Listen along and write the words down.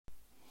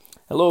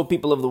Hello,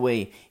 people of the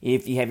way.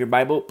 If you have your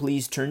Bible,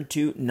 please turn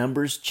to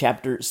Numbers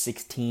chapter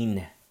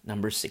 16.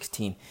 Numbers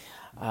 16.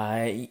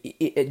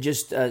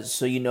 Just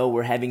so you know,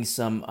 we're having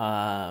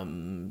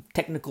some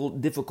technical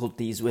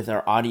difficulties with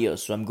our audio,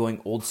 so I'm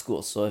going old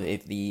school. So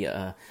if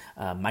the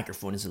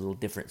microphone is a little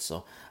different,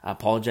 so I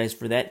apologize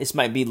for that. This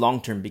might be long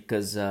term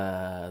because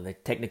the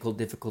technical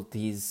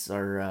difficulties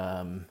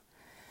are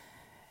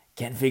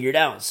can't figure it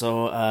out.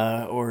 So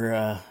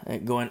we're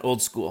going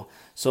old school.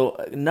 So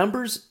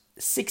Numbers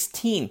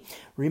 16.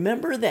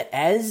 Remember that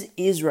as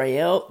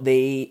Israel,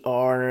 they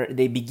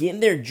begin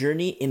their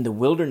journey in the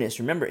wilderness.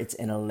 Remember, it's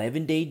an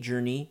 11-day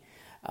journey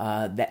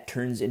that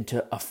turns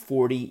into a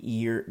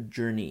 40-year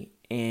journey.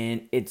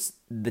 And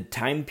the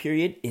time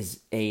period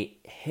is a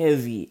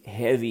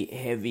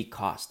heavy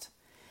cost.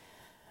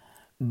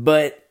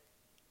 But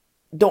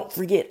don't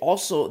forget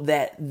also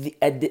that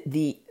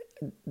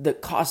the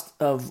cost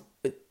of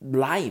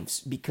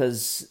lives,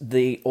 because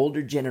the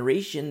older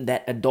generation,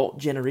 that adult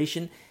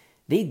generation,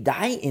 they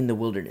die in the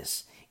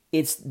wilderness.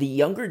 It's the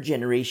younger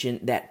generation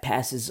that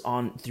passes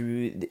on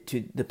to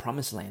the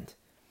promised land.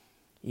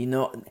 You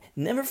know,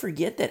 never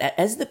forget that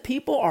as the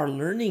people are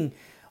learning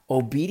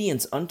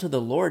obedience unto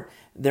the Lord,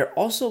 they're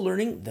also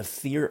learning the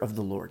fear of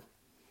the Lord.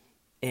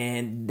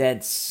 And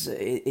it's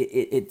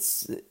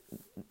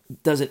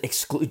doesn't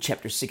exclude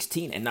chapter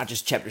 16, and not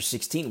just chapter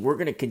 16. We're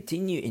going to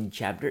continue in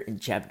chapter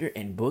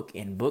and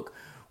book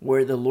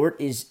where the Lord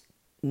is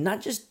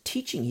not just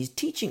teaching. He's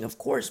teaching, of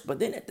course, but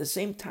then at the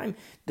same time,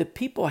 the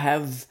people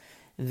have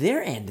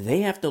their end.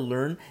 They have to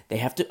learn, they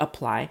have to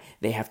apply,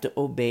 they have to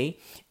obey,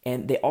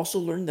 and they also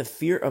learn the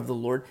fear of the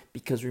Lord,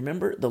 because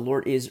remember, the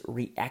Lord is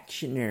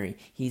reactionary.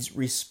 He's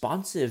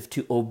responsive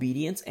to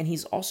obedience, and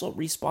he's also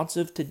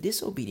responsive to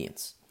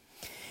disobedience.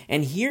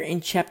 And here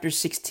in chapter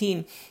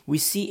 16, we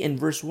see in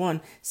verse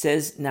 1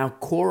 says, "Now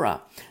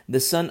Korah,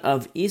 the son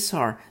of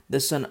Ishar, the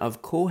son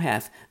of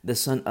Kohath, the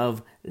son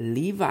of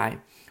Levi,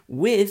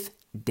 with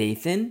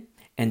Dathan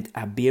and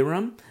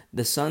Abiram,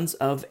 the sons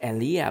of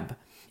Eliab,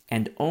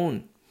 and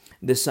On,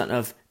 the son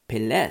of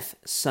Peleth,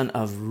 son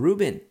of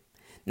Reuben."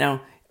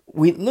 Now,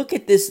 we look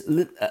at this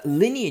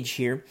lineage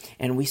here,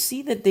 and we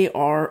see that they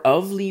are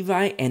of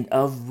Levi and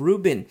of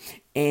Reuben,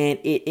 and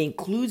it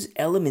includes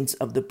elements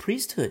of the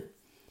priesthood,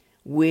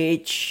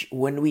 which,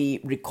 when we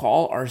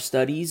recall our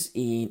studies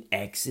in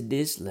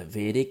Exodus,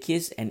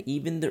 Leviticus, and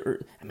even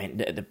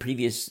the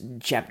previous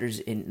chapters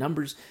in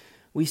Numbers,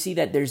 we see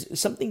that there's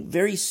something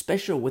very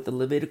special with the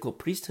Levitical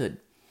priesthood.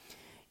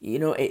 You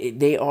know,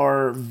 they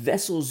are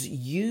vessels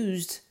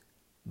used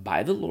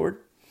by the Lord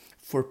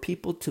for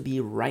people to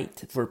be right,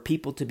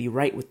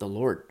 with the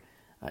Lord,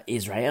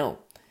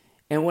 Israel.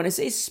 And when I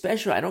say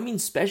special, I don't mean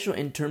special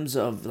in terms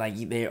of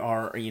like they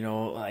are,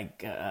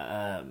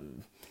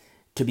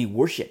 to be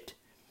worshipped.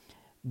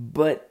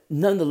 But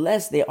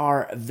nonetheless, they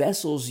are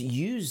vessels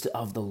used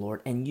of the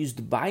Lord and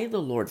used by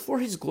the Lord for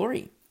his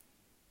glory.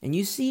 And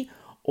you see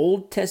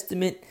Old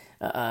Testament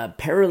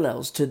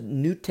parallels to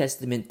New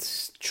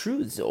Testament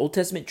truths. Old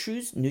Testament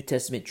truths, New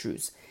Testament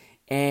truths.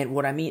 And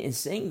what I mean in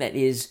saying that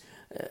is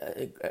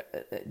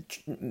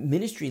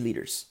ministry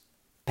leaders,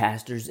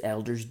 pastors,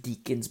 elders,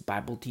 deacons,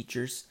 Bible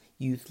teachers,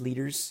 youth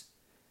leaders,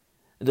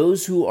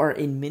 those who are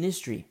in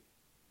ministry.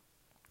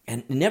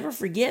 And never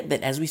forget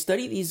that as we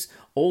study these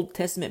Old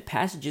Testament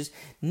passages,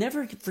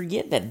 never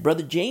forget that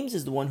Brother James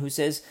is the one who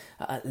says,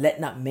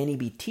 let not many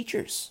be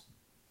teachers,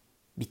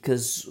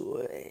 because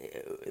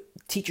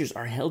teachers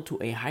are held to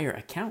a higher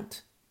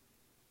account.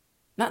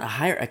 Not a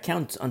higher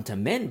account unto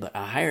men, but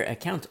a higher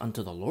account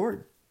unto the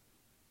Lord.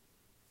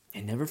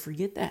 And never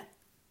forget that.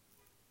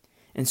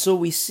 And so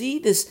we see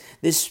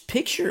this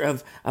picture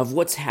of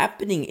what's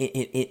happening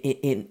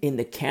in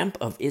the camp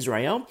of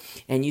Israel.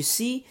 And you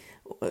see,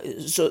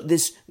 so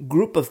this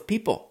group of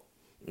people,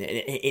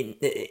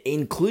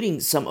 including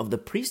some of the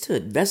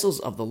priesthood,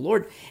 vessels of the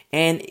Lord,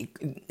 and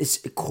it's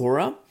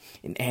Korah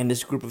and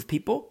this group of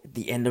people, at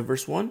the end of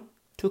verse 1,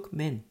 took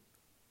men,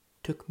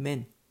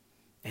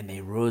 and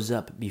they rose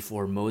up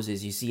before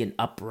Moses. You see an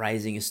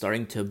uprising is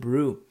starting to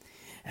brew,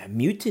 a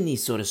mutiny,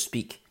 so to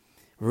speak.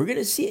 We're going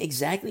to see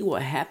exactly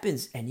what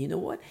happens. And you know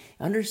what?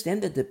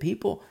 Understand that the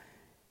people,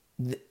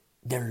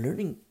 they're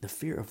learning the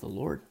fear of the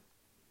Lord.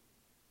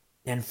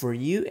 And for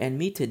you and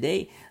me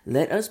today,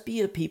 let us be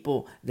a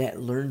people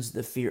that learns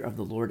the fear of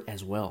the Lord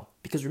as well.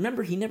 Because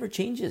remember, he never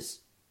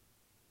changes.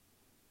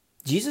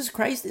 Jesus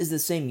Christ is the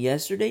same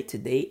yesterday,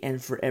 today,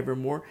 and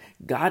forevermore.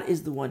 God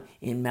is the one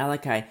in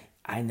Malachi.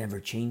 I never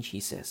change, he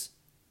says.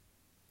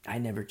 I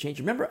never change.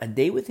 Remember, a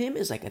day with him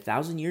is like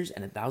 1,000 years,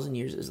 and 1,000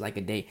 years is like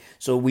a day.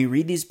 So we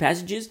read these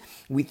passages,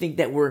 we think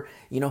that we're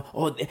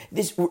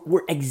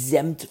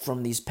exempt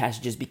from these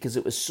passages because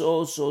it was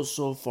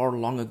so far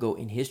long ago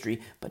in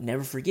history. But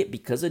never forget,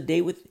 because a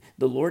day with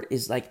the Lord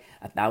is like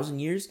 1,000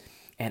 years,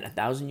 and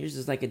 1,000 years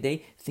is like a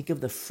day. Think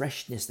of the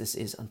freshness this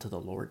is unto the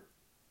Lord.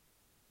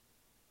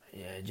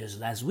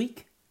 Just last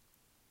week,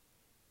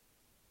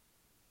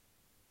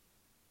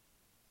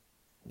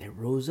 they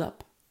rose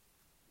up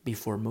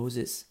before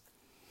Moses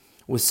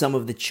with some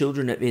of the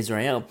children of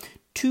Israel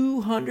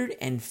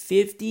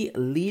 250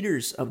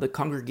 leaders of the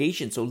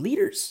congregation. So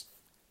leaders,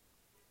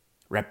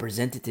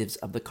 representatives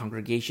of the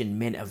congregation,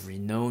 men of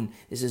renown.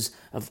 This is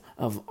of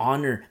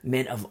honor,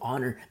 men of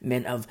honor,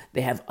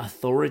 they have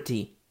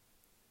authority.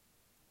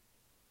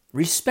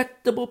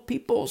 Respectable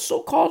people,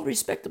 so-called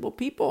respectable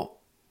people.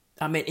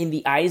 I mean, in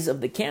the eyes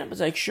of the camp,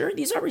 it's like, sure,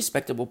 these are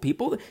respectable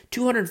people.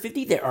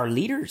 250, they are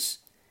leaders.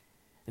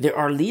 There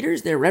are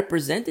leaders, they're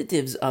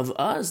representatives of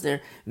us.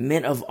 They're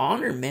men of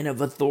honor, men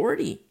of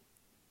authority.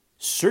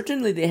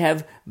 Certainly they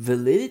have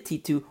validity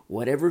to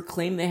whatever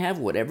claim they have,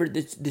 whatever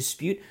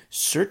dispute.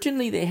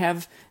 Certainly they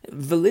have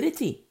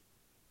validity.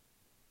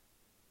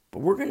 But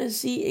we're going to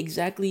see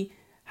exactly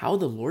how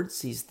the Lord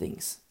sees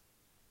things.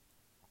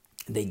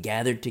 They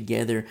gathered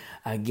together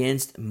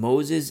against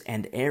Moses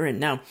and Aaron.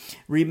 Now,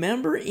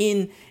 remember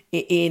in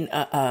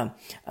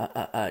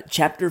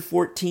chapter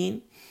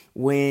 14,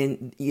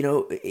 when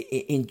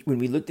when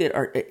we looked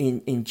at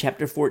in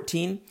chapter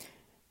 14,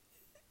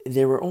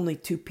 there were only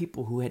two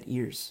people who had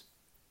ears.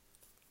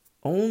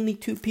 Only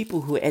two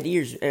people who had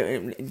ears.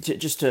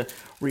 Just to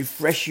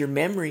refresh your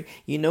memory,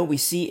 we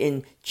see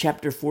in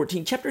chapter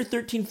 14, chapter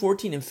 13,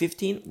 14, and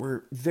 15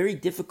 were very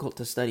difficult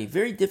to study.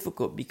 Very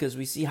difficult because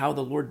we see how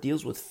the Lord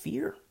deals with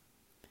fear.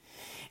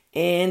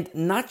 And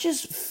not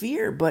just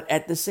fear, but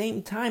at the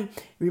same time,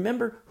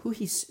 remember who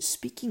he's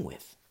speaking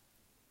with.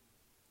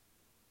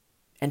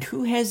 And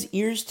who has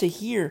ears to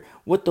hear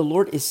what the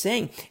Lord is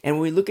saying. And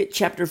when we look at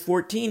chapter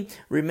 14,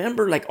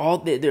 remember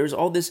there's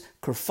all this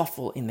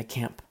kerfuffle in the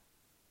camp.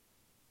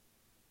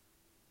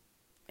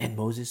 And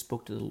Moses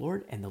spoke to the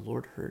Lord, and the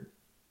Lord heard.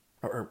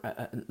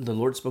 The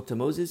Lord spoke to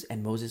Moses,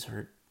 and Moses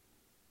heard.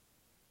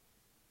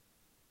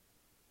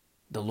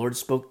 The Lord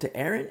spoke to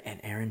Aaron, and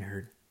Aaron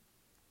heard.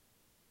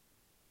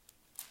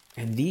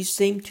 And these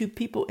same two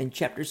people in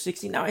chapter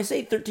 16, now I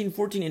say 13,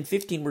 14, and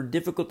 15 were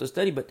difficult to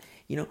study, but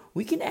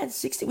we can add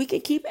 16. We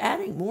can keep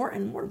adding more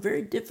and more.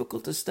 Very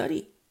difficult to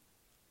study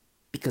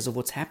because of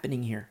what's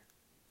happening here.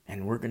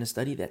 And we're going to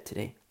study that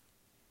today.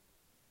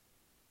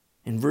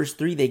 In verse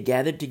 3, they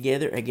gathered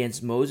together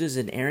against Moses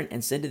and Aaron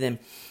and said to them,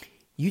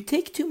 "You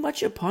take too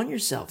much upon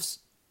yourselves,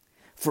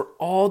 for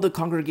all the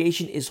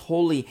congregation is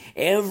holy,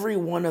 every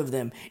one of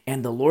them,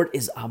 and the Lord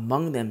is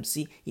among them."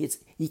 See,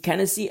 you kind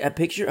of see a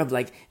picture of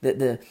like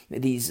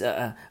these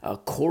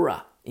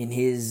Korah in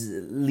his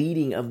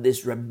leading of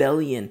this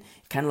rebellion,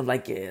 kind of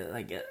like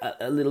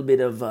a little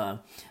bit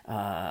of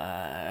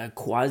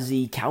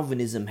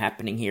quasi-Calvinism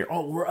happening here.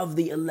 Oh, we're of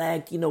the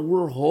elect,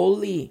 we're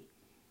holy.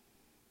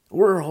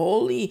 We're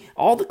holy.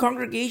 All the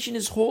congregation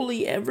is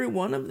holy, every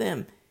one of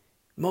them.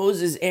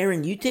 Moses,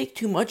 Aaron, you take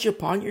too much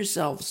upon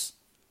yourselves.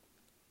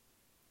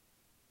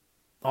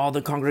 All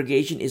the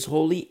congregation is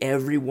holy,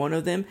 every one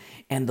of them,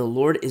 and the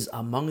Lord is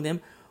among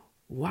them.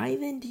 Why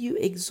then do you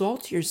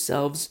exalt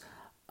yourselves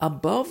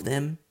above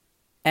them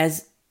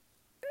as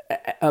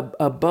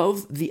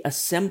above the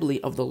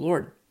assembly of the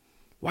Lord?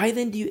 Why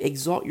then do you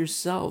exalt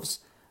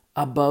yourselves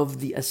above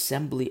the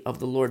assembly of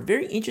the Lord?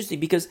 Very interesting,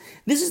 because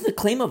this is the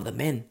claim of the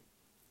men.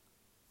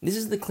 This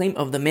is the claim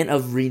of the men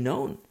of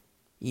renown.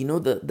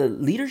 The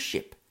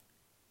leadership.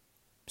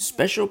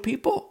 Special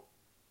people.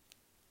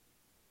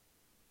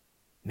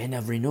 Men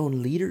of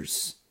renown,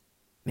 leaders.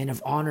 Men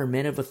of honor,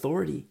 men of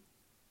authority.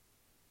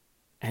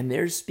 And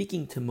they're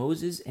speaking to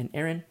Moses and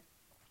Aaron.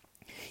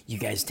 You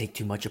guys take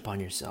too much upon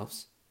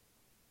yourselves.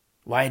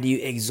 Why do you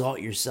exalt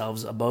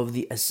yourselves above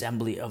the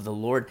assembly of the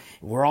Lord?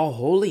 We're all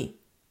holy.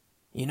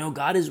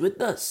 God is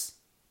with us.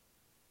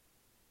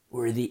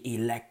 We're the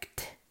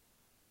elect.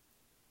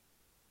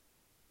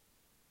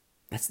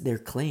 That's their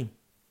claim.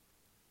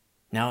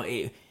 Now,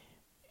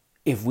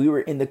 if we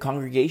were in the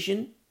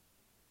congregation,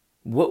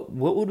 what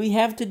would we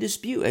have to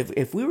dispute?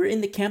 If we were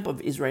in the camp of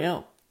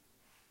Israel,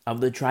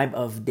 of the tribe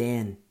of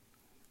Dan,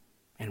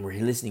 and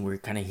we're listening, we're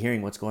kind of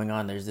hearing what's going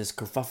on. There's this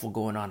kerfuffle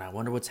going on. I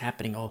wonder what's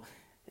happening. Oh,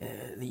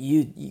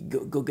 you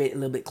go get a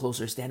little bit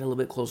closer, stand a little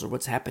bit closer.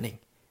 What's happening?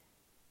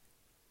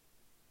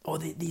 Oh,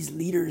 these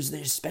leaders,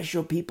 they're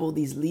special people.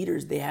 These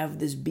leaders, they have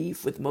this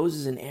beef with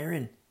Moses and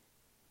Aaron.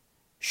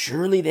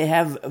 Surely they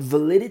have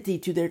validity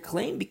to their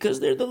claim because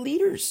they're the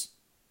leaders.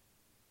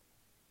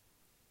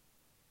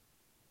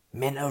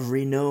 Men of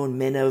renown,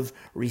 men of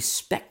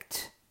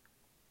respect,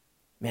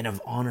 men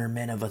of honor,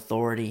 men of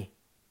authority.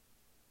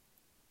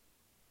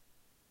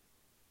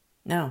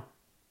 Now,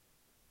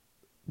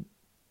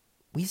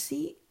 we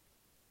see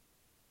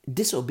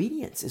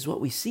disobedience is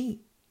what we see.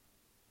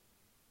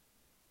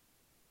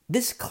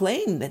 This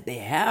claim that they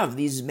have,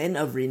 these men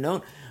of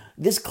renown,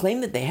 this claim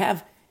that they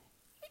have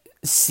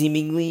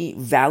seemingly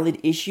valid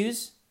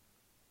issues,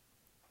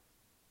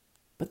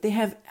 but they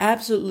have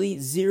absolutely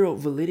zero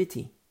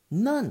validity.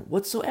 None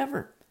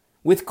whatsoever.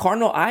 With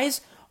carnal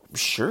eyes,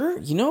 sure,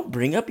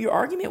 bring up your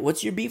argument.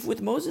 What's your beef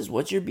with Moses?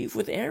 What's your beef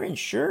with Aaron?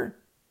 Sure.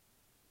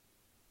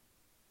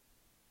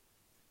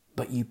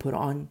 But you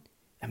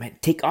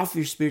take off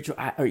your spiritual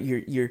eye, or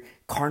your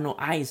carnal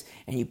eyes,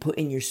 and you put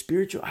in your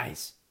spiritual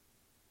eyes.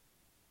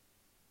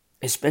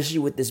 Especially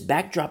with this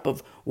backdrop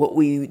of what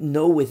we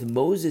know with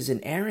Moses and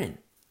Aaron.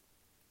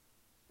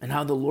 and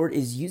how the Lord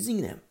is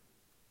using them.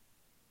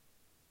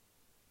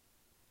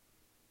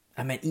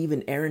 I mean,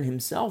 even Aaron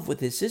himself with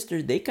his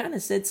sister, they kind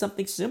of said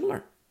something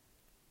similar.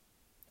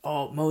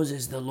 Oh,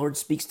 Moses, the Lord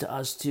speaks to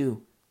us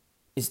too.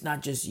 It's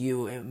not just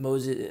you,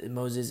 Moses.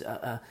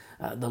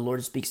 The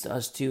Lord speaks to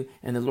us too.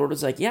 And the Lord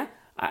was like, yeah,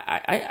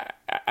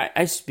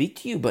 I speak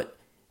to you, but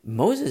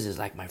Moses is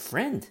like my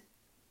friend.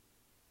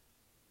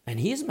 And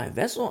he is my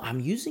vessel. I'm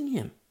using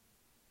him.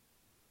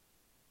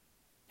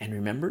 And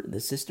remember,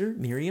 the sister,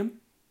 Miriam,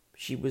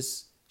 she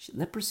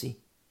leprosy.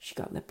 She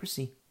got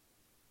leprosy.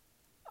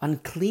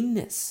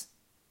 Uncleanness.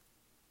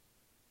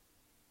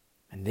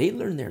 And they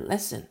learned their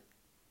lesson.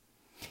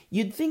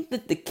 You'd think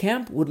that the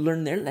camp would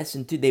learn their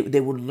lesson too.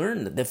 They would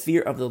learn the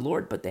fear of the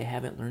Lord, but they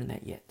haven't learned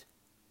that yet.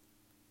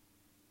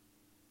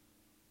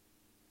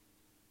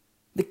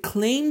 The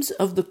claims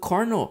of the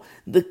carnal,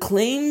 the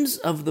claims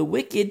of the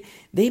wicked,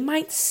 they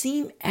might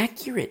seem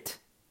accurate.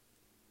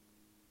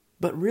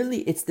 But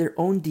really, it's their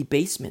own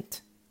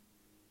debasement.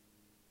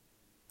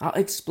 I'll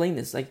explain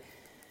this. Like,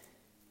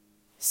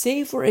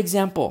 say, for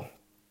example,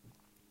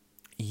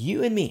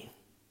 you and me,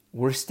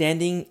 we're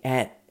standing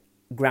at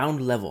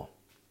ground level.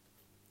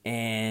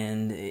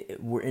 And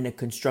we're in a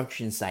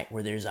construction site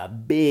where there's a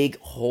big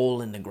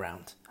hole in the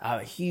ground,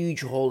 a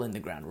huge hole in the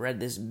ground. We're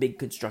at this big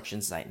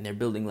construction site and they're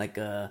building like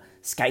a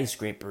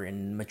skyscraper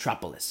in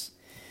Metropolis.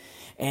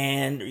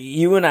 And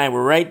you and I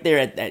were right there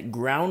at that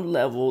ground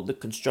level. The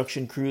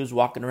construction crews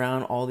walking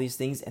around, all these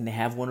things. And they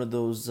have one of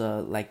those,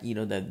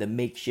 the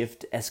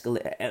makeshift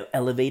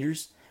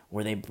elevators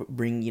where they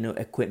bring,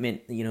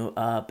 equipment,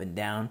 up and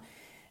down.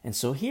 And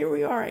so here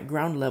we are at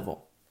ground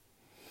level.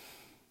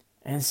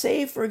 And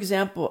say, for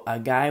example, a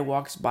guy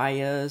walks by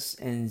us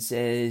and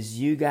says,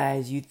 you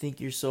guys, you think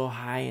you're so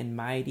high and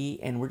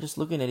mighty. And we're just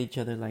looking at each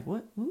other like,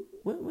 what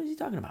is he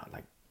talking about?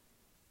 Like,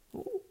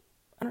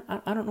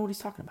 I don't know what he's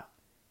talking about.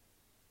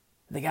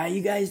 The guy,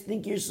 you guys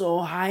think you're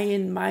so high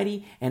and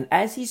mighty. And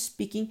as he's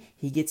speaking,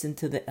 he gets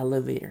into the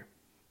elevator.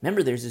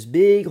 Remember, there's this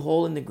big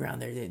hole in the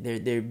ground.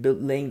 They're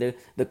laying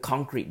the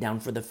concrete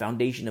down for the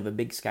foundation of a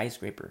big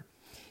skyscraper.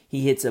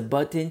 He hits a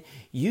button.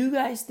 You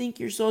guys think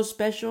you're so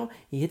special?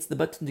 He hits the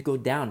button to go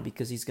down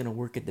because he's going to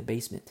work at the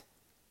basement.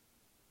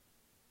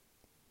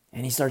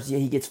 And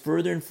he gets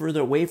further and further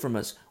away from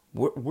us.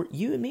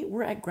 You and me,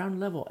 we're at ground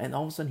level. And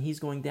all of a sudden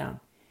he's going down.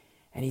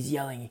 And he's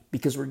yelling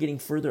because we're getting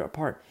further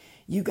apart.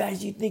 You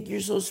guys, you think you're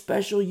so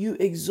special? You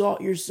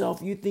exalt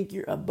yourself. You think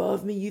you're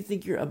above me? You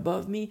think you're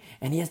above me?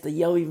 And he has to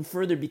yell even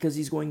further because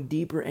he's going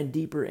deeper and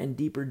deeper and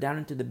deeper down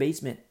into the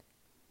basement.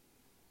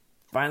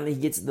 Finally,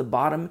 he gets to the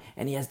bottom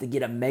and he has to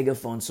get a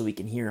megaphone so we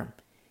can hear him.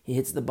 He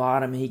hits the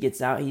bottom and he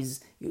gets out.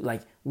 He's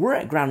like, we're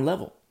at ground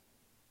level.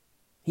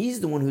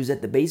 He's the one who's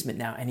at the basement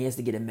now and he has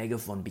to get a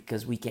megaphone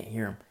because we can't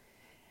hear him.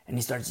 And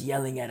he starts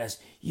yelling at us.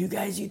 You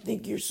guys, you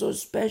think you're so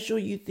special?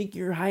 You think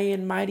you're high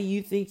and mighty?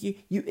 You think you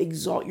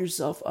exalt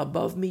yourself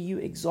above me? You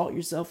exalt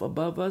yourself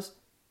above us?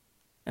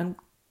 And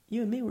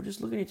you and me, we're just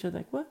looking at each other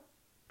like, what?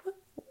 What's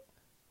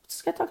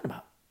this guy talking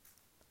about?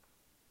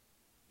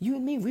 You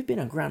and me, we've been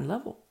on ground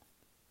level.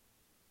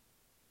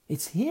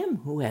 It's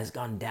him who has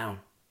gone down.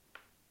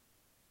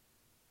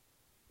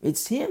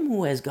 It's him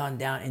who has gone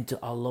down into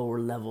a lower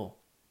level.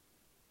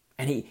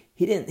 And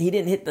he didn't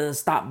hit the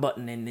stop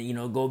button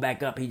and go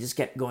back up. He just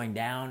kept going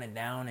down and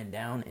down and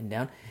down and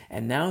down.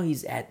 And now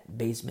he's at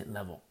basement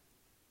level.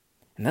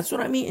 And that's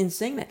what I mean in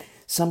saying that.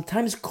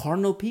 Sometimes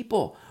carnal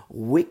people,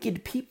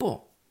 wicked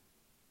people,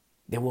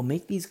 they will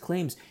make these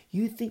claims.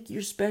 You think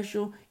you're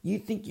special? You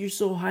think you're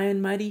so high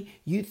and mighty?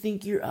 You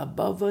think you're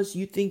above us?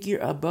 You think you're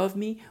above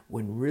me?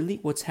 When really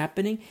what's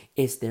happening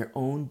is their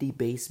own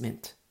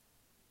debasement.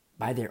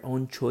 By their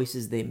own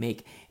choices they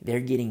make, they're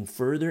getting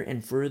further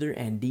and further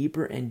and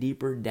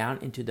deeper down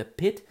into the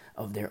pit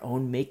of their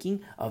own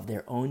making, of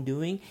their own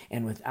doing.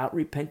 And without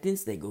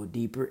repentance, they go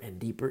deeper and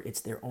deeper.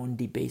 It's their own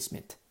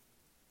debasement.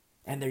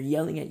 And they're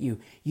yelling at you.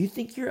 You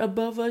think you're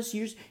above us?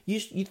 You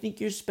think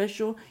you're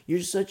special?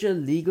 You're such a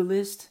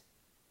legalist?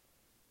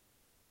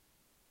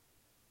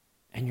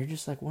 And you're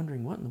just like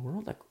wondering, what in the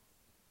world? Like,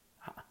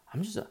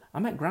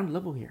 I'm at ground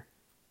level here.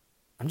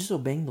 I'm just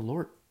obeying the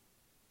Lord.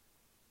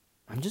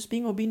 I'm just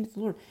being obedient to the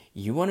Lord.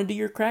 You want to do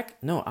your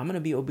crack? No, I'm going to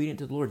be obedient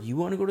to the Lord. You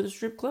want to go to the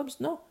strip clubs?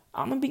 No,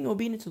 I'm being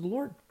obedient to the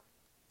Lord.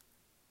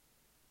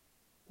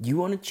 You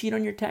want to cheat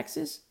on your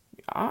taxes?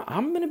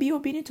 I'm going to be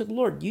obedient to the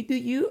Lord. You do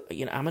you.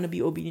 I'm going to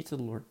be obedient to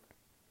the Lord.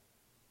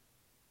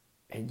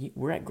 And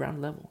we're at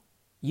ground level.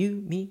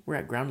 You, me, we're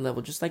at ground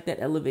level, just like that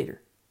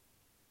elevator.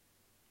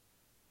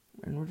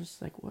 And we're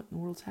just like, what in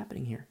the world's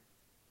happening here?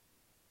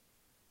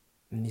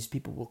 And these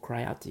people will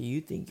cry out to you,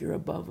 you think you're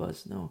above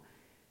us? No,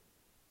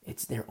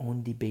 it's their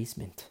own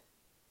debasement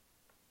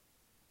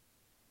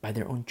by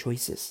their own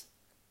choices.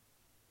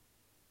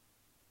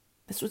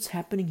 That's what's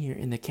happening here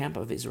in the camp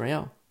of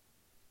Israel.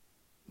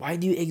 Why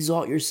do you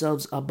exalt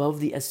yourselves above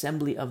the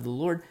assembly of the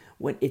Lord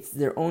when it's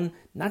their own,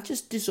 not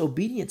just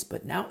disobedience,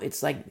 but now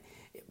it's like,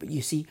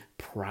 you see,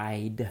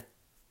 pride.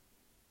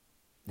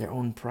 Their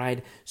own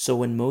pride. So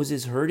when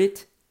Moses heard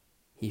it,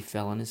 he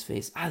fell on his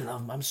face.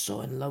 I'm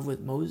so in love with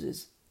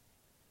Moses.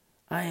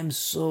 I am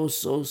so,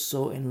 so,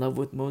 so in love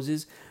with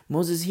Moses.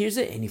 Moses hears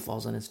it and he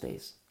falls on his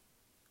face.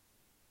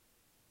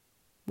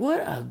 What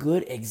a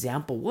good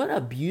example. What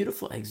a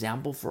beautiful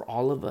example for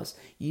all of us.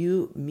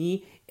 You,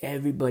 me,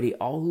 everybody,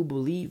 all who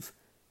believe.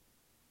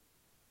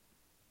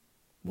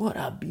 What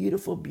a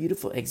beautiful,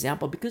 beautiful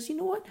example. Because you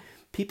know what?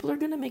 People are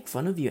going to make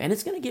fun of you. And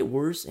it's going to get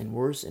worse and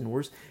worse and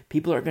worse.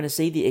 People are going to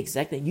say the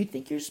exact thing. You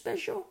think you're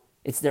special?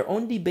 It's their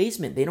own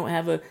debasement. They don't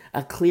have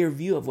a clear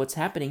view of what's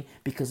happening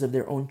because of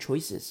their own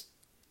choices.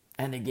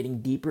 And they're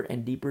getting deeper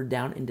and deeper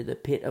down into the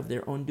pit of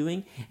their own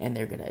doing. And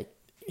they're going to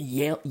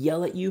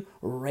yell at you,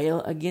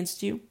 rail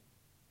against you.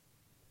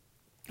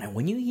 And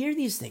when you hear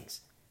these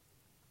things,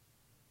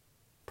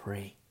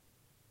 pray.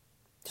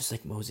 Just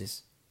like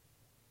Moses.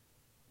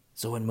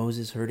 So when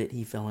Moses heard it,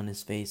 he fell on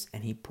his face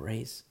and he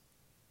prays.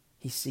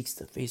 He seeks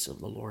the face of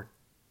the Lord.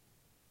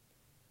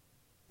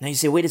 Now you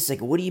say, wait a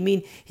second, what do you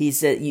mean? He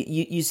said,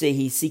 you say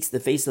he seeks the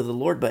face of the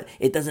Lord, but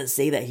it doesn't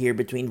say that here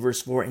between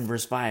verse 4 and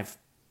verse 5.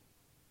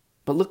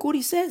 But look what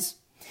he says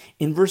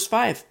in verse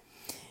 5.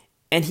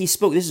 And he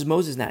spoke, this is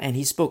Moses now, and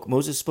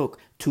Moses spoke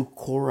to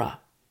Korah.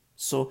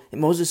 So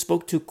Moses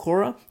spoke to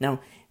Korah.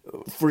 Now,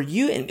 for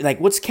you, and like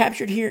what's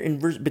captured here in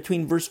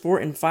between verse 4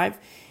 and 5,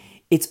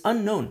 it's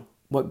unknown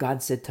what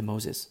God said to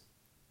Moses.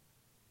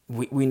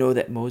 We know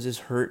that Moses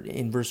heard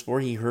in verse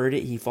 4, he heard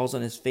it, he falls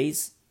on his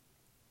face.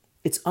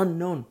 It's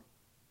unknown,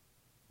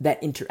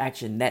 that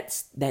interaction,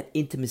 that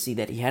intimacy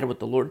that he had with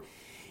the Lord.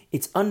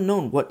 It's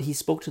unknown what he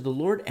spoke to the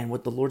Lord and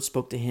what the Lord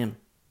spoke to him.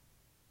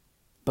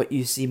 But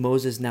you see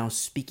Moses now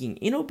speaking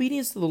in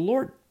obedience to the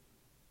Lord.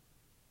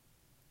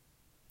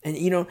 And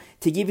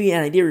to give you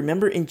an idea,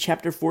 remember in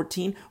chapter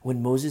 14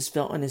 when Moses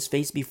fell on his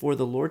face before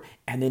the Lord,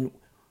 and then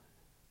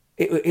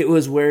it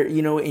was where,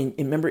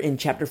 remember in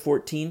chapter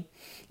 14,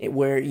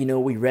 where,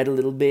 we read a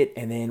little bit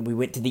and then we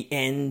went to the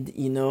end,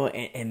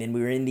 and then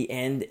we were in the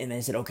end and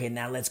I said, okay,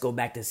 now let's go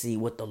back to see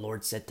what the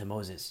Lord said to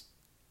Moses.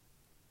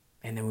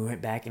 And then we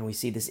went back and we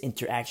see this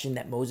interaction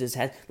that Moses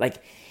had,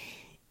 like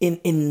in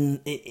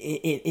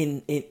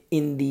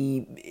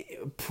the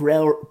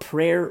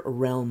prayer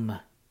realm.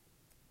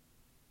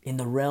 In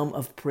the realm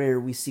of prayer,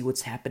 we see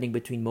what's happening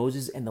between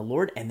Moses and the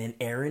Lord, and then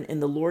Aaron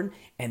and the Lord,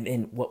 and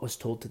then what was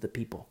told to the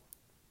people.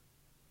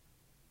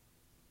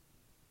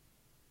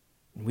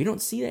 We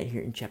don't see that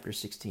here in chapter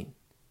 16.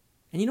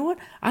 And you know what?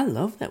 I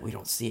love that we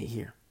don't see it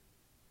here.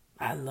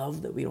 I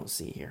love that we don't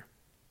see it here.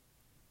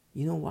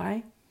 You know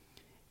why?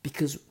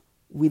 Because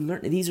we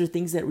learn, these are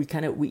things that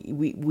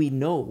we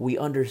know, we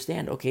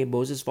understand. Okay,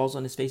 Moses falls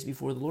on his face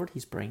before the Lord,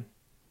 he's praying.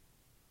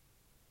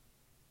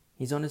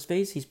 He's on his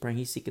face, he's praying,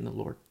 he's seeking the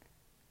Lord.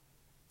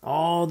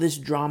 All this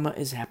drama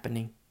is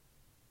happening.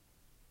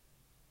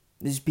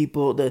 These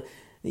people,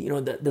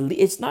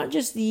 it's not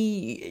just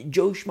the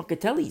Joe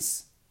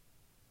Schmuckatellis.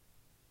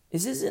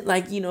 This isn't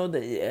like,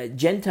 the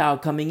Gentile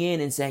coming in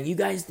and saying, you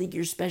guys think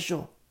you're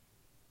special.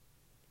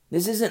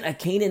 This isn't a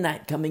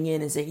Canaanite coming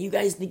in and saying, you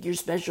guys think you're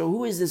special.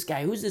 Who is this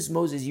guy? Who's this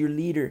Moses, your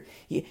leader?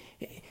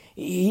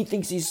 He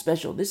thinks he's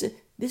special. This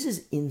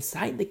is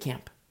inside the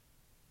camp.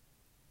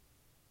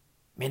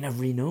 Men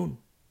of renown.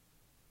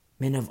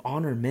 Men of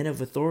honor, men of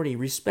authority,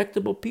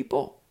 respectable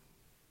people.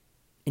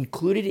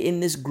 Included in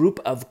this group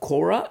of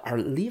Korah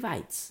are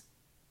Levites.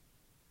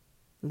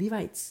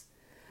 Levites.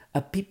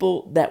 A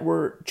people that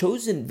were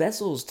chosen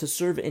vessels to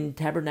serve in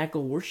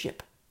tabernacle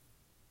worship.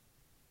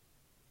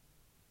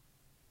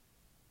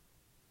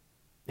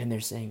 And they're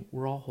saying,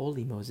 we're all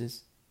holy,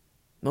 Moses.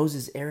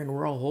 Moses, Aaron,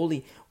 we're all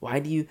holy. Why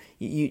do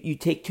you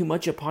take too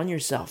much upon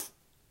yourself?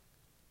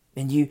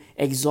 And you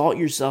exalt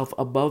yourself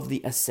above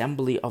the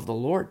assembly of the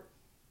Lord.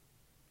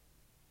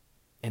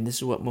 And this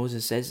is what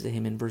Moses says to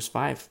him in verse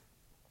 5.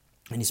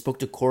 And he spoke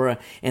to Korah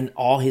and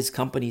all his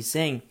company,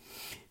 saying,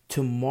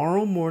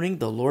 tomorrow morning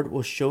the Lord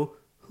will show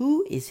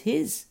who is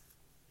his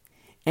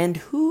and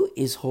who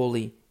is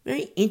holy.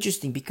 Very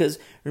interesting, because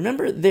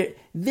remember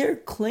their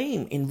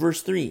claim in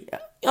verse 3,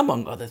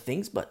 among other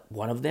things, but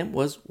one of them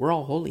was, we're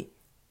all holy.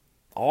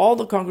 All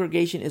the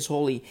congregation is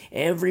holy,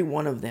 every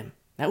one of them.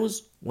 That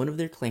was one of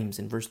their claims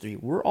in verse 3.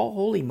 We're all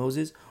holy,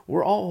 Moses.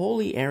 We're all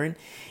holy, Aaron.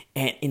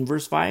 And in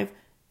verse 5,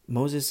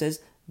 Moses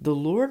says, the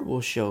Lord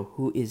will show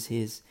who is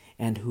his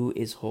and who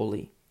is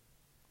holy.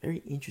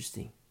 Very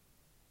interesting.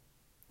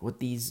 What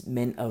these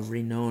men of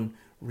renown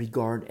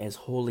regard as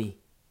holy,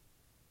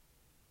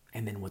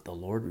 and then what the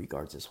Lord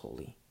regards as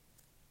holy.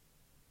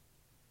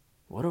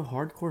 What a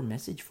hardcore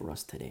message for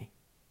us today.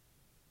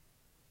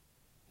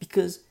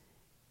 Because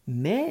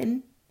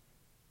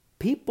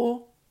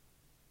people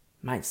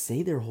might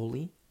say they're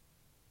holy,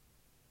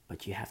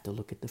 but you have to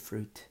look at the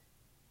fruit.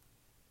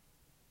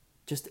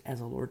 Just as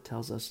the Lord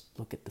tells us,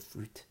 look at the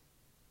fruit.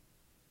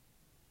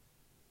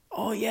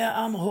 Oh yeah,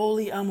 I'm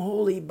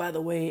holy. By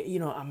the way,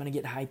 I'm going to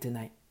get high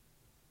tonight.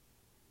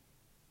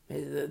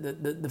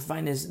 The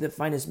finest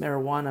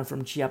marijuana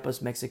from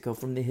Chiapas, Mexico,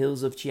 from the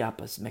hills of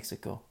Chiapas,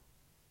 Mexico.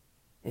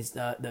 It's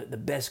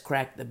the best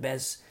crack, the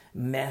best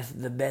meth,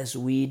 the best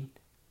weed.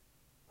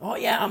 Oh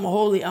yeah, I'm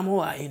holy.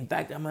 In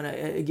fact, I'm going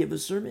to give a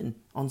sermon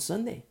on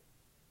Sunday.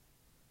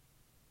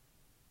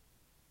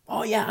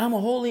 Oh yeah, I'm a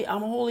holy.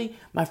 I'm a holy.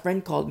 My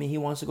friend called me. He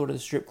wants to go to the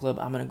strip club.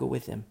 I'm going to go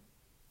with him.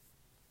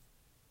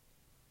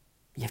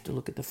 You have to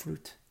look at the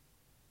fruit.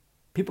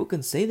 People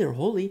can say they're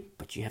holy,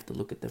 but you have to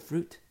look at the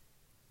fruit.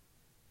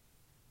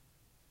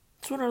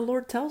 That's what our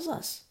Lord tells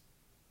us.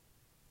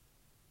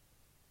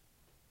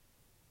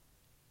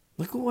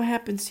 Look at what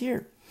happens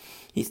here.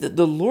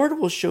 The Lord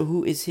will show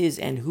who is his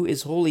and who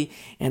is holy,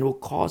 and will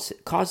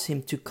cause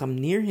him to come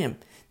near him.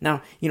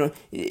 Now,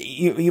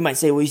 you might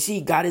say, well, you see,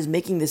 God is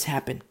making this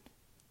happen.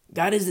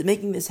 God is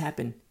making this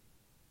happen.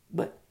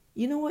 But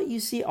you know what you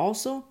see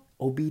also?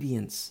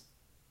 Obedience.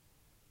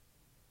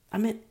 I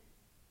mean,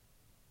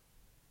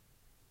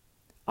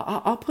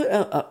 I'll put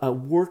a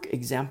work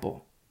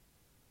example.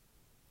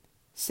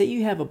 Say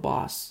you have a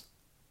boss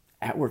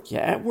at work. Yeah,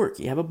 at work.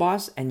 You have a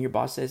boss, and your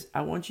boss says,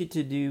 I want you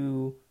to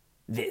do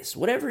this.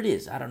 Whatever it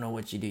is. I don't know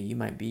what you do. You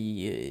might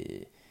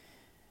be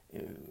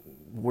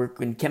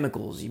work in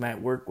chemicals. You might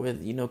work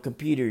with,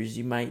 computers.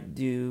 You might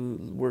do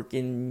work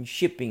in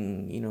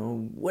shipping,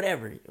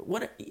 whatever.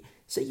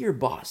 Say your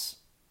boss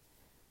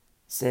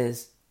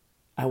says,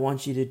 I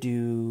want you to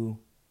do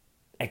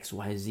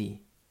XYZ.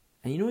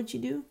 And you know what you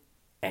do?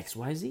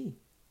 XYZ.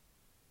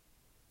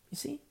 You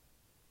see?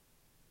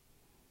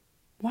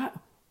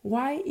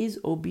 Why is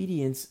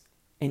obedience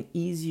an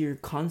easier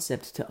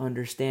concept to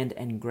understand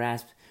and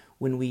grasp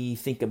when we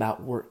think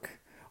about work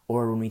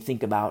or when we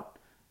think about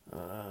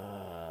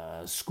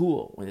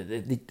school? When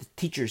the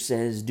teacher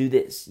says, do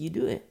this, you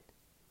do it.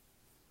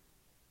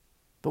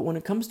 But when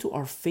it comes to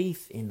our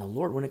faith in the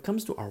Lord, when it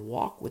comes to our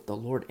walk with the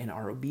Lord and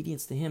our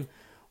obedience to Him,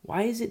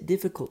 why is it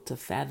difficult to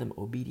fathom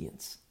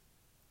obedience?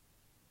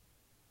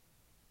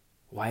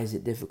 Why is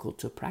it difficult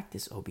to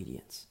practice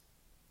obedience?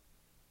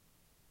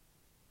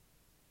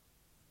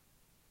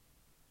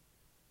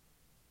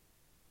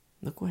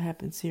 Look what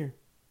happens here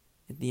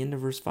at the end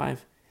of verse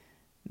 5.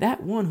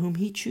 That one whom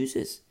He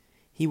chooses,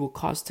 He will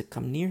cause to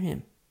come near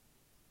Him.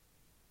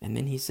 And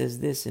then He says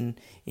this in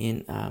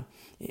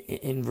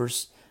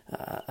verse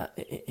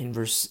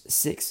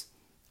 6.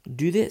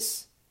 Do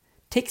this.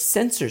 Take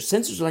censers.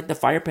 Censers are like the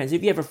fire pans.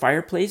 If you have a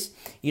fireplace,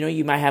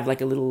 you might have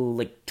like a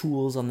little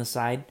tools on the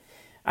side.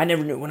 I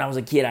never knew, when I was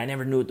a kid, I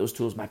never knew what those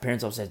tools. My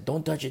parents always said,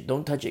 don't touch it,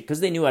 because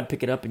they knew I'd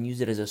pick it up and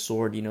use it as a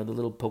sword, the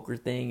little poker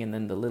thing, and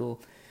then the one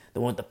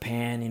with the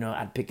pan,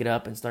 I'd pick it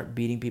up and start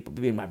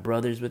beating my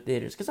brothers with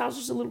it. It's because I was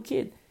just a little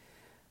kid.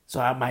 So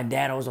my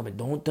dad always told me,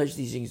 don't touch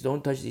these things,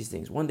 don't touch these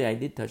things. One day I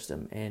did touch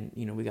them, and,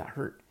 we got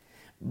hurt.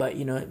 But,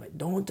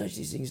 don't touch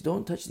these things,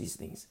 don't touch these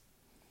things.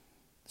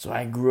 So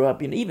I grew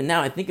up, even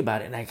now I think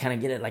about it, and I kind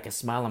of get it like a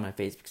smile on my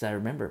face, because I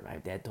remember my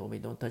dad told me,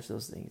 don't touch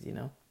those things,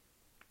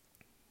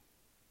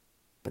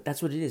 But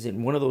that's what it is.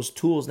 And one of those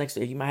tools next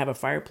to it, you might have a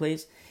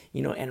fireplace,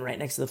 and right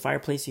next to the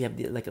fireplace, you have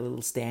like a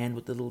little stand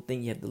with the little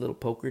thing. You have the little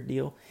poker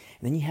deal.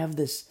 And then you have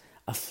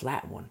a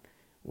flat one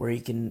where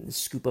you can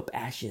scoop up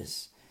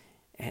ashes.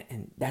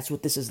 And that's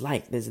what this is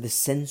like. There's this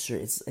censer.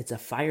 It's a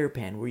fire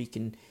pan where you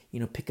can,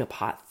 pick up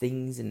hot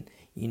things and,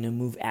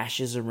 move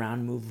ashes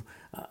around, move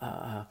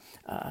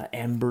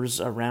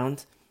embers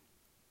around.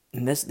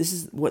 And this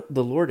is what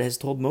the Lord has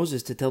told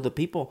Moses to tell the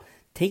people.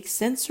 Take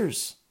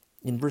censers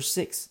in verse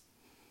 6.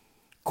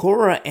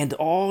 Korah and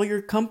all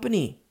your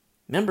company.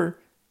 Remember,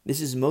 this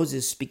is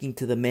Moses speaking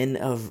to the men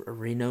of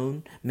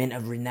renown,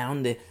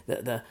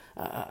 the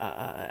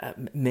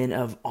men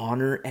of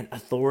honor and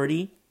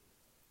authority.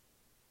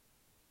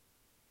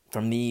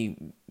 From the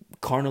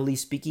carnally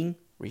speaking,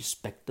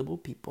 respectable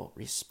people,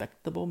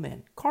 respectable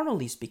men,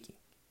 carnally speaking.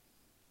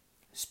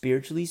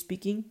 Spiritually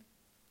speaking,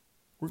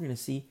 we're going to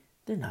see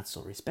they're not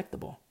so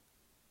respectable.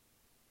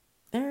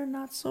 They're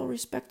not so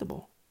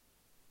respectable.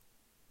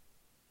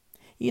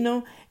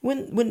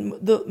 When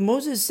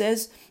Moses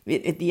says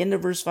at the end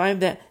of verse 5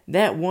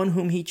 that one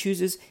whom He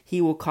chooses, He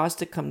will cause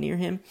to come near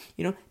Him.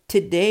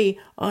 Today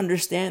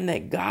understand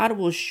that God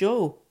will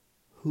show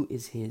who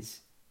is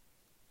His.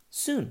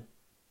 Soon.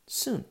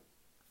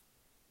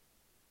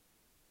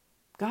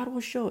 God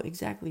will show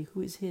exactly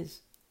who is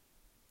His.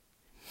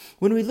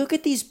 When we look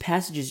at these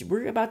passages,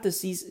 we're about to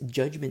see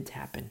judgment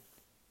happen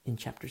in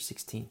chapter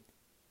 16.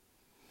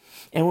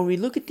 And when we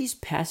look at these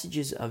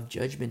passages of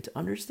judgment,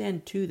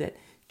 understand too that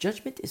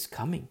judgment is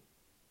coming.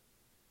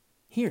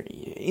 Here,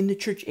 in the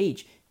church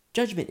age,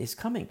 judgment is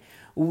coming.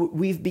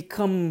 We've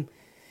become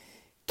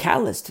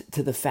calloused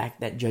to the fact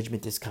that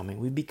judgment is coming.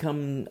 We've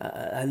become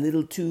a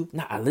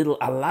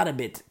lot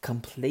of it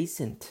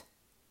complacent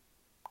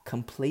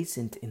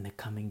in the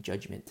coming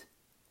judgment.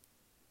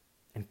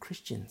 And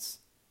Christians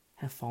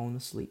have fallen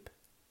asleep.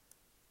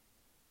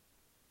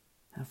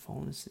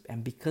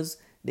 And because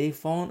they've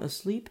fallen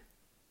asleep,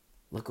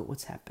 look at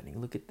what's happening.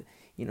 Look at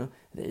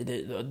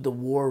the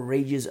war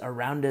rages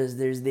around us.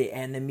 There's the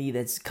enemy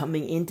that's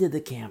coming into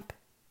the camp.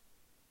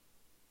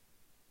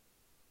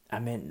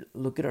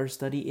 Look at our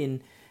study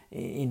in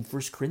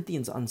 1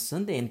 Corinthians on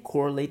Sunday and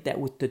correlate that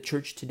with the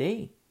church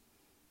today.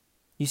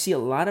 You see a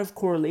lot of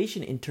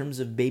correlation in terms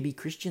of baby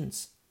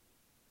Christians.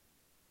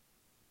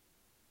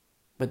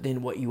 But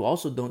then what you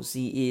also don't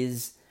see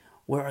is,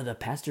 where are the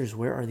pastors?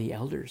 Where are the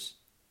elders?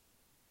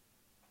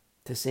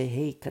 to say,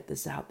 hey, cut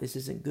this out. This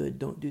isn't good.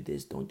 Don't do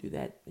this. Don't do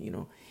that.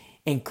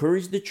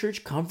 Encourage the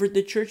church, comfort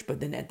the church, but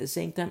then at the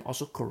same time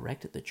also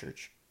correct the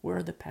church. Where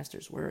are the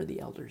pastors? Where are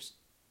the elders?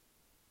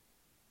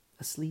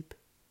 Asleep.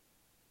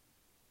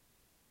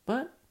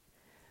 But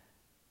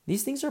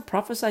these things are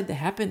prophesied to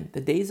happen.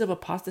 The days of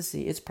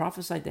apostasy, it's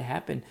prophesied to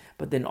happen.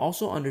 But then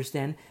also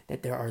understand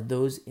that there are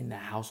those in the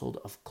household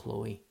of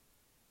Chloe.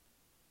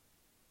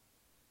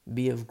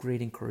 Be of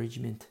great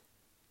encouragement,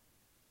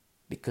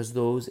 because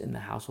those in the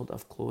household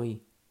of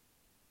Chloe,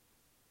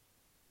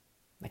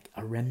 like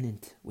a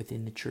remnant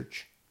within the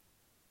church.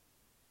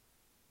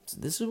 So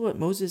this is what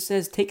Moses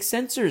says. Take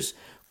censers,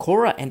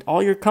 Korah and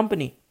all your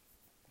company,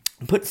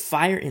 and put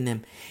fire in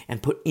them,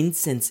 and put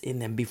incense in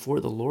them before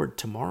the Lord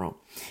tomorrow.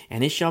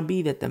 And it shall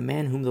be that the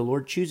man whom the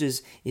Lord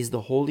chooses is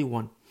the Holy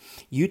One.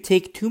 You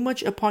take too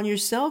much upon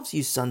yourselves,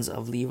 you sons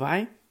of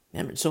Levi.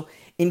 Remember, so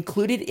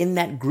included in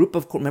that group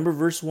of, remember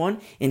verse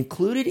 1?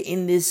 Included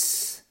in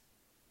this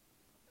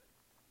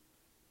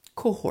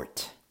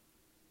cohort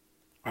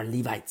are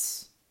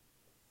Levites.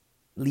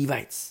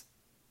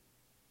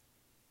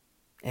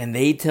 And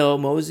they tell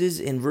Moses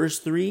in verse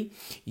 3,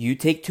 you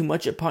take too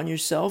much upon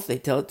yourself. They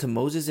tell it to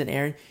Moses and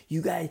Aaron,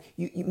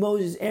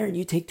 Moses, Aaron,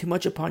 you take too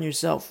much upon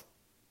yourself.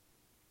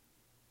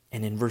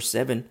 And in verse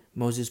 7,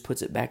 Moses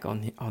puts it back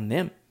on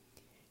them.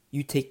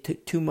 You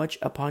take too much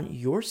upon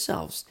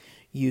yourselves,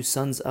 you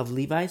sons of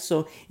Levi.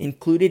 So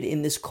included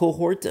in this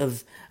cohort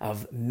of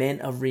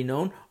men of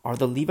renown are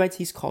the Levites.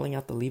 He's calling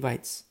out the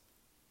Levites.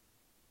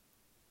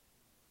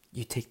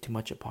 You take too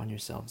much upon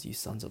yourselves, you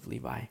sons of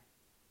Levi.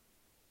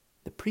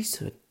 The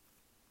priesthood.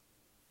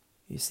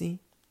 You see?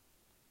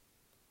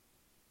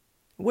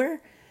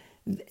 Where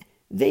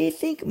they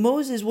think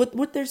Moses,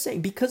 what they're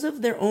saying, because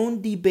of their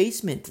own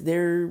debasement,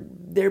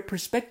 their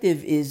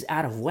perspective is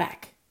out of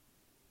whack.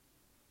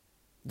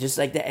 Just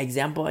like the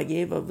example I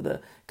gave of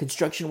the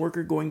construction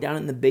worker going down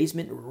in the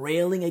basement,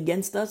 railing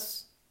against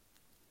us.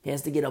 He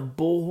has to get a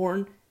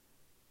bullhorn,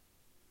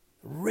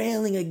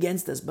 railing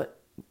against us. But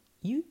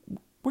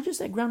we're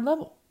just at ground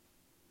level.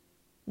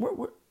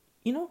 We're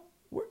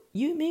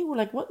you and me, we're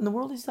like, what in the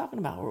world is he talking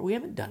about? We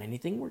haven't done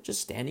anything. We're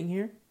just standing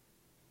here.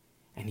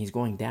 And he's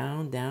going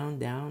down, down,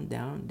 down,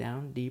 down,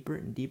 down, deeper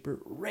and deeper,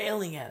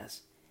 railing at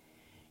us.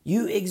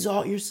 You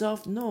exalt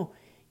yourself? No,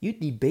 you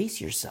debase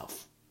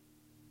yourself.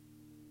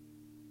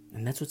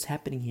 And that's what's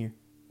happening here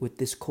with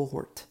this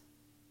cohort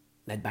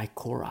led by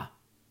Korah.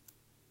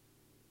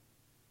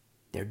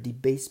 Their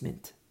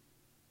debasement.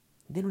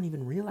 They don't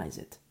even realize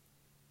it.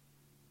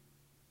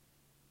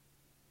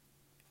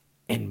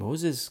 And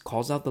Moses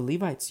calls out the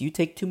Levites. You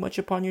take too much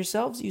upon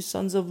yourselves, you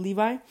sons of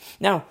Levi.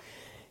 Now,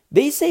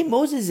 they say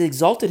Moses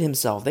exalted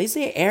himself. They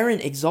say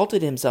Aaron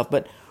exalted himself.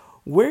 But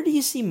where do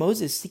you see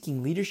Moses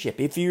seeking leadership?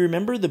 If you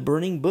remember the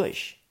burning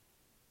bush,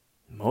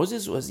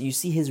 Moses you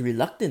see his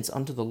reluctance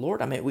unto the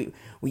Lord. I mean,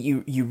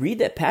 you read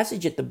that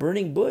passage at the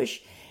burning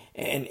bush,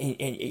 and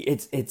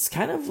it's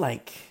kind of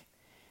like,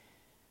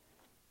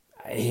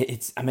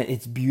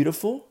 it's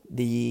beautiful,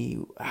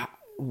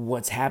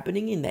 what's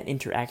happening in that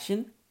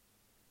interaction.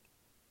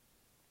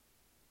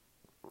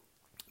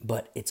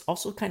 But it's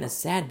also kind of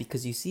sad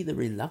because you see the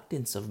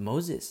reluctance of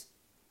Moses.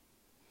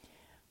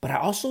 But I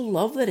also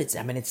love that it's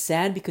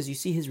sad because you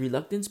see his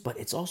reluctance, but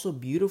it's also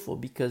beautiful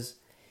because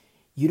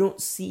you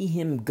don't see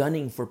him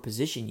gunning for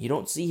position. You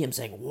don't see him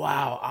saying,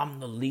 wow, I'm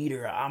the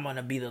leader. I'm going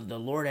to be the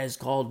Lord has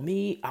called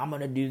me. I'm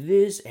going to do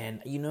this.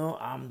 And,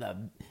 I'm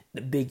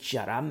the big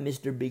shot. I'm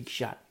Mr. Big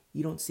Shot.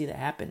 You don't see that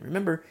happen.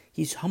 Remember,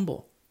 he's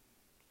humble.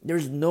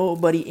 There's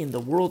nobody in the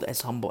world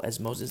as humble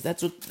as Moses.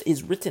 That's what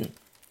is written.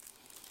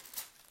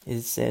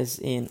 It says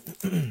in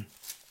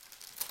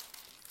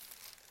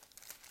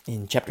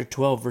chapter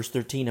 12, verse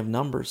 13 of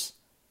Numbers,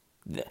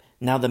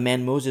 now the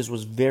man Moses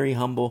was very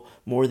humble,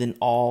 more than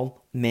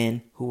all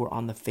men who were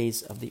on the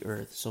face of the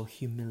earth. So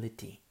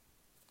humility.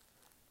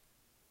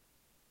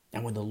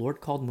 And when the Lord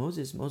called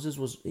Moses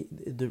was,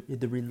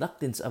 the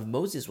reluctance of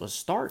Moses was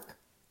stark.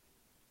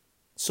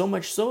 So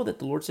much so that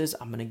the Lord says,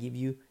 I'm going to give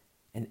you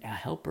a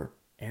helper,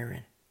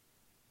 Aaron.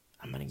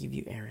 I'm going to give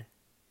you Aaron.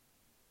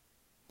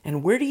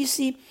 And where do you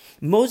see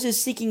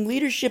Moses seeking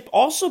leadership?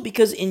 Also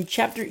because in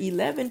chapter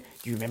 11,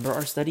 do you remember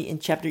our study in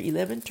chapter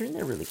 11? Turn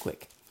there really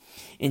quick.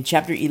 In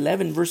chapter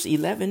 11, verse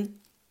 11,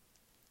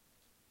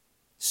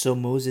 so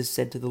Moses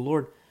said to the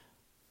Lord,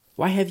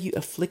 why have you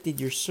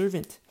afflicted your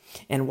servant?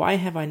 And why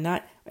have I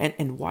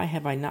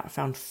not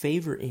found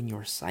favor in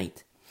your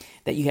sight,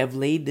 that you have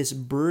laid this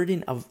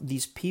burden of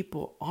these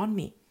people on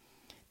me?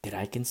 Did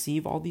I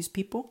conceive all these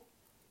people?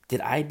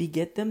 Did I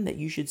beget them, that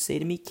you should say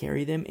to me,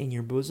 carry them in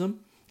your bosom,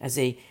 as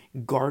a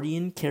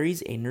guardian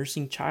carries a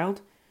nursing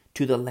child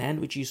to the land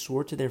which you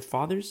swore to their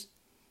fathers?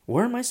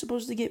 Where am I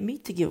supposed to get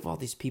meat to give all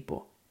these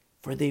people?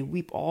 For they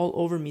weep all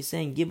over me,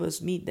 saying, give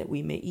us meat that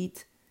we may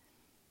eat.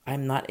 I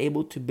am not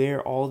able to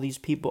bear all these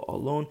people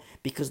alone,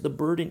 because the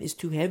burden is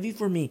too heavy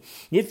for me.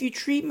 If you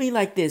treat me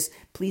like this,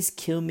 please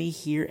kill me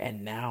here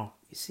and now.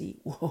 You see,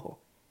 whoa.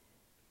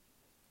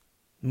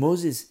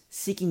 Moses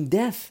seeking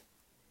death.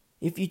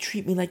 If you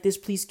treat me like this,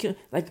 please kill.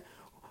 Like,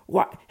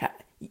 why?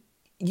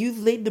 you've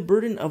laid the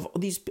burden of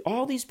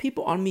all these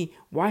people on me.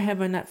 Why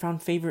have I not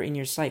found favor in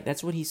your sight?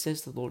 That's what he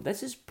says to the Lord.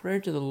 That's his prayer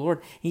to the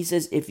Lord. He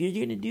says, if you're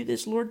going to do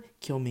this, Lord,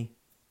 kill me.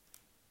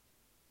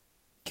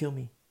 Kill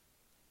me.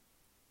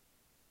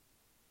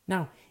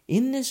 Now,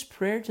 in this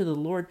prayer to the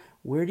Lord,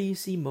 where do you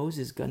see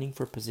Moses gunning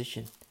for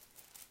position?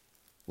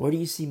 Where do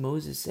you see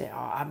Moses say,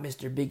 oh, I'm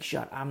Mr. Big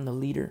Shot, I'm the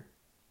leader?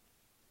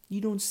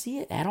 You don't see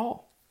it at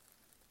all.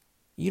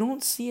 You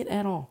don't see it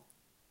at all.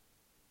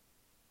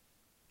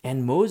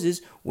 And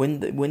Moses, when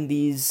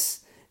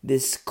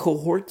this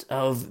cohort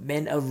of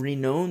men of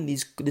renown,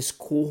 this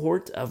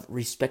cohort of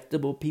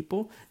respectable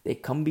people, they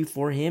come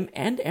before him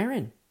and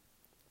Aaron,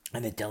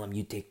 and they tell him,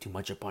 you take too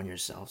much upon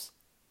yourselves.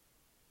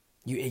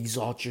 You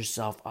exalt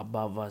yourself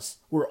above us.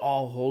 We're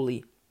all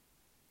holy.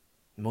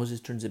 Moses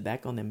turns it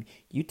back on them.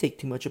 You take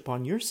too much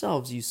upon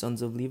yourselves, you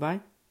sons of Levi.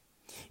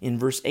 In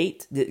verse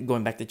 8,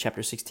 going back to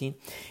chapter 16,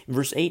 in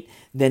verse 8,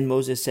 then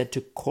Moses said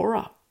to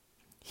Korah,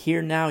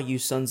 hear now, you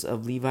sons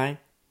of Levi,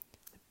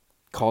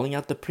 calling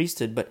out the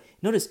priesthood. But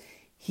notice,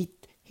 he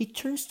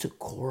turns to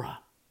Korah.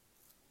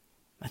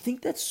 I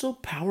think that's so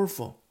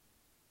powerful.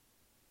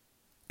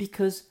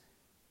 Because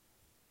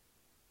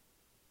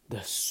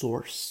the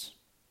source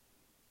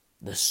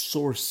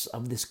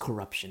of this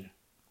corruption,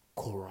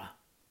 Korah.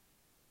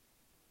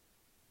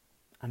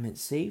 I mean,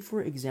 say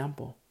for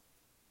example,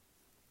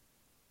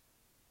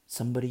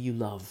 somebody you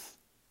love,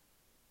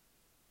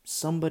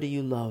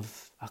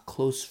 a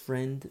close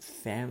friend,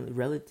 family,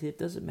 relative,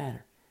 doesn't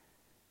matter,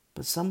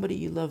 but somebody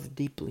you love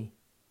deeply,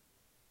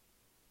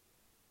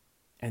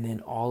 and then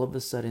all of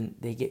a sudden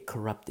they get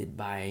corrupted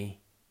by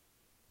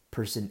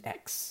person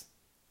X.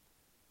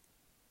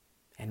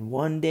 And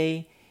one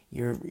day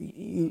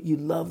you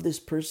love this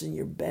person,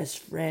 your best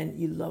friend,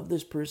 you love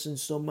this person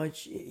so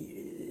much,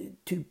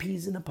 2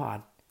 peas in a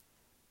pod.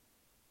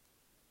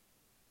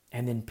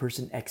 And then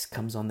person X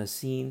comes on the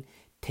scene,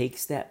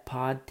 takes that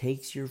pod,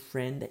 takes your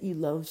friend that you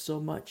love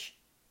so much,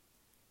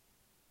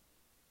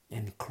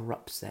 and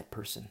corrupts that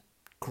person,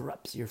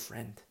 corrupts your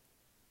friend.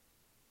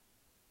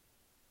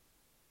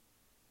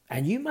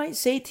 And you might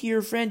say to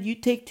your friend, you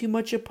take too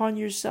much upon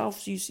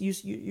yourself,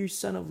 you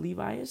son of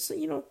Levi.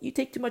 You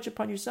take too much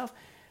upon yourself.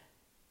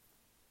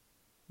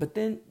 But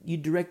then you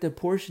direct a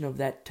portion of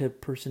that to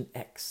person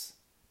X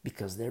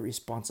because they're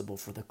responsible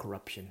for the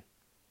corruption.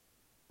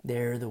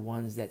 They're the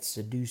ones that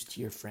seduced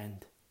your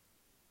friend.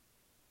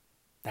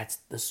 That's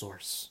the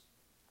source.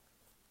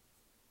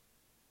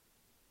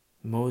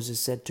 Moses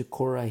said to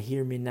Korah,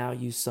 hear me now,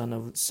 you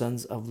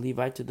sons of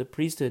Levi, to the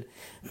priesthood.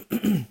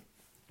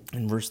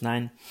 In verse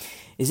 9,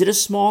 is it a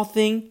small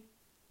thing?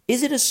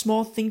 Is it a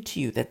small thing to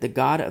you that the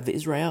God of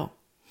Israel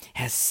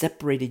has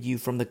separated you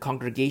from the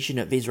congregation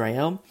of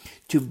Israel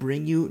to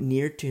bring you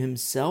near to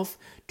himself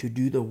to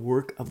do the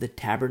work of the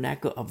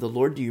tabernacle of the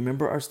Lord? Do you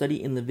remember our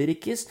study in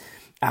Leviticus?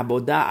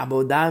 Abodah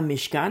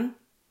Mishkan.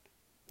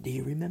 Do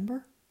you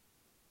remember?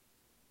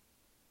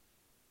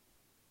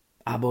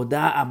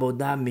 Abodah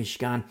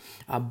Mishkan,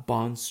 a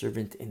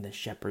bondservant in the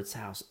shepherd's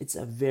house. It's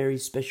a very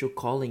special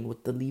calling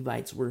what the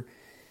Levites were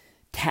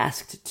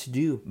tasked to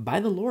do by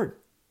the Lord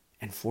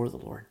and for the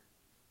Lord.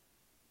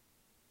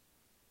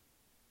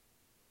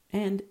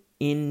 And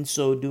in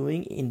so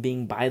doing, in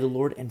being by the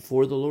Lord and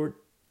for the Lord,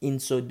 in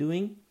so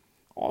doing,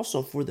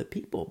 also for the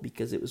people,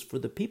 because it was for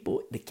the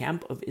people, the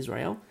camp of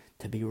Israel,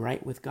 to be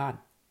right with God.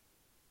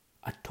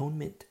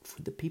 Atonement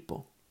for the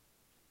people.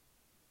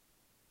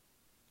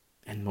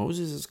 And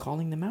Moses is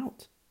calling them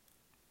out.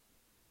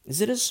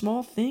 Is it a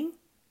small thing?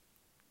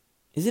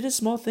 Is it a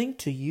small thing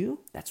to you?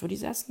 That's what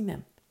he's asking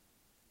them.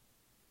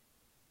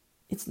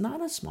 It's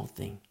not a small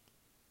thing.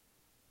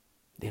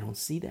 They don't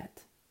see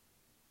that.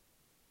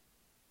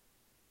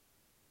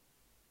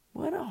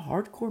 What a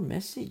hardcore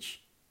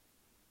message.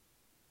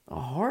 A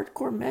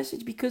hardcore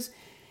message, because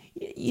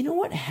you know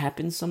what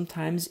happens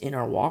sometimes in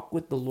our walk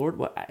with the Lord?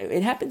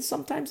 It happens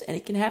sometimes, and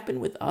it can happen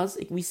with us.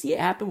 We see it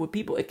happen with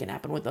people. It can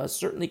happen with us.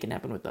 Certainly can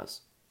happen with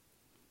us.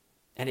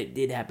 And it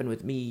did happen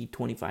with me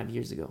 25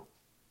 years ago.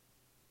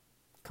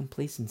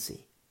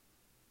 Complacency.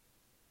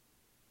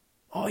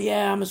 Oh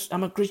yeah,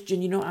 I'm a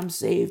Christian, I'm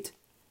saved.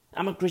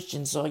 I'm a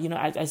Christian, so,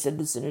 I said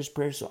the sinner's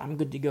prayer, so I'm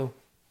good to go.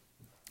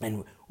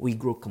 And we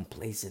grow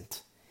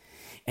complacent.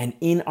 And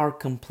in our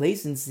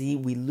complacency,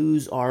 we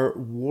lose our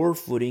war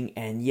footing.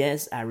 And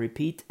yes, I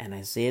repeat, and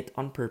I say it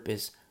on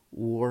purpose,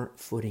 war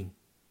footing.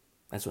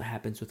 That's what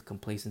happens with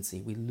complacency.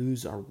 We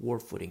lose our war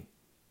footing.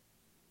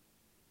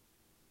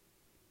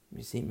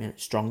 You see, man,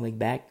 strong leg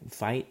back,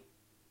 fight,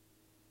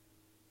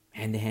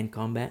 hand-to-hand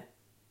combat.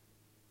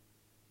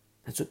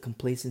 That's what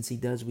complacency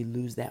does. We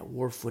lose that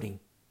war footing.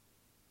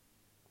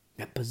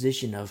 That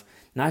position of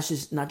not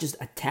just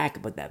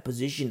attack, but that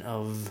position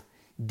of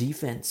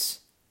defense.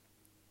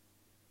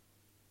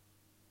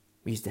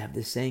 We used to have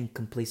this saying,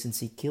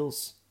 complacency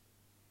kills.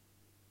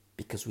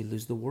 Because we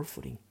lose the war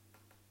footing.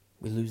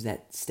 We lose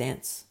that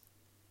stance.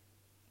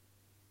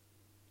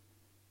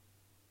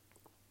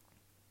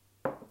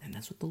 And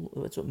that's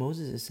what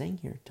Moses is saying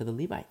here to the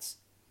Levites.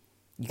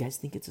 You guys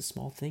think it's a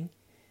small thing?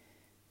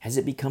 Has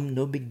it become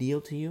no big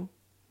deal to you?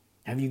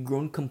 Have you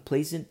grown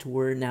complacent to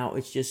where now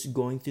it's just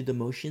going through the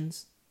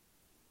motions?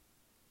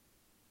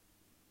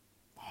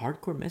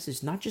 Hardcore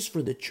message, not just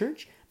for the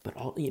church, but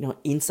all,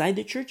 inside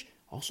the church,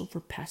 also for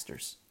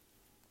pastors,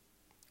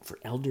 for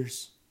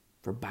elders,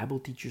 for Bible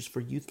teachers, for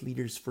youth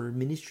leaders, for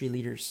ministry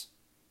leaders.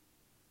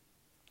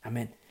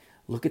 Amen.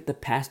 Look at the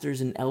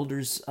pastors and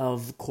elders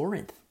of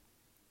Corinth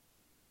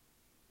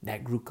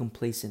that grew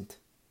complacent.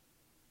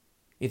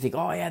 You think,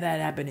 oh yeah, that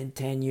happened in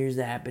 10 years,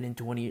 that happened in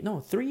 20 years. No,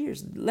 3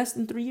 years, less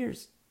than 3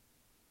 years.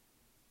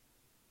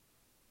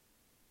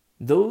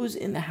 Those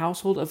in the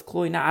household of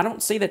Chloe. Now, I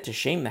don't say that to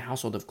shame the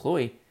household of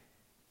Chloe.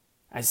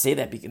 I say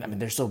that because,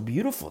 they're so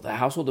beautiful. The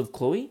household of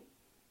Chloe,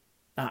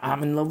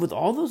 I'm in love with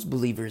all those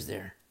believers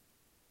there.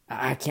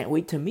 I can't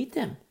wait to meet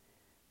them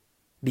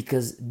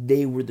because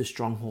they were the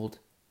stronghold.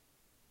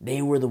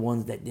 They were the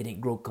ones that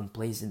didn't grow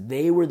complacent.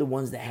 They were the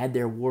ones that had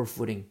their war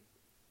footing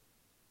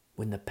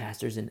when the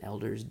pastors and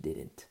elders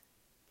didn't.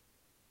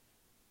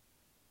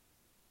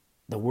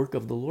 The work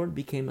of the Lord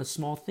became a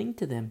small thing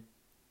to them.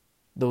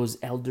 Those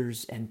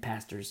elders and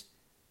pastors.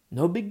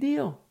 No big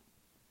deal.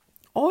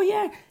 Oh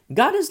yeah,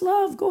 God is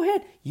love. Go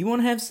ahead. You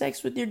want to have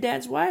sex with your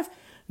dad's wife?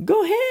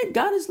 Go ahead.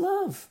 God is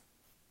love.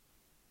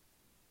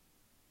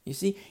 You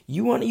see,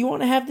 you want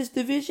to have this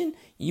division?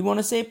 You want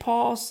to say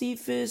Paul,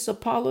 Cephas,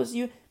 Apollos,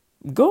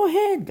 go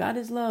ahead. God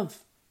is love.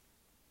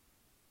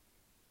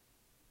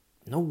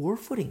 No war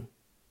footing.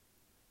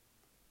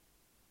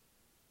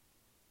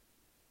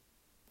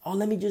 Oh,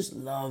 let me just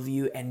love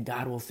you and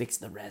God will fix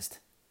the rest.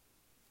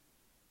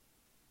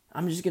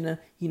 I'm just going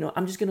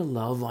to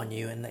love on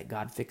you and let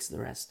God fix the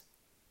rest.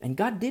 And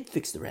God did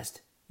fix the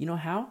rest. You know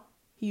how?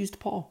 He used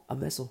Paul, a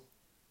vessel.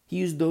 He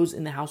used those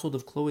in the household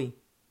of Chloe.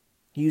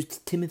 He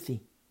used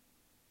Timothy.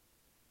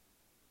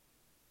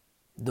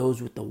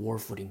 Those with the war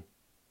footing.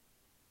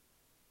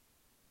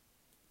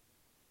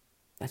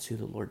 That's who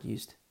the Lord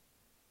used.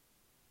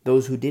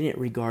 Those who didn't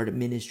regard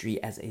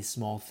ministry as a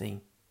small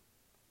thing.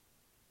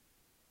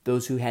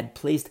 Those who had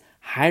placed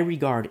high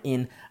regard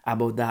in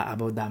Abodah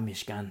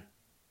Mishkan.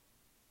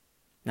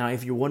 Now,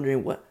 if you're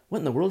wondering what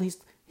in the world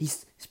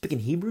he's speaking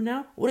Hebrew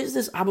now? What is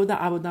this Abodah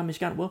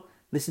Mishkan? Well,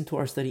 listen to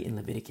our study in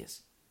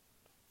Leviticus.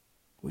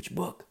 Which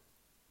book?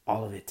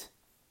 All of it.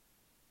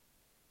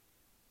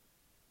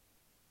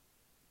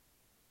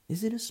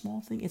 Is it a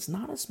small thing? It's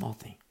not a small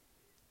thing.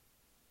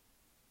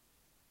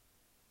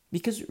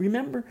 Because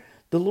remember,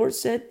 the Lord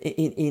said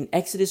in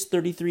Exodus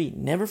 33,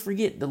 never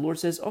forget, the Lord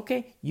says,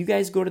 okay, you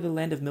guys go to the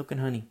land of milk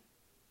and honey.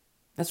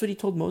 That's what he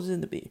told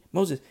Moses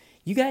Moses,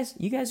 you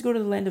guys go to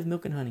the land of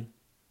milk and honey.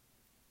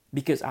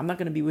 Because I'm not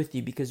going to be with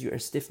you because you're a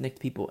stiff-necked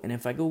people. And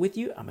if I go with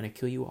you, I'm going to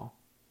kill you all.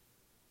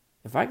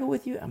 If I go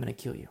with you, I'm going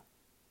to kill you.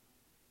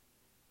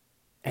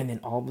 And then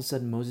all of a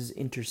sudden, Moses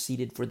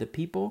interceded for the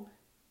people.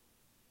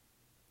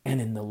 And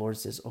then the Lord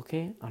says,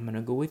 okay, I'm going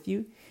to go with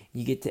you.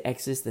 You get to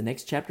Exodus, the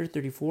next chapter,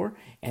 34.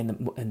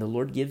 And the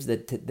Lord gives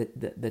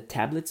the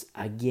tablets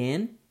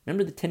again.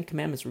 Remember, the 10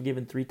 Commandments were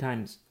given 3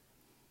 times.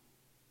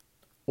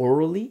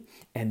 Orally,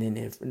 and then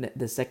if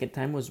the second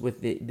time was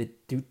with the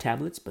 2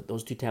 tablets, but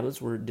those 2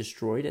 tablets were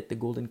destroyed at the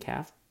golden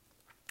calf.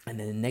 And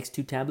then the next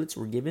 2 tablets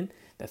were given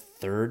the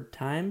 3rd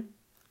time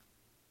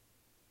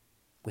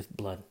with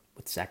blood,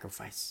 with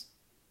sacrifice.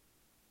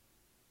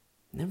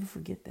 Never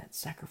forget that,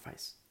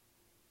 sacrifice.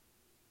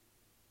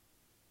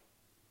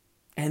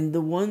 And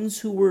the ones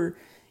who were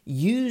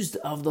used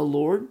of the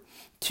Lord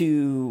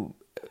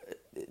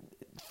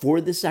for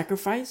the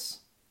sacrifice,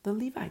 the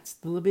Levites,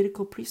 the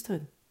Levitical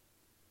priesthood.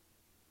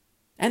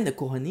 And the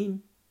Kohanim.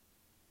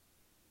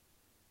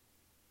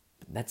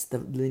 That's the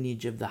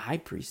lineage of the high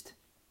priest.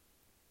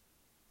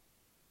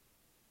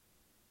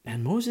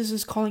 And Moses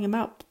is calling him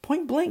out.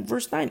 Point blank,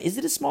 verse 9. Is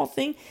it a small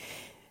thing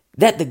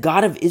that the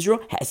God of Israel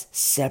has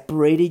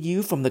separated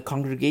you from the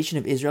congregation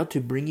of Israel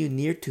to bring you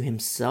near to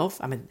himself?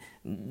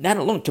 That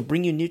alone, to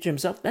bring you near to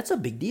himself, that's a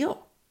big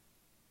deal.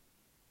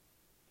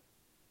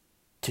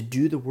 To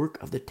do the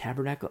work of the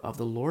tabernacle of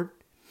the Lord.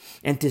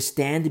 And to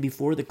stand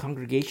before the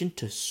congregation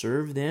to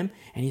serve them.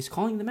 And he's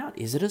calling them out.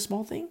 Is it a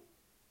small thing?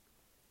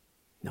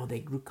 No, they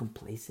grew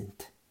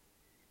complacent.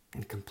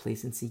 And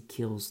complacency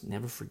kills.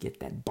 Never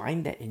forget that.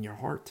 Bind that in your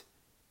heart.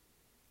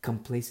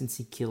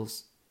 Complacency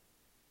kills.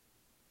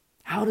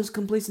 How does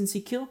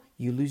complacency kill?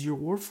 You lose your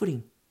war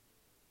footing.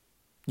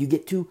 You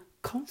get too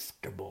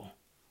comfortable.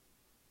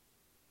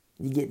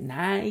 You get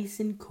nice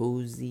and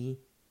cozy.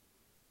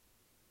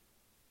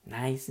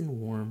 Nice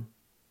and warm.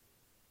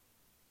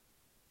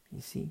 You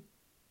see?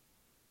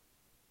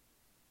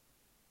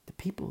 The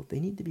people, they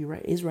need to be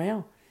right.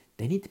 Israel,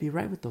 they need to be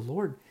right with the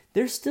Lord.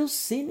 There's still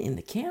sin in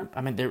the camp.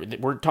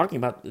 We're talking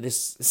about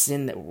this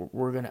sin that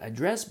we're going to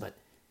address, but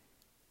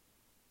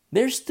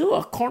there's still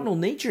a carnal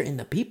nature in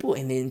the people,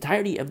 in the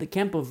entirety of the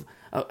camp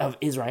of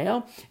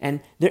Israel. And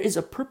there is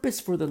a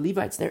purpose for the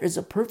Levites. There is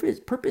a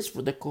purpose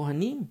for the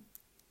Kohanim.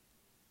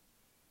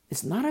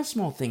 It's not a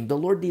small thing. The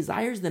Lord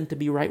desires them to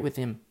be right with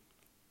him.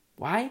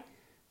 Why?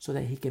 So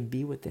that he can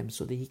be with them,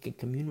 so that he can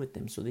commune with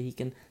them, so that he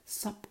can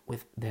sup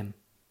with them.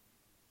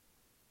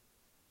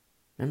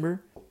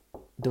 Remember,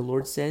 the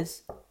Lord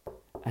says,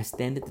 I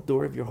stand at the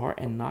door of your heart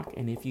and knock,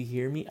 and if you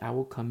hear me, I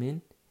will come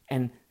in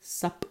and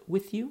sup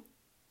with you.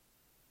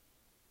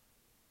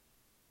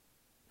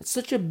 It's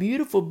such a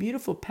beautiful,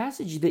 beautiful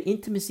passage, the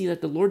intimacy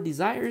that the Lord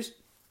desires.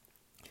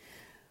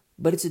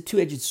 But it's a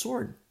two-edged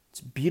sword.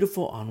 It's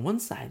beautiful on one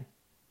side,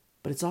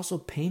 but it's also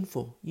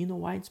painful. You know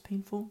why it's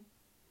painful?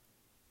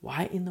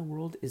 Why in the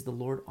world is the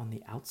Lord on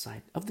the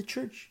outside of the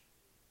church?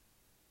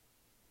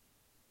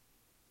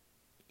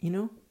 You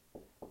know,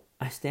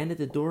 I stand at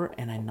the door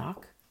and I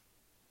knock.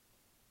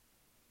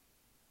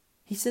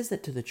 He says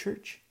that to the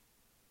church.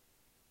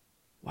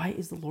 Why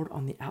is the Lord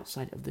on the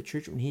outside of the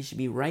church when he should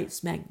be right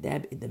smack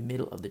dab in the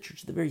middle of the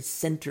church, the very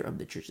center of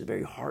the church, the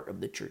very heart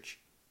of the church?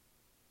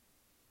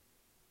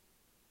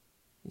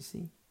 You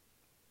see?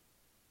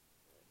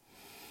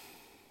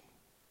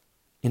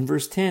 In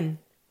verse 10,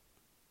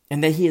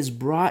 and that he has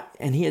brought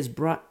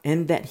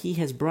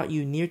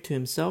you near to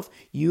himself,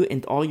 you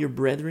and all your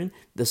brethren,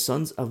 the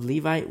sons of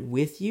Levi,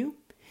 with you.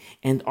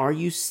 And are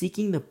you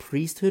seeking the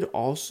priesthood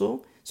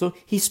also? So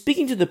he's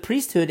speaking to the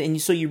priesthood, and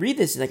so you read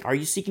this, it's like, are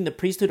you seeking the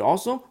priesthood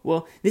also?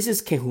 Well, this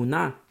is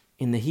kehunah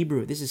in the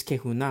Hebrew. This is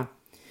kehunah,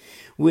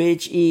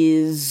 which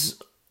is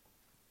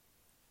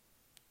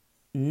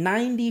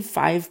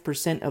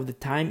 95% of the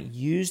time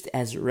used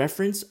as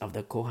reference of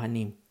the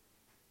Kohanim.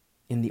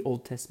 In the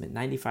Old Testament,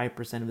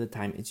 95% of the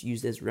time it's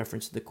used as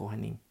reference to the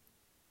Kohanim,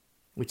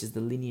 which is the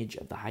lineage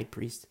of the high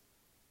priest.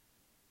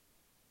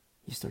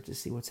 You start to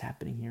see what's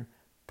happening here.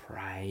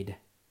 Pride.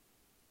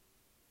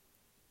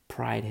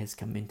 Pride has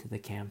come into the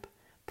camp.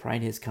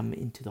 Pride has come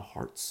into the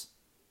hearts.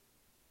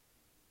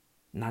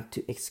 Not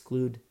to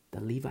exclude the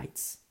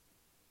Levites.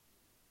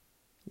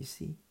 You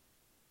see?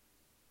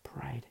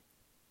 Pride.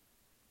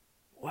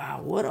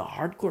 Wow, what a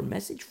hardcore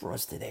message for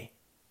us today.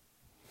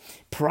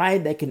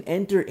 Pride that can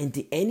enter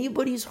into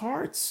anybody's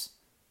hearts.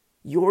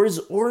 Yours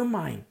or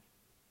mine.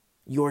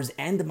 Yours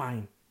and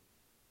mine.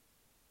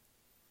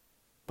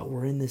 But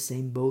we're in the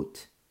same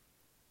boat.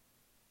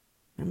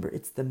 Remember,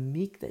 it's the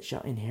meek that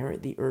shall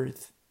inherit the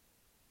earth.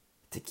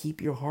 To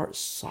keep your heart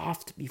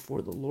soft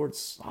before the Lord.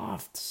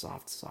 Soft,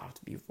 soft,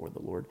 soft before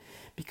the Lord.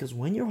 Because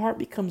when your heart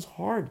becomes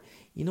hard,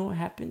 you know what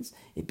happens?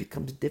 It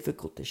becomes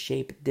difficult to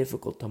shape,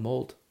 difficult to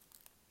mold.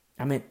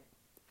 I mean,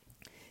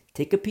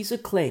 take a piece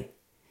of clay.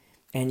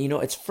 And you know,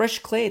 it's fresh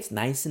clay, it's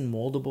nice and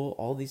moldable,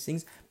 all these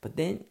things. But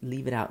then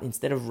leave it out.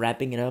 Instead of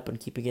wrapping it up and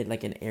keeping it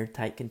like an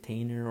airtight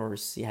container or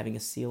having a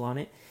seal on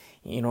it.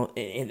 You know,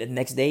 and the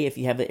next day, if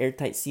you have an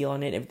airtight seal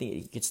on it, everything,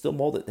 you can still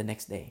mold it the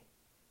next day.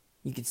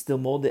 You can still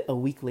mold it a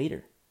week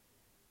later.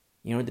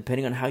 You know,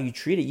 depending on how you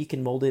treat it, you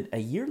can mold it a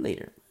year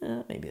later.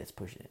 Maybe that's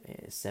pushing it.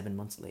 Maybe 7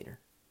 months later.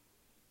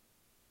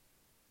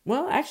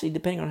 Well, actually,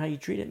 depending on how you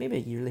treat it, maybe a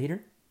year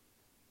later.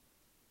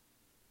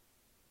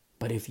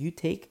 But if you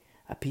take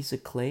a piece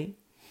of clay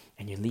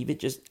and you leave it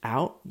just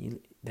out,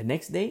 the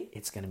next day,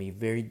 it's going to be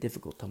very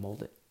difficult to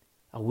mold it.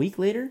 A week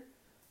later,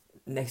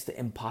 next to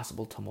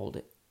impossible to mold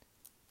it.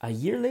 A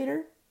year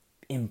later,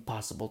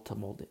 impossible to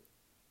mold it.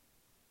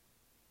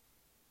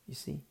 You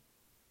see?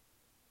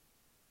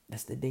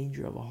 That's the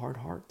danger of a hard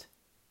heart.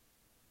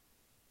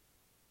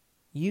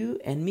 You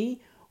and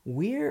me,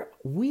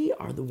 we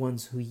are the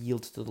ones who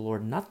yield to the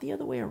Lord, not the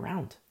other way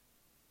around.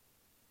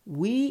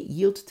 We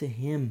yield to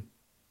Him,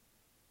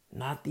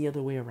 not the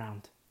other way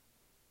around.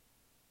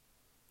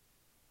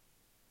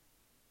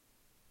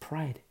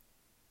 Pride.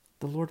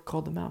 The Lord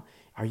called them out.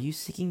 Are you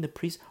seeking the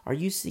priest? Are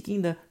you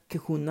seeking the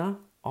kehunah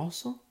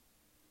also?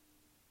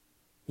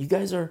 You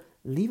guys are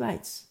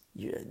Levites.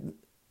 Do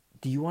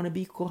you want to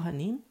be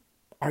Kohanim?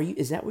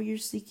 Is that what you're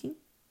seeking?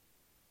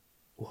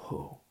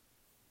 Whoa.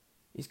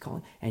 He's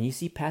calling. And you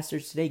see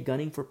pastors today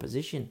gunning for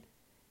position.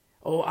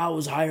 Oh, I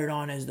was hired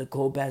on as the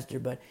co-pastor,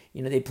 but,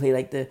 you know, they play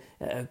like the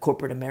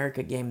corporate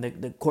America game,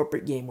 the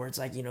corporate game where it's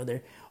like, you know,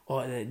 they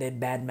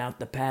badmouth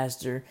the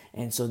pastor,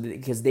 and so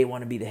because they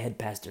want to be the head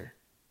pastor,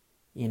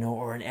 you know,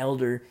 or an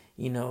elder,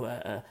 you know,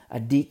 a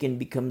deacon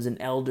becomes an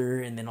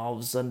elder, and then all of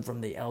a sudden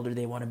from the elder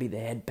they want to be the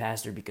head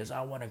pastor because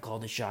I want to call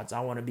the shots. I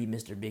want to be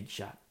Mr. Big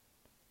Shot.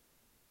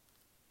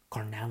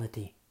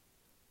 Carnality.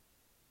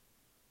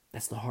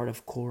 That's the heart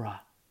of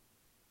Korah.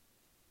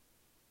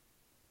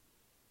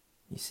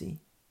 You see?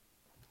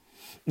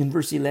 In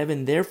verse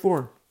 11,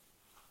 therefore,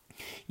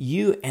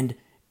 you and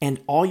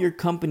all your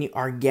company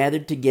are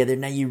gathered together.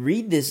 Now you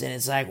read this and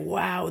it's like,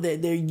 wow,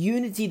 their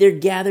unity, they're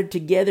gathered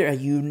together, a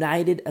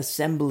united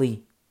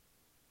assembly.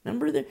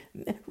 Remember, the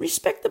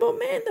respectable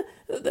man.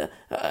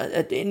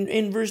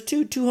 In verse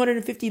 2,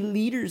 250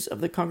 leaders of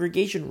the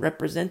congregation,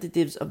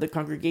 representatives of the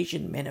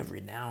congregation, men of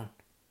renown.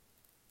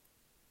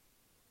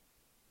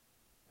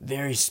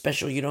 Very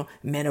special, you know,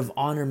 men of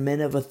honor,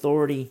 men of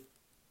authority.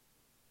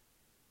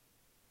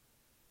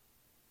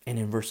 And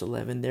in verse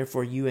 11,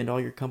 therefore you and all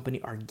your company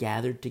are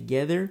gathered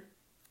together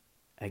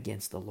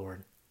against the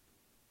Lord.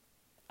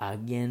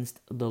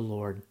 Against the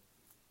Lord.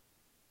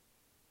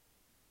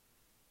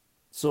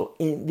 So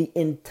in the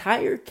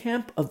entire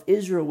camp of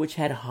Israel, which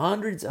had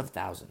hundreds of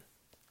thousands,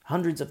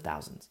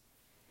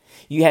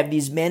 you have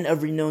these men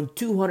of renown,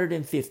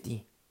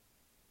 250.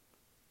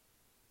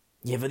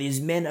 You have these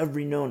men of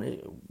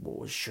renown.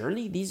 Well,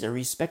 surely these are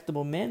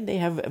respectable men. They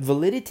have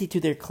validity to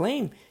their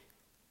claim.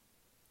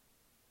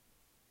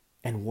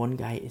 And one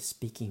guy is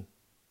speaking.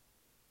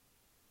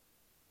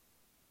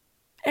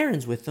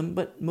 Aaron's with them,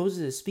 but Moses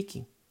is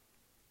speaking.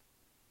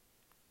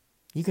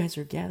 You guys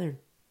are gathered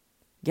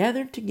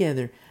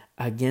together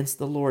against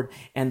the Lord.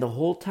 And the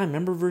whole time,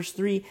 remember verse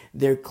 3,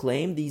 their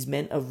claim, these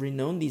men of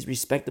renown, these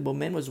respectable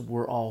men, was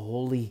we're all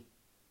holy.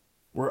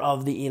 We're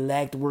of the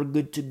elect. We're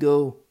good to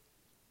go.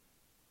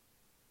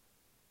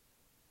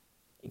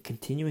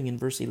 Continuing in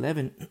verse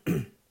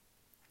 11.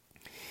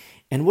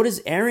 And what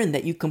is Aaron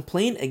that you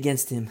complain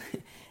against him?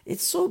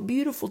 It's so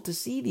beautiful to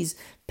see these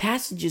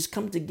passages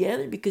come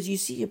together because you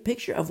see a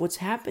picture of what's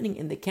happening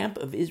in the camp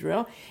of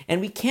Israel,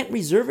 and we can't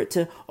reserve it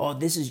to, oh,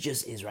 this is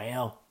just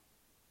Israel.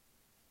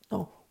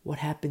 No, what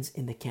happens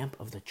in the camp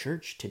of the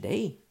church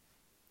today?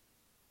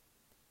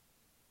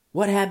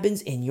 What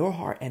happens in your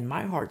heart and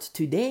my hearts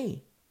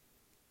today?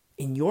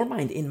 In your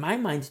mind, in my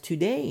mind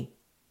today?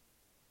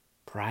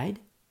 Pride?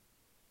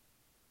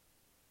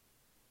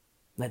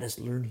 Let us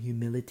learn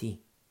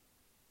humility.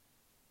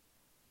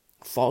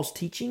 False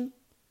teaching?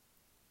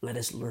 Let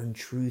us learn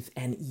truth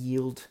and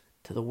yield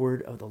to the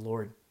word of the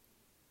Lord.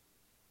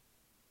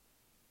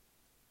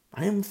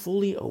 I am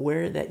fully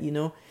aware that,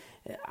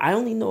 I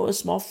only know a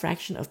small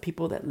fraction of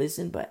people that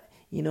listen, but,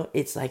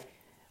 it's like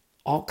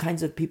all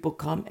kinds of people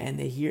come and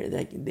they hear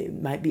that they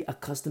might be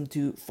accustomed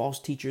to false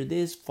teacher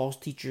this, false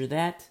teacher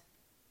that,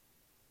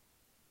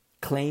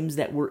 claims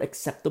that were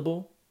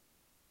acceptable.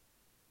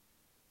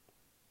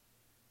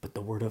 But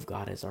the word of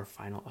God is our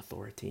final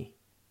authority.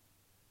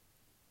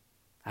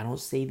 I don't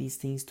say these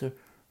things to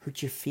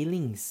hurt your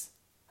feelings.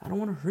 I don't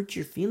want to hurt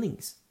your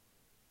feelings.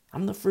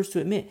 I'm the first to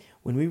admit,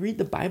 when we read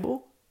the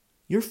Bible,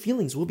 your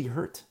feelings will be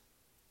hurt.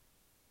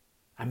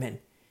 I mean,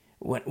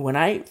 when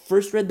I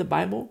first read the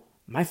Bible,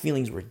 my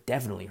feelings were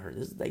definitely hurt.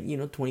 This is like,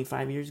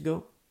 25 years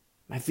ago.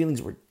 My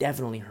feelings were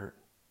definitely hurt.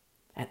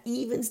 And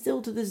even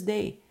still to this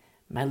day,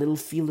 my little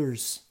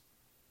feelers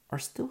are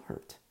still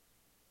hurt.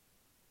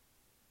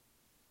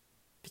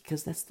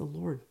 Because that's the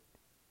Lord.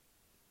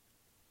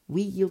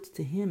 We yield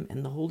to Him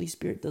and the Holy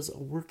Spirit does a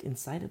work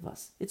inside of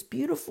us. It's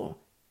beautiful.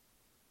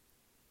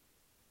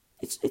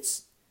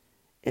 It's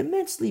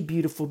immensely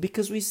beautiful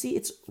because we see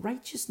it's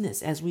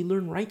righteousness as we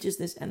learn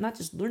righteousness and not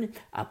just learn it,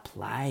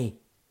 apply.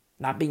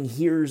 Not being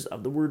hearers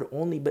of the word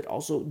only, but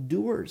also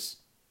doers.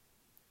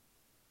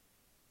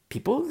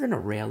 People are going to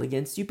rail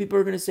against you. People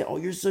are going to say, oh,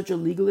 you're such a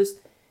legalist.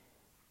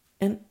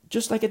 And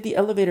just like at the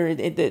elevator,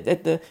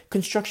 at the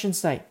construction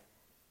site,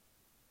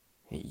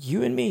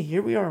 you and me,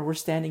 here we are, we're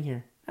standing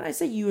here. And I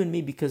say you and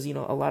me because, a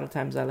lot of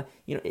times,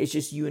 it's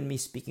just you and me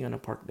speaking on a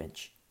park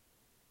bench.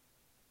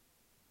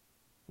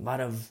 A lot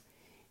of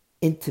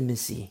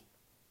intimacy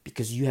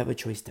because you have a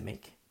choice to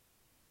make.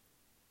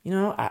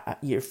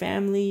 Your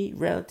family,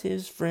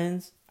 relatives,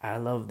 friends, I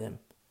love them.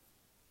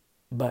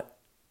 But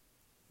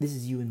this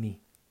is you and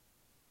me.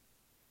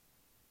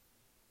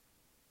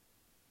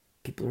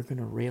 People are going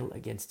to rail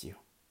against you.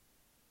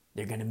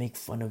 They're going to make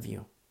fun of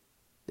you.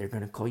 They're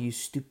going to call you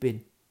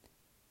stupid.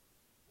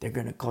 They're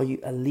going to call you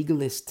a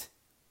legalist.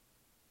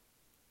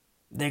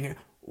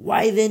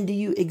 Why then do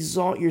you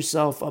exalt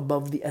yourself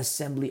above the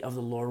assembly of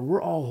the Lord?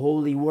 We're all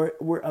holy.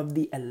 We're of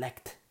the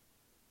elect.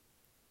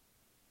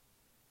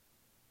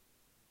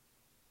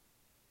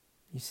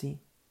 You see?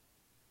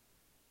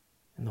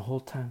 And the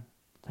whole time,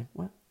 like,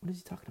 what? What is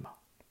he talking about?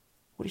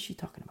 What is she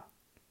talking about?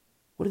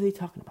 What are they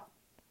talking about?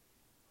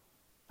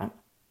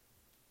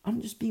 I'm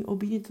just being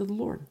obedient to the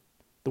Lord.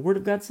 The Word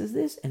of God says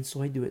this, and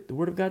so I do it. The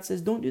Word of God says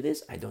don't do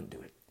this, I don't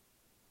do it.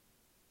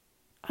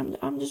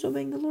 I'm just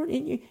obeying the Lord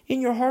in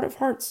your heart of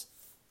hearts.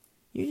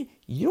 You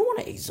don't want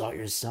to exalt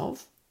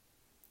yourself.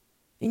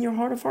 In your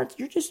heart of hearts,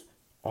 you're just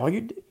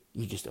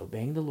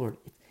obeying the Lord.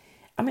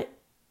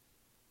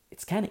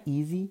 It's kind of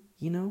easy,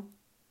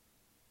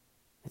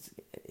 It's,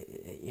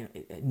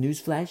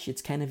 newsflash,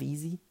 it's kind of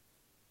easy.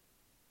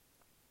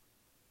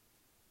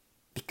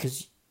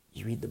 Because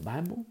you read the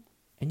Bible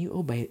and you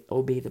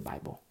obey the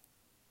Bible.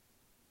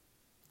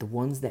 The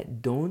ones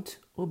that don't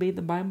obey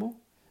the Bible,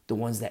 the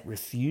ones that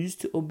refuse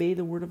to obey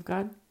the Word of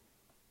God,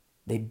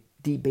 they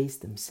debase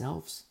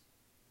themselves.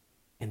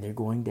 And they're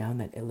going down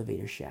that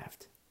elevator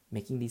shaft,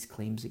 making these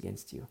claims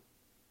against you.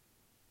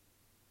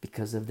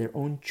 Because of their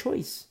own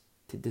choice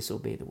to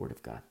disobey the Word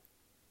of God.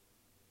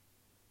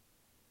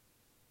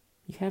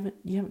 You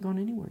haven't gone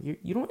anywhere.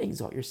 You don't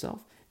exalt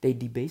yourself. They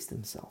debase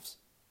themselves.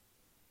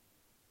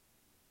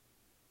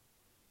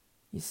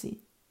 You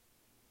see?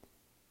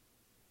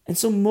 And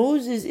so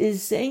Moses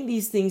is saying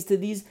these things to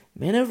these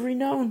men of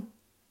renown,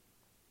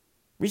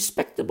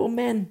 respectable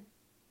men.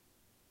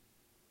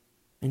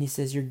 And he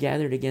says, you're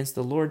gathered against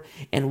the Lord.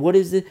 And what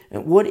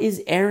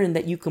is Aaron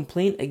that you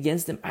complain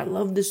against him? I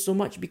love this so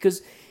much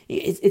because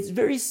it's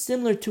very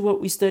similar to what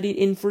we studied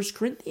in 1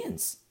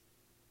 Corinthians.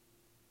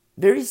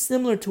 Very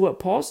similar to what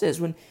Paul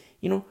says when,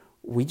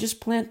 we just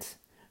plant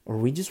or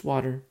we just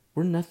water.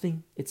 We're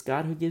nothing. It's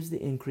God who gives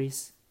the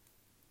increase.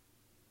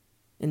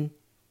 And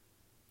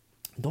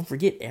don't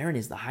forget, Aaron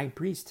is the high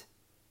priest.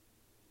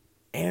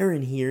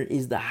 Aaron here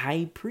is the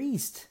high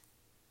priest.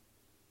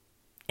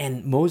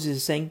 And Moses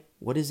is saying,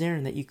 what is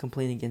Aaron that you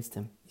complain against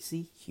him? You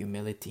see,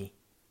 humility.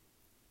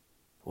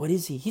 What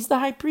is he? He's the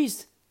high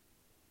priest.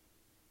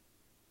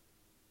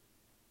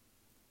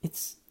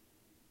 It's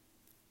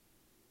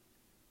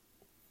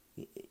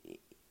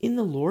in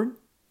the Lord,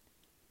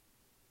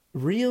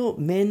 real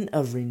men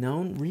of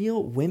renown,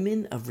 real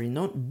women of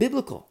renown,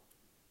 biblical.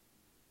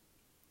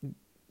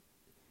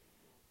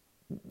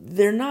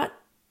 They're not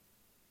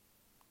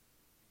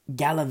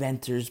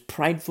gallivanters,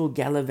 prideful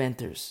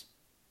gallivanters.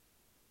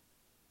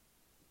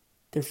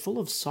 They're full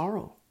of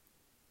sorrow.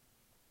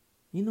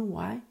 You know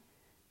why?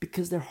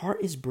 Because their heart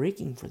is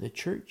breaking for the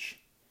church.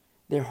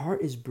 Their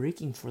heart is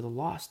breaking for the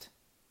lost.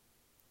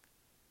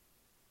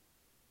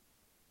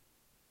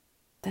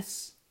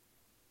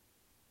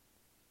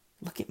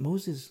 Look at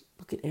Moses,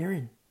 look at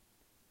Aaron.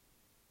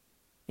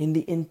 In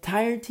the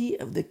entirety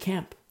of the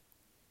camp,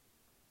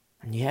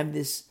 and you have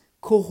this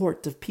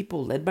cohort of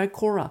people led by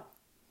Korah,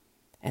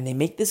 and they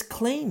make this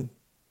claim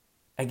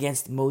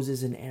against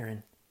Moses and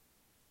Aaron.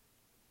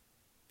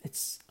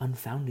 It's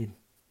unfounded.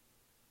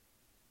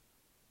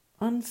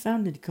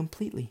 Unfounded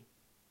completely.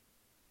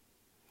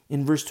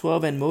 In verse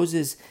 12, and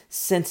Moses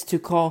sent to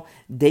call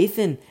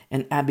Dathan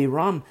and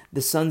Abiram,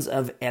 the sons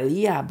of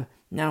Eliab.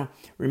 Now,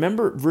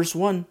 remember verse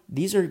 1,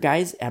 these are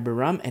guys,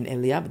 Abiram and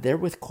Eliab, they're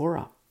with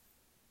Korah.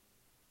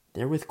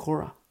 They're with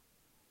Korah.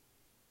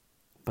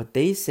 But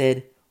they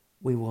said,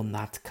 we will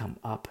not come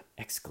up!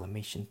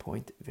 Exclamation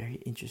point. Very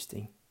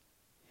interesting.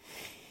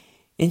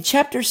 In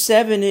chapter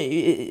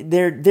 7,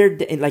 they're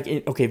like,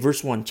 okay,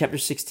 verse 1, chapter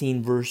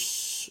 16,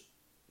 verse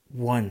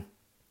 1.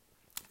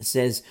 It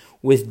says,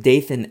 with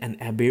Dathan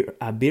and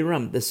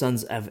Abiram, the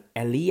sons of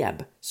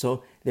Eliab.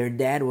 So their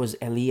dad was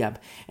Eliab.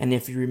 And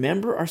if you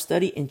remember our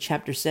study in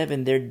chapter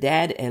 7, their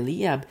dad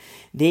Eliab,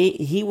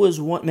 he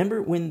was one.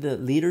 Remember when the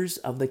leaders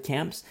of the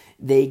camps,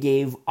 they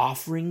gave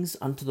offerings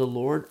unto the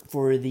Lord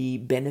for the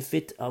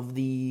benefit of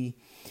the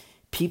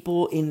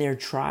people in their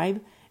tribe?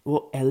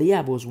 Well,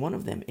 Eliab was one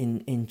of them.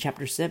 In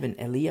chapter 7,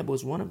 Eliab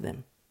was one of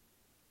them.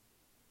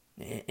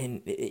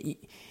 And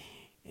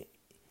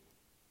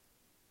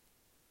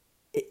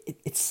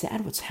it's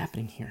sad what's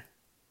happening here.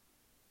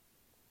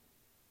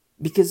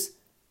 Because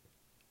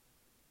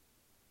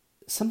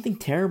something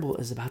terrible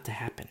is about to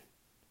happen.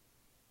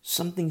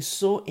 Something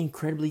so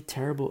incredibly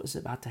terrible is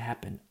about to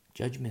happen.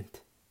 Judgment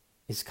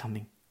is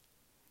coming.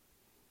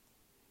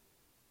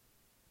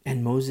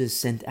 And Moses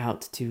sent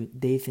out to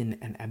Dathan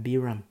and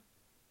Abiram,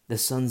 the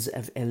sons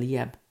of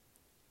Eliab.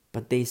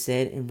 But they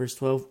said in verse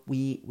 12,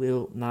 we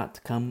will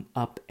not come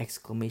up!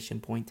 Exclamation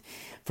point.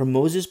 From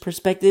Moses'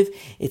 perspective,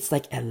 it's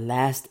like a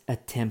last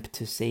attempt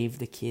to save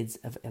the kids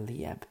of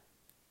Eliab.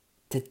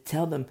 To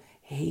tell them,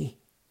 hey,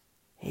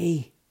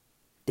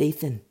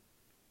 Dathan,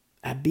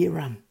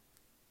 Abiram,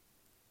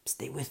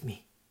 stay with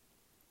me.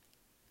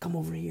 Come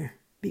over here,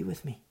 be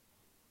with me.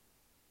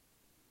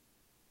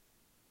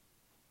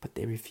 But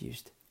they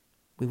refused.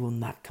 We will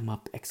not come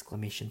up!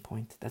 Exclamation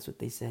point. That's what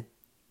they said.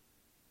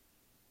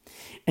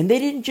 And they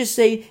didn't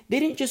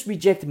just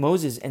reject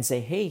Moses and say,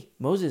 hey,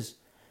 Moses,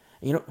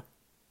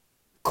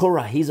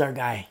 Korah, he's our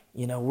guy.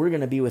 We're going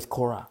to be with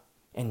Korah.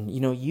 And,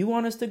 you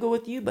want us to go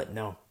with you, but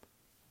no.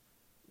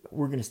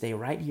 We're going to stay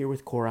right here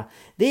with Korah.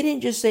 They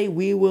didn't just say,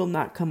 we will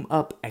not come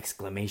up!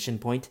 Exclamation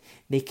point.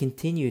 They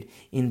continued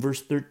in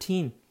verse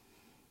 13.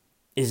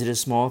 Is it a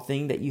small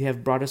thing that you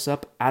have brought us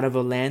up out of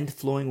a land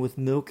flowing with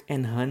milk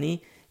and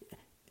honey?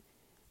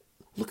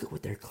 Look at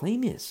what their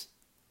claim is.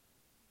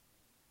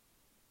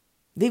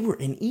 They were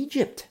in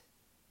Egypt.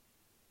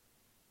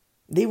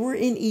 They were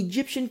in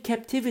Egyptian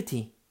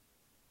captivity.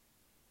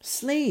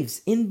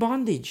 Slaves in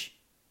bondage.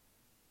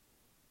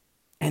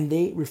 And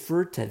they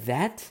refer to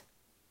that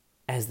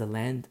as the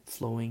land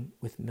flowing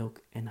with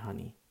milk and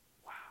honey.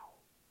 Wow.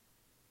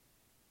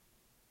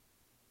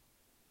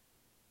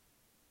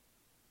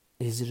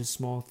 Is it a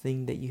small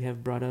thing that you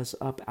have brought us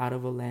up out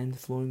of a land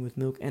flowing with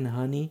milk and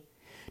honey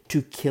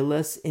to kill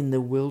us in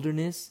the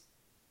wilderness?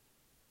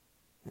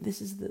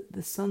 This is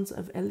the sons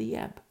of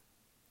Eliab.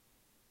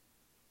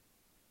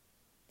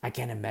 I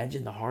can't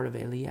imagine the heart of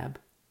Eliab.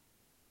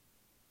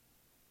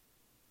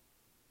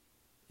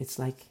 It's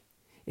like,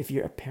 if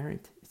you're a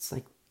parent, it's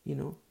like,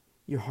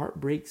 your heart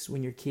breaks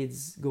when your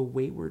kids go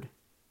wayward.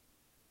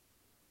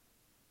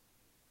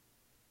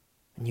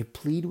 And you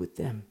plead with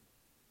them.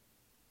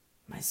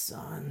 My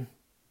son,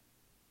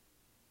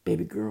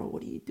 baby girl,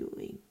 what are you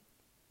doing?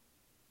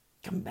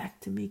 Come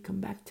back to me,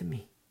 come back to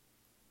me.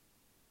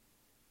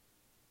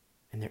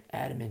 And they're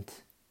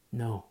adamant,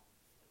 no,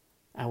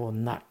 I will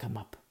not come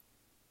up!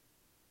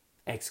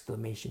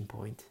 Exclamation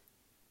point.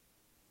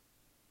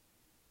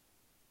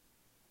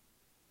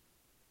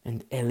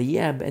 And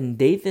Eliab and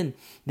Dathan,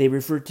 they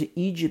refer to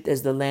Egypt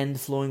as the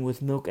land flowing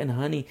with milk and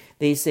honey.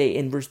 They say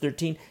in verse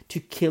 13, to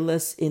kill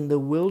us in the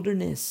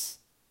wilderness.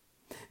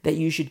 That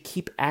you should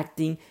keep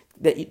acting,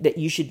 that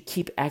you should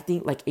keep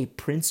acting like a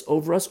prince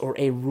over us or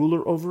a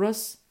ruler over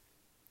us.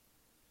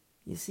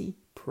 You see,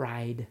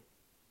 pride.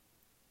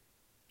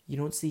 You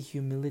don't see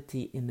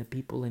humility in the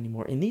people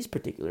anymore. In these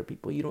particular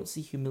people, you don't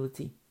see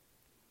humility.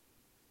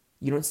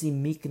 You don't see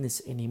meekness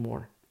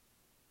anymore.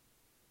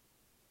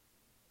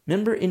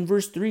 Remember in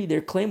verse 3, their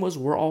claim was,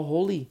 we're all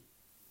holy.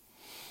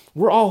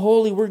 We're all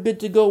holy. We're good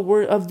to go.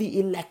 We're of the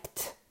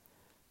elect.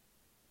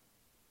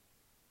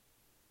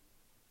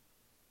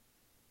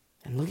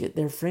 And look at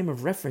their frame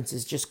of reference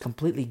is just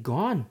completely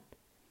gone.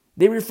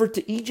 They refer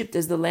to Egypt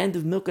as the land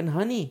of milk and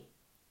honey.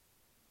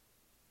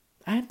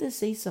 I have to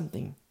say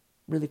something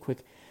really quick.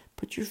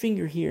 Put your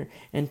finger here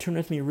and turn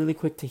with me really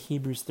quick to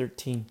Hebrews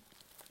 13.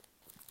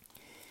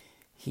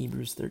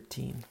 Hebrews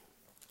 13.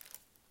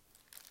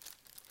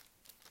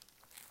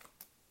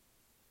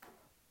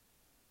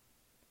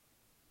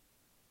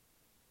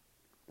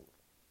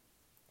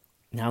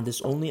 Now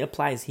this only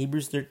applies,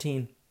 Hebrews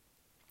 13,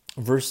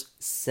 verse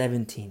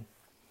 17.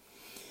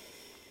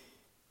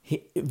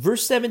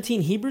 Verse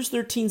 17, Hebrews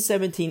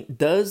 13:17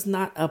 does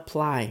not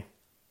apply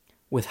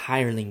with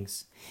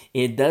hirelings.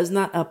 It does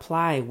not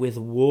apply with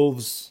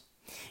wolves.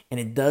 And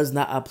it does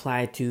not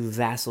apply to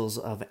vassals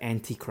of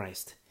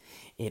Antichrist.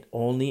 It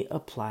only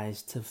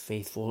applies to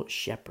faithful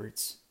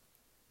shepherds,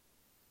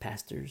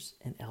 pastors,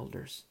 and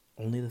elders.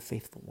 Only the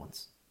faithful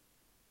ones.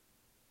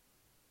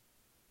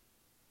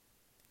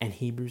 And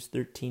Hebrews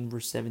 13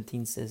 verse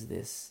 17 says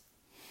this: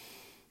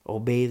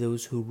 obey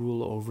those who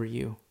rule over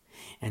you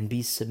and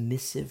be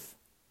submissive,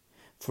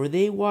 for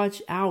they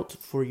watch out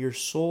for your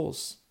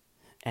souls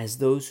as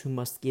those who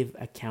must give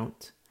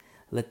account.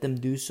 Let them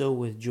do so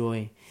with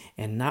joy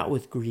and not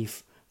with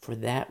grief, for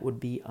that would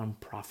be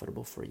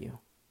unprofitable for you.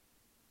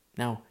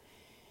 Now,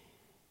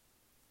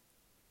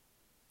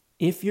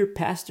 if your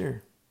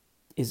pastor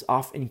is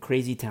off in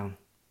crazy town,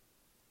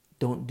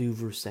 don't do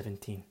verse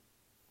 17.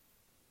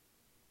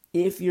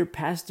 If your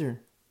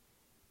pastor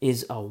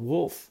is a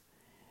wolf,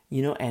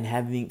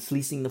 and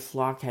fleecing the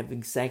flock,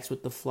 having sex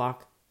with the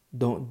flock,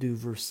 don't do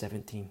verse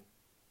 17.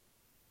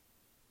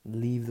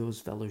 Leave those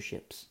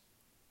fellowships.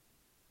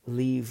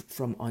 Leave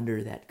from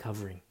under that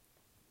covering.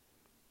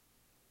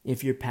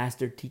 If your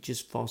pastor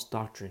teaches false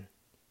doctrine,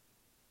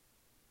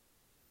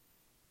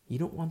 you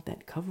don't want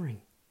that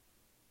covering.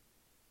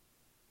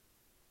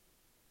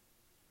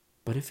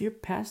 But if your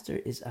pastor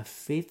is a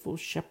faithful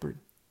shepherd,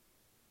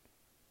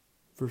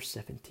 verse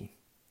 17,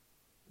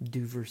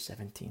 do verse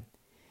 17.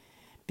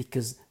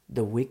 Because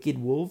the wicked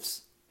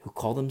wolves who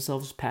call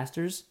themselves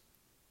pastors,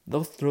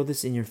 they'll throw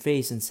this in your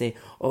face and say,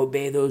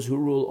 obey those who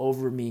rule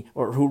over me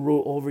or who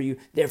rule over you.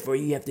 Therefore,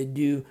 you have to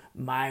do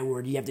my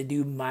word. You have to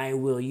do my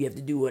will. You have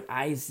to do what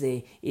I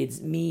say. It's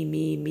me,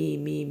 me, me,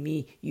 me,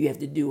 me. You have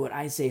to do what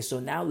I say.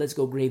 So now let's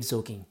go grave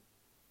soaking.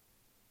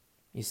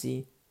 You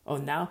see? Oh,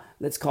 now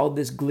let's call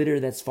this glitter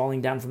that's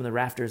falling down from the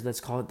rafters,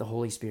 let's call it the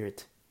Holy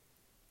Spirit.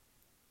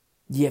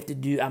 You have to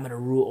do, I'm going to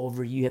rule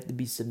over you. You have to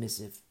be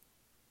submissive.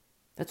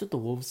 That's what the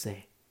wolves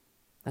say.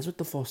 That's what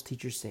the false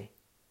teachers say.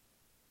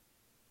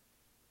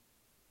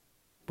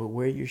 But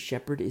where your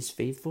shepherd is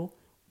faithful,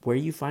 where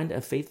you find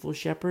a faithful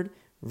shepherd,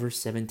 verse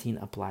 17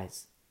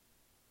 applies.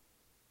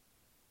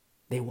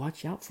 They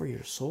watch out for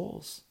your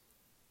souls.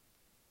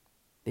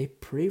 They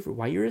pray for,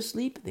 while you're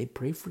asleep, they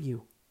pray for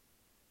you.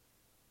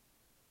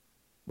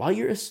 While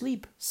you're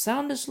asleep,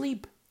 sound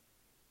asleep,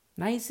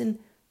 nice and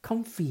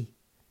comfy,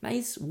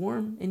 nice,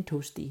 warm, and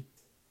toasty,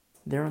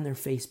 they're on their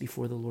face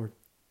before the Lord,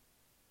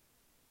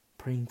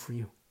 praying for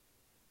you,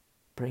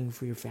 praying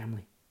for your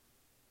family,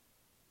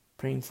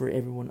 praying for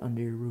everyone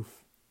under your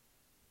roof.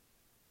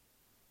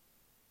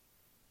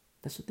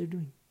 That's what they're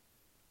doing.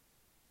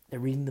 They're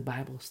reading the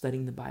Bible,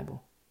 studying the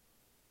Bible,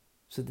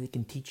 so that they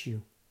can teach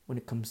you when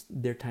it comes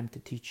their time to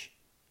teach.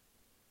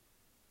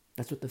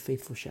 That's what the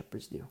faithful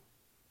shepherds do.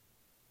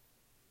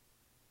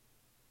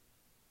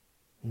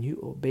 And you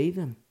obey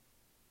them.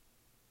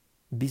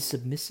 Be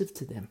submissive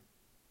to them.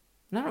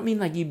 And I don't mean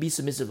like you be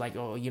submissive like,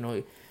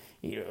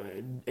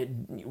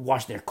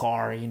 wash their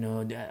car, I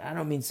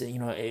don't mean to,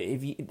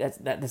 if you,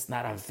 that's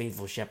not a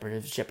faithful shepherd.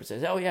 If a shepherd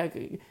says, oh yeah,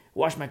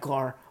 wash my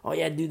car. Oh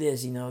yeah, do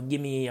this,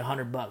 give me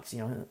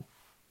 $100,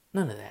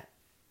 none of that.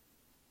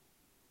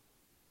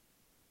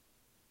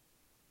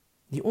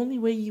 The only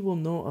way you will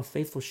know a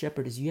faithful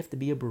shepherd is you have to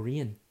be a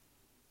Berean.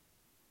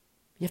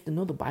 You have to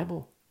know the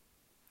Bible.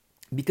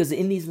 Because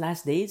in these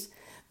last days,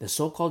 the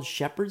so-called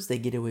shepherds, they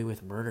get away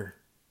with murder.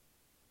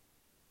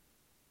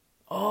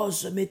 Oh,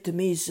 submit to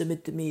me,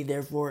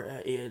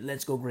 therefore,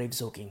 let's go grave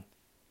soaking.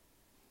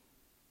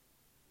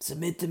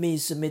 Submit to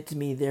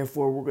me,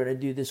 therefore, we're going to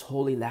do this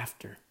holy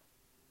laughter.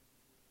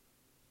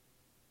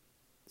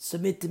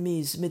 Submit to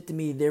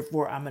me,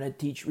 therefore, I'm going to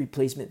teach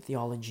replacement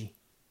theology.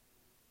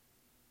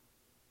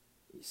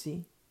 You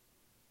see?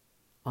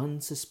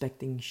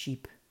 Unsuspecting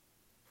sheep.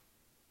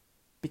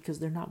 Because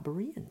they're not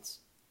Bereans.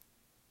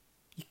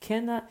 You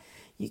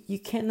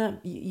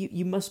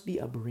must be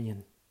a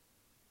Berean.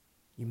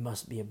 You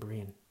must be a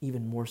Berean,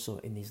 even more so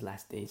in these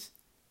last days.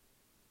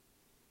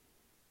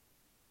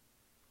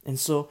 And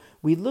so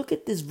we look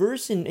at this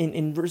verse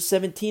in verse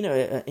 17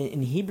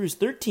 in Hebrews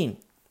 13.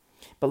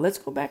 But let's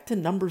go back to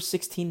Numbers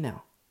 16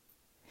 now.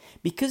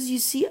 Because you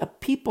see a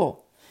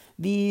people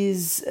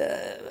these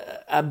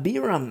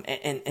Abiram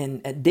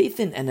and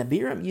Dathan and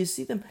Abiram, you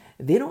see them,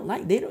 they don't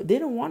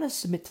want to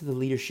submit to the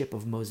leadership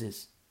of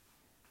Moses.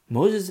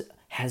 Moses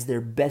has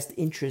their best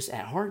interests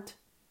at heart,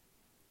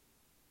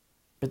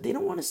 but they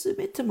don't want to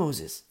submit to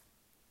Moses.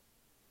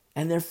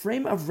 And their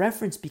frame of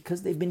reference,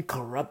 because they've been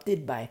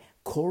corrupted by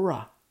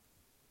Korah,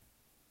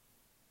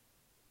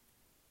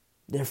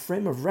 their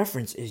frame of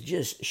reference is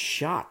just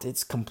shot.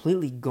 It's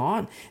completely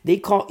gone. They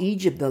call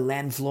Egypt the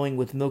land flowing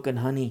with milk and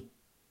honey.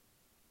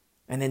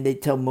 And then they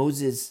tell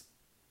Moses,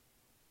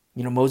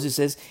 Moses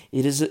says,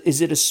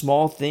 is it a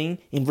small thing?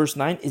 In verse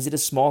 9, is it a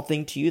small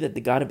thing to you that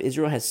the God of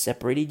Israel has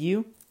separated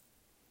you?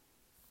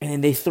 And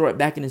then they throw it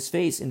back in his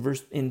face in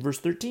verse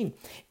 13.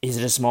 Is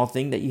it a small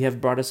thing that you have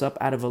brought us up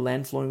out of a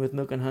land flowing with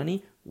milk and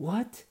honey?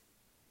 What?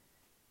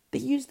 They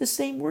use the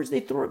same words. They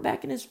throw it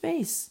back in his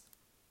face.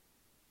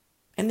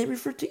 And they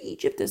refer to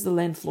Egypt as the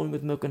land flowing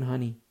with milk and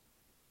honey.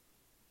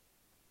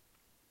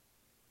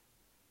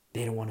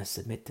 They don't want to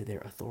submit to their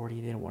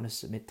authority. They don't want to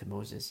submit to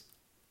Moses,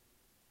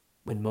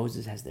 when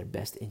Moses has their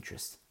best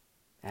interest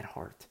at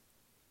heart.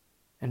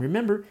 And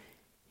remember,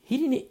 he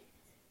didn't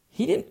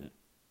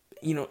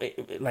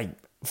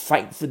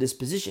fight for this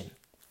position.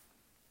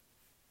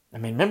 I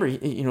mean, remember,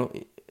 in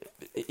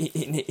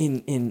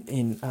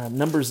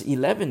Numbers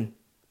 11,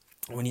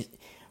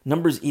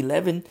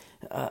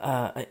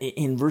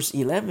 in verse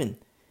 11,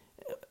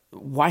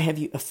 why have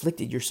you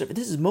afflicted your servant?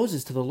 This is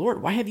Moses to the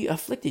Lord. Why have you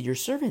afflicted your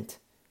servant?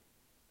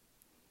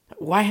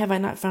 Why have I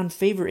not found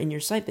favor in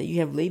your sight that you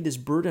have laid this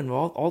burden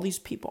of all these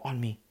people on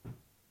me?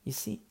 You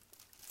see,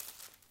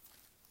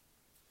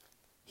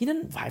 he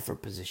doesn't vie for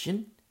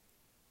position.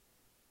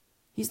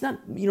 He's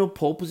not,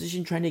 pole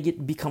position, trying to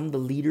become the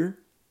leader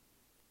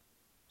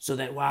so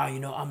that,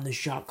 I'm the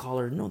shot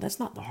caller. No, that's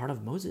not the heart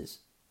of Moses.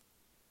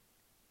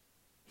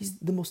 He's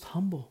the most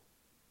humble.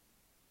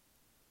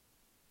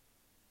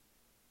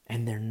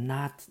 And they're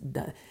not,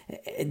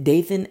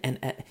 Dathan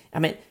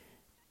and,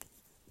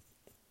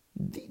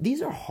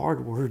 these are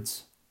hard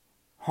words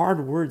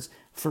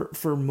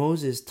for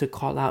Moses to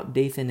call out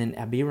Dathan and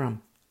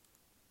Abiram.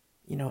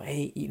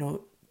 Hey,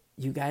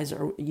 you guys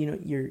are,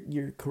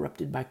 you're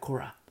corrupted by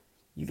Korah.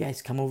 You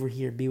guys come over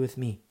here, be with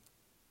me.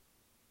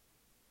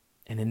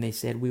 And then they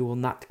said, we will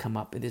not come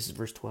up. And this is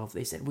verse 12.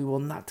 They said, we will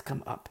not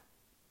come up.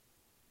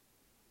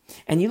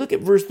 And you look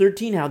at verse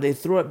 13, how they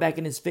throw it back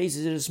in his face.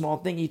 Is it a small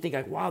thing? You think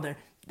wow,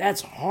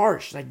 that's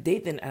harsh. Like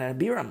Dathan and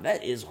Abiram,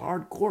 that is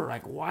hardcore.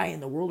 Like, why in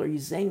the world are you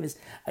saying this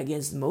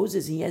against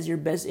Moses? He has your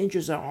best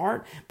interests at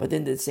heart. But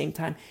then at the same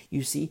time,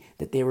 you see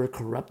that they were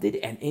corrupted.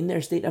 And in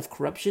their state of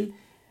corruption,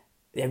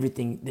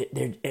 everything,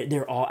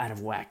 they're all out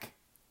of whack.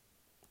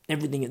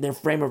 Everything, their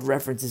frame of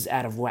reference is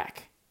out of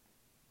whack.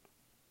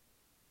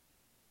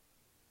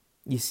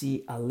 You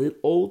see a little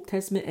Old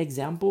Testament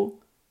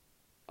example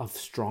of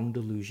strong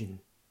delusion.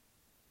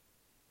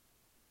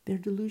 They're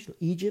delusional.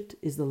 Egypt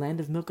is the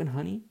land of milk and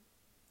honey.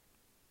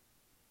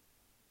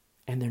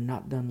 And they're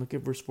not done. Look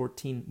at verse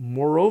 14.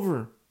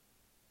 Moreover,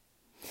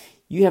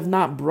 you have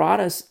not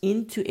brought us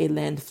into a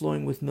land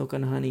flowing with milk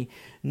and honey,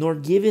 nor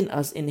given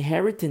us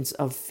inheritance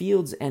of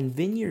fields and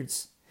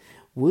vineyards.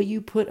 Will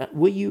you put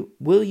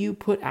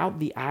out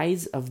the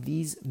eyes of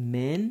these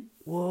men?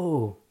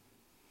 Whoa.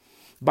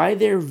 By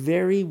their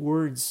very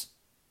words,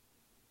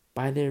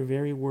 the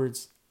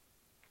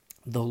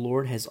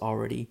Lord has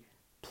already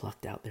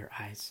plucked out their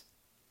eyes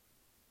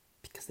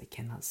because they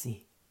cannot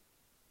see.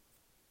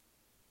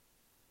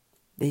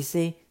 They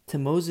say to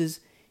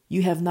Moses,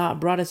 you have not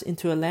brought us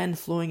into a land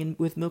flowing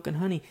with milk and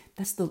honey.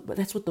 That's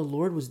what the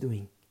Lord was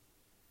doing.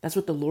 That's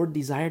what the Lord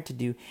desired to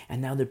do. And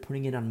now they're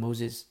putting it on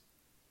Moses.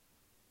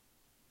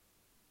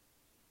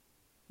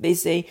 They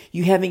say,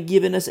 you haven't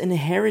given us an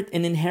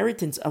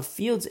inheritance of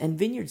fields and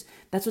vineyards.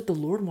 That's what the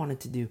Lord wanted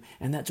to do.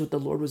 And that's what the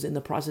Lord was in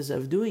the process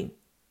of doing.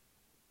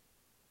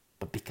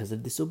 But because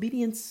of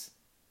disobedience,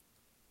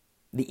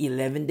 the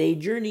 11-day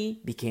journey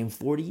became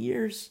 40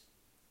 years.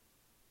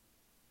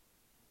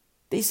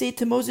 They say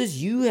to Moses,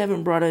 you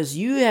haven't brought us,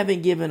 you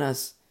haven't given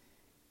us.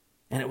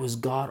 And it was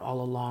God all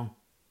along.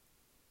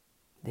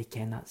 They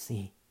cannot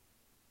see.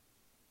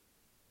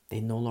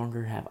 They no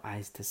longer have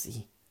eyes to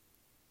see.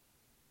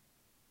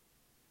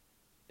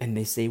 And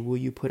they say, will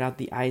you put out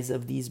the eyes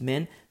of these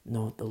men?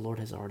 No, the Lord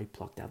has already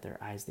plucked out their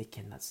eyes. They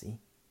cannot see.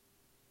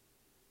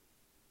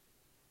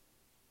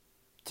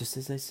 Just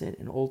as I said,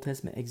 an Old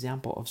Testament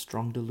example of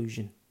strong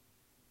delusion.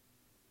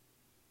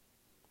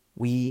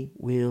 We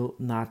will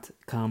not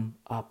come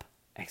up!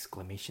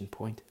 Exclamation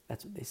point.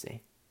 That's what they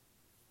say.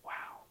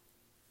 Wow.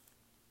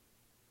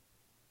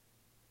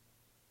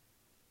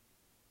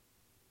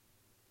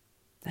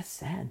 That's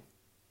sad.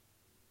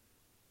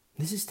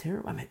 This is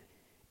terrible. I mean,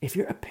 if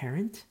you're a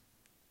parent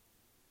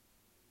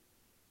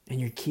and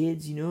your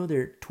kids,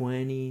 they're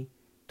 20,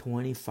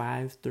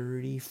 25,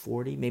 30,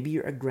 40. Maybe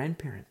you're a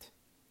grandparent.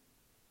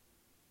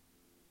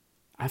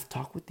 I've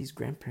talked with these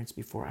grandparents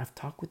before. I've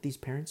talked with these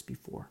parents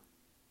before.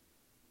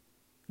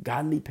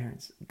 Godly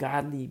parents.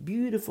 Godly,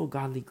 beautiful,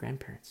 godly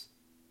grandparents.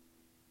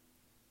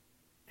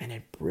 And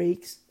it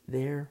breaks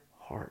their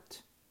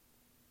heart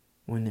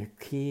when their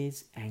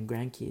kids and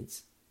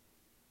grandkids,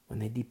 when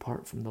they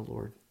depart from the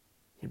Lord,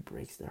 it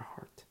breaks their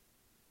heart.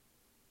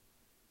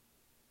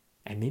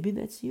 And maybe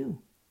that's you.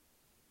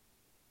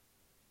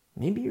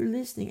 Maybe you're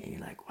listening and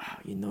you're like, wow,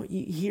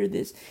 you hear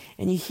this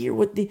and you hear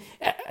what the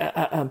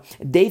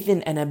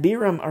Dathan and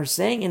Abiram are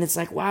saying, and it's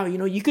like, wow,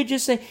 you could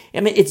just say,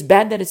 it's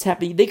bad that it's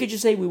happening. They could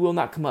just say, we will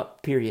not come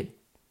up, period.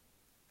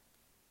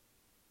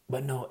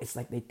 But no, it's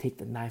like they take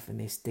the knife and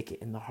they stick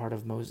it in the heart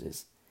of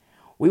Moses.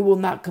 We will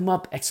not come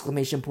up,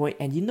 exclamation point.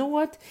 And you know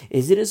what?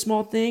 Is it a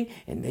small thing?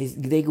 And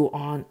they go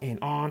on and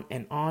on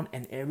and on.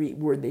 And every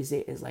word they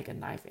say is like a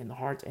knife in the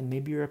heart. And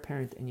maybe you're a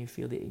parent and you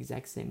feel the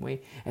exact same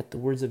way at the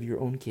words of your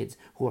own kids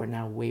who are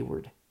now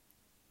wayward.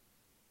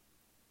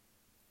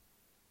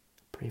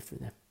 Pray for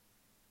them.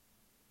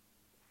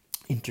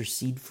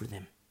 Intercede for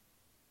them.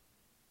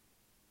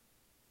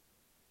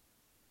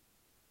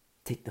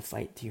 Take the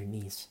fight to your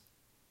knees.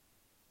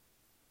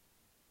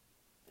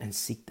 And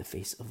seek the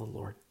face of the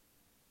Lord.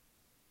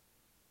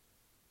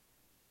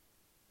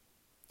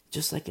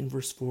 Just like in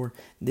verse 4,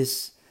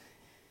 this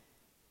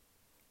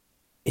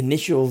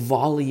initial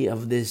volley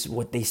of this,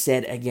 what they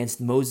said against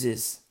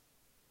Moses.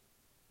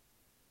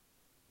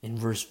 In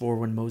verse 4,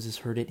 when Moses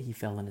heard it, he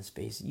fell on his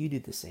face. You do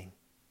the same.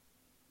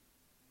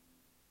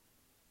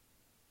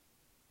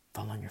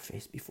 Fall on your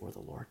face before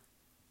the Lord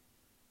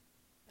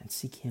and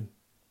seek Him.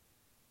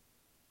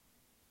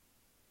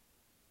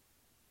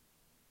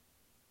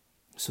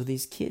 So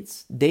these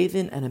kids,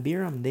 Dathan and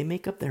Abiram, they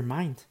make up their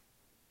mind.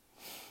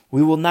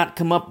 We will not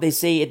come up, they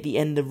say at the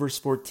end of verse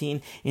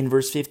 14. In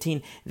verse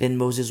 15, then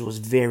Moses was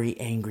very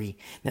angry.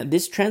 Now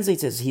this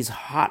translates as he's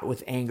hot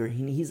with anger.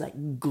 He's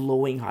like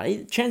glowing hot.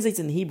 It translates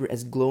in Hebrew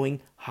as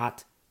glowing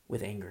hot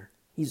with anger.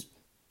 He's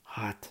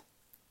hot.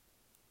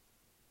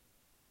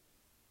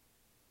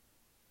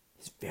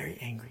 He's very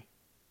angry.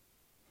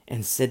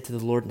 And said to the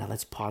Lord, now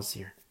let's pause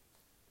here.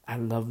 I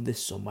love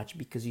this so much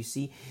because you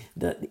see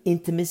the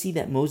intimacy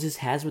that Moses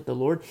has with the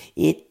Lord,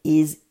 it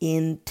is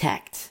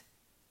intact.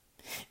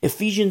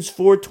 Ephesians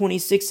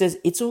 4:26 says,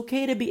 it's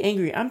okay to be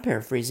angry. I'm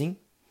paraphrasing.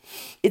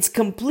 It's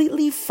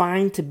completely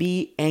fine to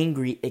be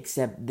angry,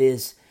 except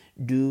this: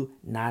 do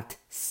not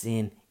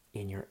sin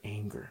in your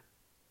anger.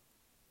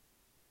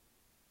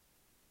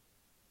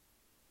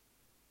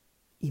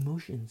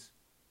 Emotions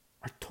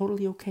are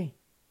totally okay.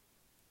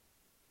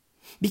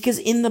 Because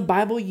in the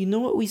Bible, you know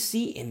what we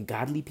see in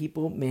godly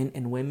people, men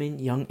and women,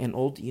 young and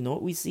old? You know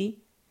what we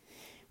see?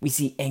 We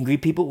see angry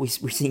people. We're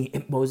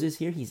seeing Moses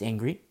here. He's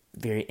angry,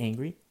 very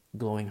angry,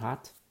 glowing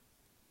hot.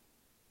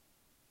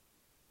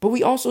 But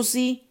we also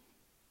see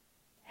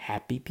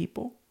happy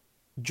people,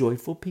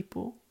 joyful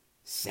people,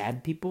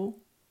 sad people,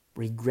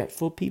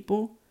 regretful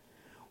people.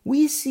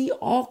 We see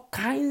all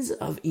kinds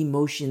of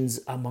emotions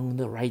among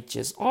the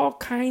righteous, all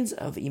kinds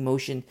of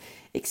emotion,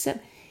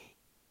 except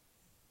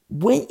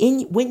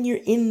when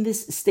you're in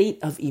this state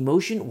of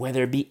emotion,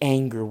 whether it be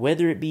anger,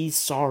 whether it be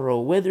sorrow,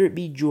 whether it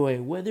be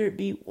joy, whether it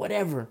be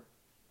whatever,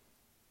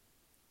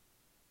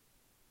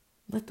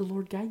 let the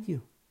Lord guide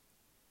you.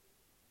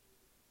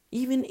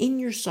 Even in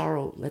your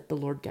sorrow, let the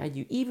Lord guide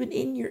you. Even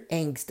in your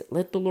angst,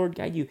 let the Lord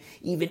guide you.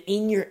 Even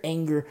in your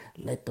anger,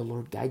 let the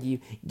Lord guide you.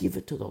 Give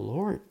it to the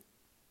Lord.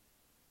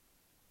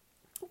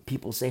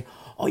 People say,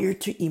 oh, you're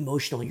too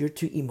emotional, you're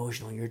too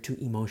emotional, you're too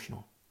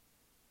emotional.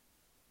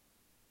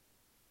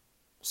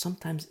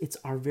 Sometimes it's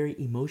our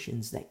very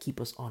emotions that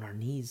keep us on our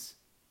knees.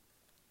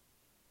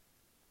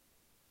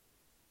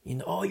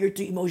 Oh, you're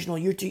too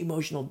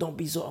emotional, don't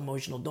be so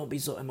emotional, don't be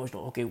so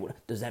emotional. Okay,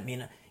 what does that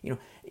mean?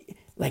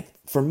 Like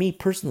for me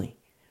personally,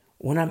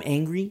 when I'm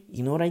angry,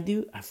 you know what I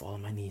do? I fall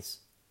on my knees.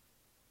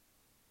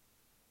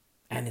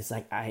 And it's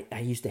like, I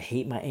used to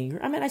hate my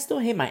anger. I still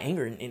hate my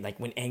anger. And like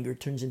when anger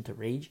turns into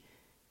rage,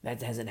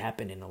 that hasn't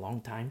happened in a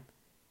long time.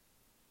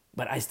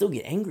 But I still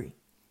get angry.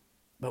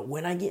 But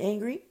when I get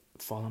angry,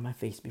 I fall on my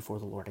face before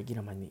the Lord. I get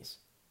on my knees.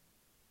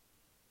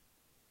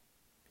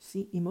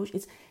 See,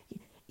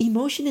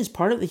 emotion is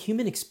part of the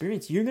human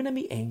experience. You're going to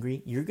be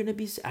angry.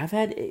 I've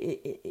had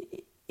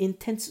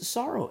intense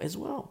sorrow as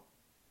well,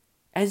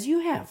 as you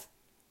have.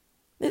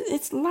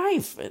 It's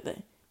life.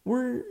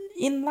 We're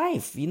in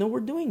life. We're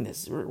doing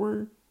this.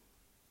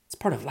 It's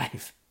part of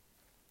life.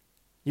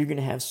 You're going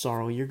to have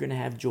sorrow. You're going to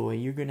have joy.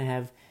 You're going to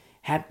have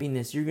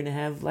happiness. You're going to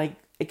have like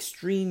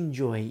extreme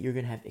joy. You're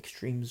going to have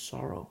extreme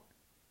sorrow.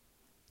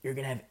 You're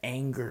going to have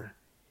anger.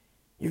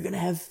 You're going to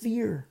have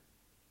fear.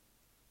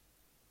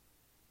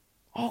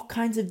 All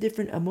kinds of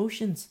different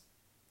emotions.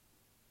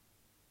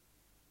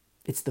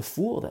 It's the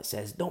fool that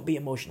says, don't be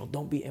emotional,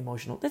 don't be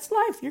emotional. That's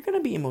life. You're going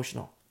to be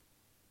emotional.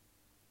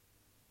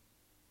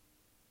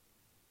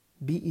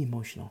 Be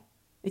emotional.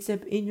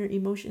 Except in your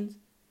emotions,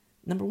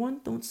 number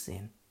one, don't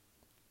sin.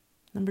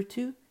 Number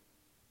two,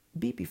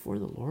 be before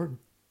the Lord.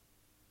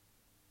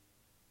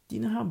 Do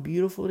you know how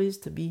beautiful it is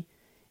to be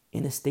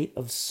in a state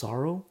of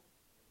sorrow?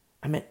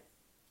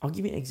 I'll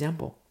give you an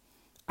example.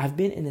 I've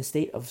been in a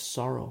state of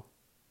sorrow,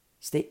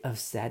 state of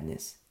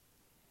sadness,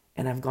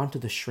 and I've gone to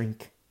the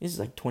shrink. This is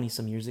like 20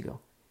 some years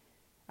ago.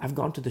 I've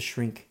gone to the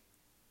shrink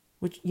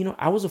Which,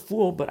 I was a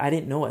fool, but I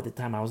didn't know at the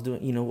time I was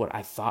doing, what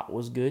I thought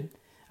was good,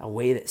 a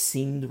way that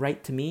seemed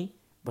right to me,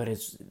 but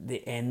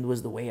the end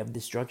was the way of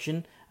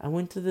destruction. I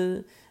went to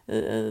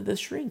the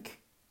shrink.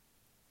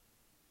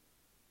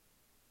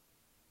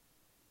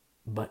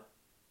 But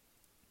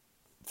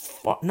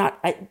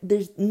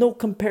there's no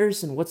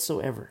comparison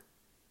whatsoever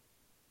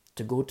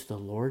to go to the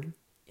Lord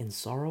in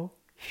sorrow.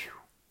 Whew.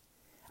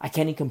 I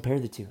can't even compare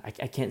the two. I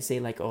can't say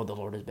like, oh, the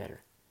Lord is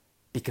better,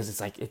 because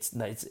it's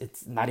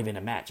not even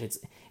a match.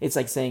 It's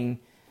like saying,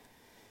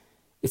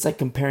 it's like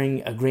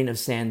comparing a grain of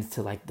sand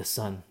to like the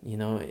sun.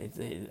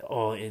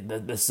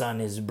 The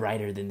sun is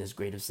brighter than this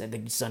grain of sand.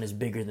 The sun is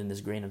bigger than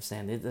this grain of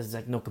sand. There's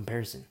like no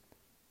comparison.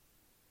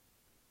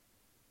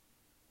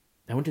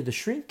 I went to the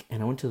shrink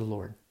and I went to the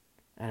Lord,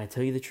 and I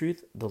tell you the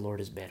truth, the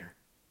Lord is better.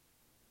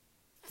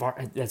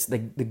 That's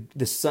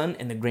the sun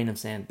and the grain of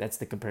sand. That's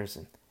the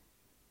comparison.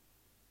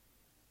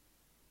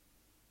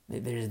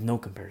 There is no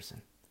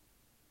comparison.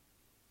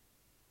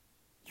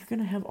 You're going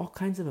to have all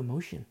kinds of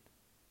emotion.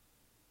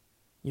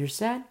 You're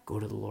sad? Go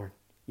to the Lord.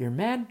 You're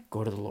mad?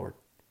 Go to the Lord.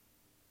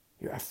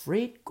 You're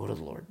afraid? Go to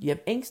the Lord. You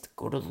have angst?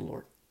 Go to the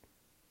Lord.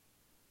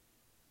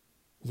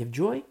 You have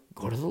joy?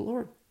 Go to the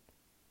Lord.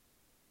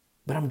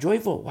 But I'm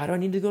joyful. Why do I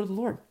need to go to the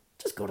Lord?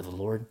 Just go to the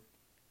Lord.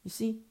 You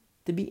see,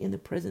 to be in the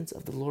presence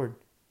of the Lord.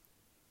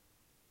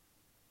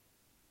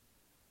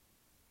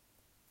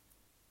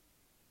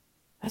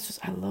 That's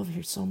what I love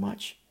here so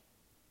much.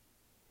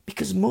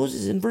 Because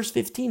Moses in verse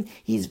 15,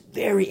 he's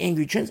very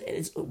angry.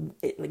 It's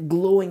like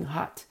glowing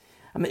hot.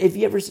 I mean, if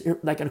you ever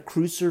like a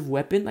crew serve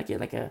weapon, like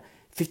a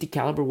 50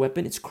 caliber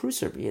weapon, it's crew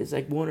serve. It's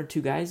like one or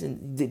two guys,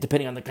 and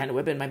depending on the kind of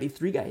weapon, it might be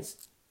three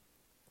guys.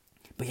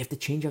 But you have to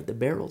change out the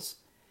barrels,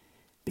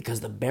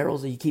 because the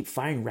barrels that you keep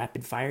firing,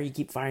 rapid fire, you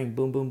keep firing,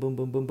 boom, boom, boom,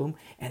 boom, boom, boom,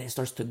 and it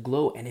starts to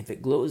glow. And if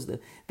it glows,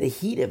 the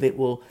heat of it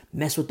will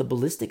mess with the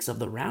ballistics of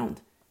the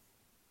round.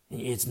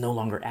 It's no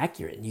longer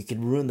accurate, and you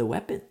can ruin the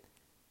weapon.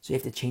 So you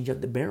have to change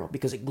up the barrel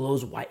because it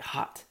glows white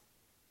hot.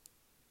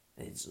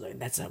 That's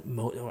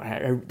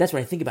what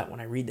I think about when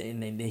I read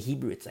in the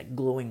Hebrew. It's like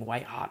glowing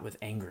white hot with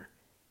anger.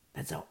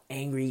 That's how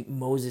angry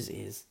Moses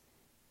is.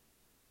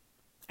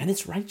 And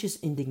it's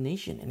righteous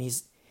indignation. And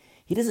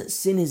he doesn't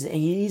sin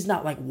he's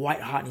not like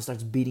white hot and he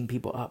starts beating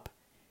people up.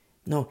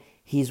 No,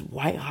 he's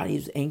white hot,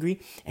 he's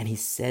angry, and he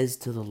says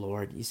to the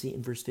Lord. You see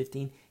in verse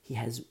 15, he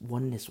has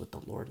oneness with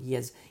the Lord. He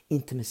has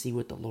intimacy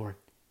with the Lord.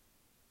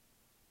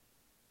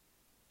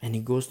 And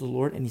he goes to the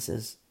Lord and he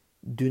says,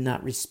 do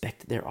not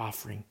respect their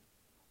offering,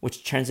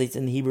 which translates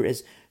in the Hebrew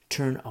as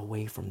turn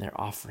away from their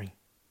offering.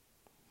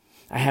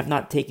 I have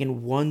not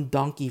taken one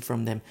donkey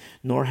from them,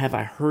 nor have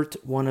I hurt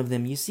one of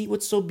them. You see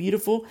what's so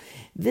beautiful?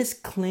 This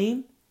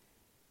claim,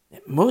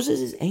 Moses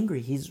is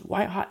angry. He's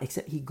white hot,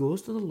 except he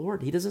goes to the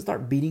Lord. He doesn't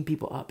start beating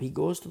people up. He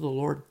goes to the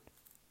Lord.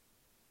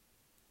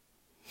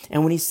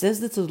 And when he says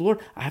this to the Lord,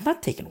 I have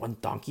not taken one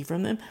donkey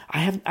from them.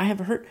 I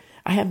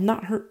have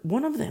not hurt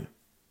one of them.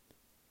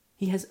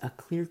 He has a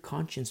clear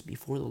conscience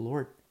before the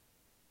Lord.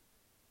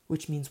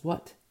 Which means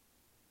what?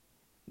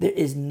 There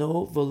is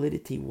no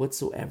validity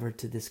whatsoever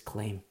to this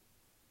claim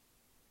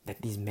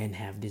that these men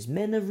have. These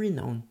men of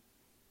renown.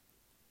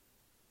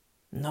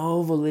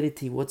 No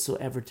validity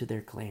whatsoever to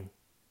their claim.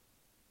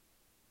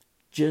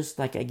 Just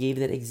like I gave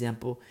that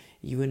example,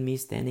 you and me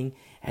standing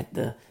at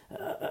the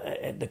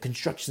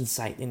construction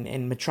site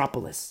in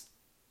Metropolis.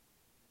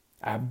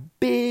 A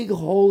big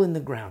hole in the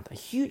ground.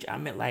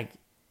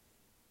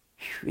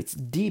 It's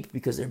deep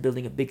because they're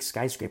building a big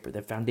skyscraper.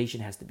 Their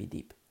foundation has to be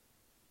deep.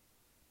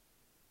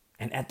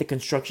 And at the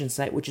construction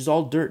site, which is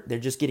all dirt, they're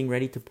just getting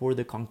ready to pour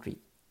the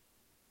concrete.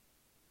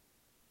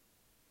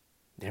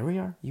 There we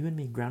are, you and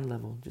me, ground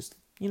level, just,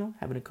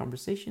 having a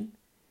conversation.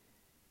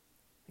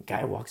 A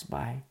guy walks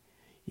by.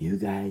 You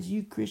guys,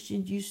 you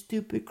Christians, you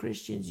stupid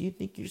Christians, you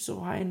think you're so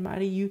high and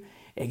mighty. You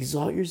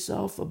exalt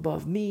yourself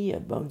above me,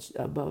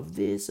 above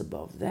this,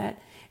 above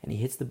that. And he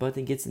hits the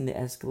button, gets in the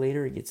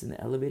escalator, he gets in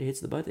the elevator, hits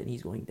the button, and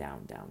he's going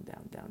down, down,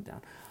 down, down,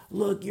 down.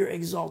 Look, you're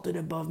exalted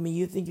above me.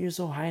 You think you're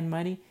so high and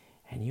mighty.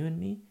 And you and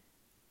me,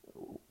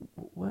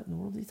 what in the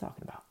world is he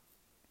talking about?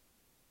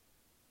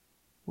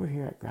 We're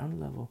here at ground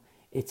level.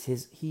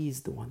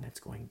 He's the one that's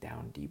going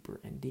down deeper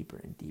and deeper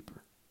and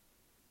deeper.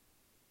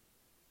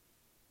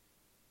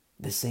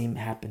 The same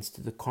happens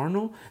to the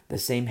carnal. The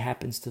same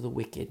happens to the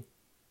wicked.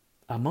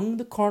 Among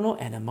the carnal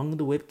and among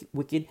the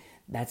wicked,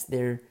 that's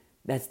their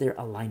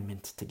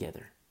alignment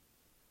together.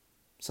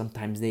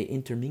 Sometimes they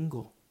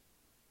intermingle.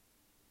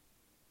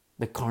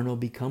 The carnal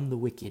become the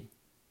wicked.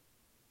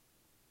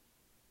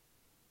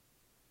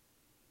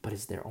 But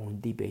it's their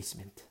own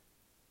debasement.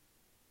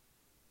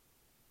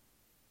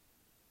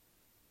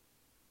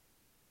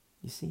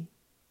 You see?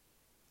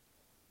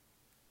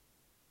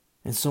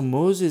 And so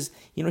Moses,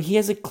 he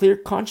has a clear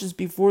conscience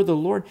before the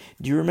Lord.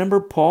 Do you remember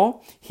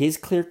Paul? His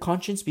clear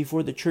conscience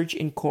before the church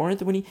in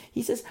Corinth when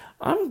he says,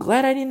 I'm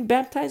glad I didn't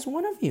baptize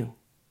one of you.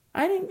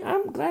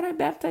 I'm glad I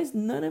baptized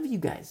none of you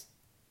guys.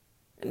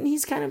 And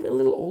he's kind of a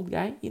little old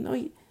guy,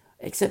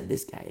 except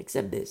this guy,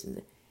 except this.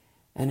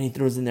 And he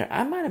throws in there,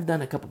 I might have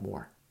done a couple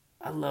more.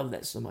 I love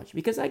that so much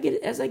because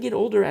as I get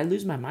older, I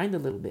lose my mind a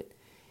little bit.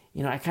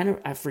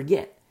 I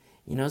forget.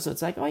 So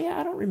it's like, oh yeah,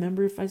 I don't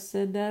remember if I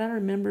said that. I don't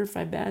remember if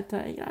I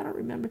baptized. I don't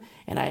remember.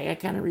 And I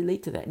kind of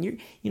relate to that.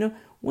 And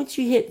once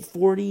you hit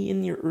 40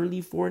 in your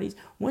early 40s,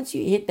 once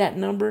you hit that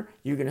number,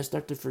 you're going to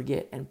start to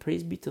forget. And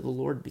praise be to the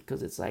Lord,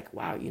 because it's like,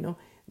 wow,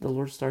 the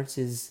Lord starts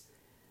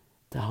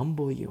to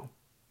humble you,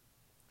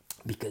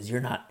 because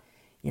you're not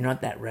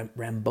that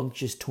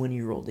rambunctious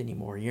 20-year-old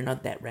anymore. You're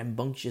not that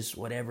rambunctious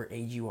whatever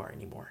age you are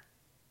anymore.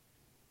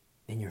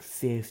 Then you're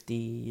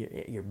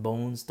 50, your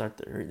bones start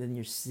to hurt. Then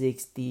you're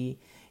 60,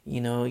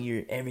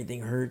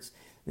 everything hurts.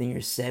 Then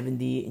you're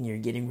 70 and you're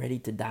getting ready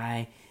to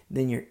die.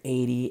 Then you're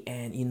 80,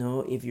 and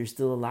if you're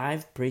still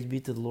alive, praise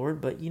be to the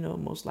Lord, but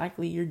most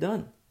likely you're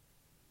done.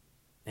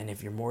 And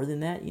if you're more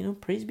than that,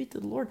 praise be to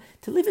the Lord.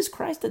 To live is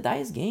Christ, to die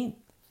is gain.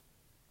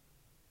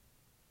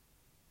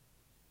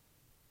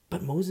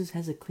 But Moses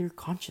has a clear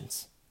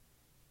conscience.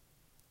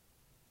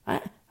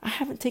 I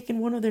haven't taken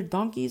one of their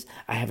donkeys.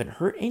 I haven't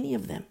hurt any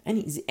of them. And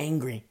he's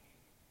angry.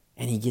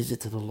 And he gives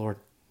it to the Lord.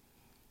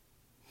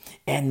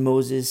 And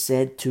Moses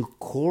said to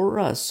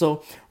Korah.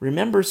 So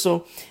remember,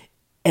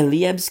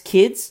 Eliab's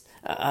kids,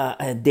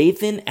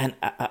 Dathan and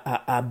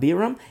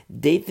Abiram,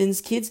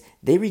 Dathan's kids,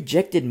 they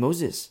rejected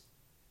Moses.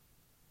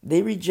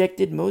 They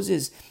rejected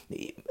Moses.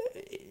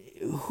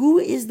 Who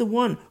is the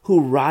one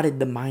who rotted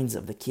the minds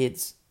of the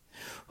kids?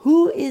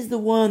 Who is the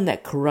one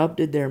that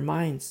corrupted their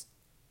minds?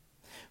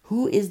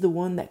 Who is the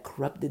one that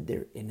corrupted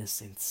their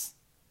innocence?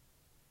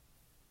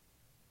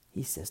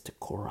 He says to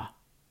Korah.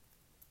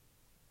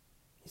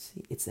 You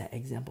see, it's that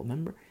example.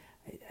 Remember,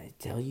 I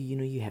tell you,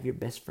 you have your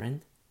best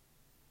friend,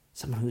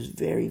 someone who's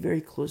very,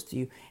 very close to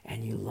you,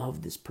 and you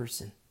love this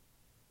person.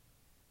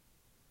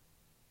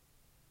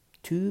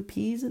 2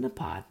 peas in a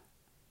pod.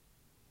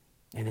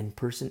 And then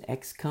person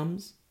X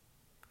comes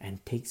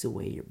and takes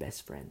away your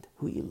best friend,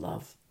 who you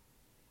love.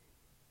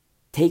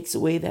 Takes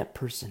away that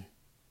person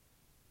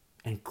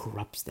and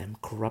corrupts them,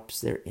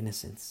 corrupts their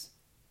innocence.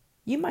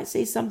 You might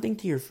say something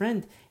to your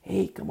friend,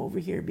 hey, come over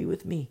here, be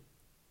with me.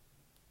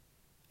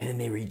 And then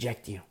they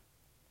reject you.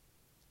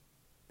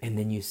 And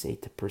then you say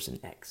to person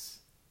X,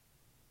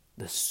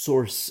 the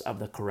source of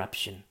the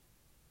corruption.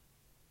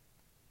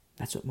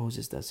 That's what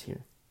Moses does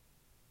here.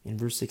 In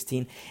verse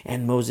 16,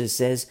 and Moses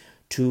says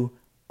to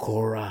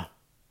Korah.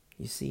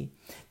 You see,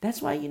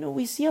 that's why,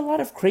 we see a lot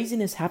of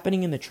craziness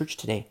happening in the church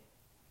today.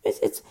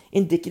 It's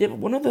indicative of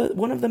one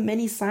of the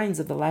many signs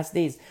of the last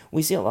days.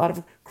 We see a lot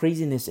of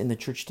craziness in the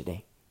church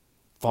today.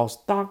 False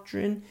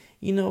doctrine,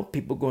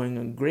 people going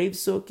on grave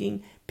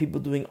soaking, people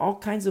doing all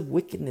kinds of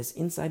wickedness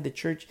inside the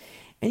church.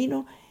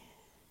 And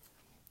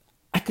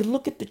I could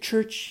look at the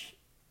church,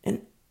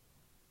 and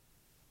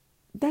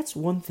that's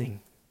one thing.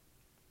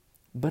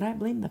 But I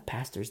blame the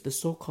pastors, the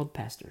so-called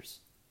pastors,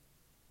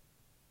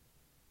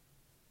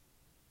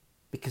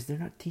 because they're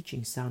not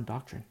teaching sound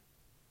doctrine.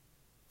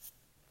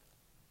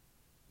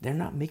 They're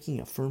not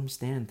making a firm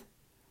stand.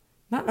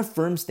 Not a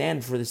firm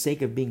stand for the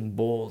sake of being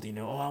bold.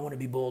 Oh, I want to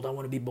be bold, I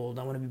want to be bold,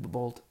 I want to be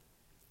bold.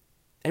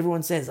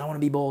 Everyone says, I want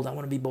to be bold, I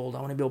want to be bold, I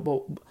want to be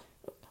bold.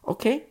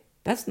 Okay,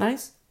 that's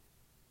nice.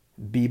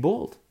 Be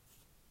bold.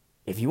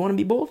 If you want to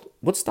be bold,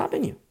 what's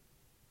stopping you?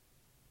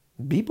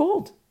 Be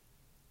bold.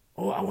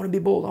 Oh, I want to be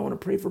bold, I want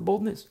to pray for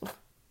boldness.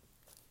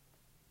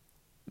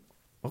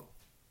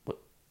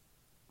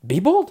 Be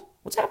bold.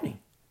 What's happening?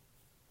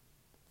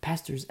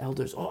 Pastors,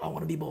 elders, oh, I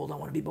want to be bold, I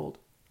want to be bold.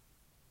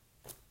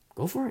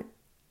 Go for it.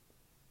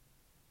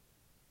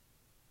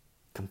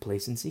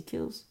 Complacency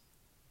kills.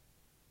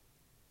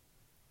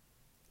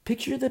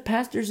 Picture the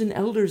pastors and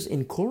elders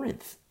in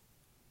Corinth.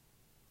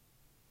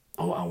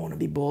 Oh, I want to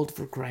be bold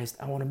for Christ.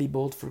 I want to be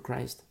bold for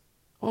Christ.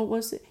 Oh,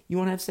 what's it? You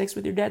want to have sex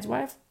with your dad's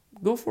wife?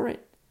 Go for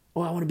it.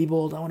 Oh, I want to be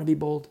bold. I want to be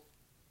bold.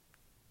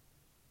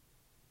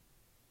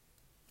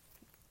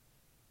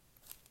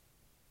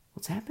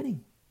 What's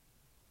happening?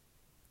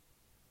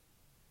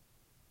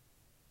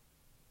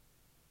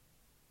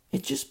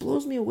 It just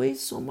blows me away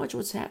so much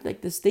what's happening,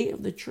 like the state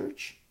of the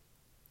church.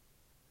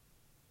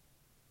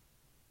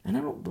 And I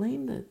don't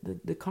blame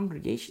the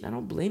congregation. I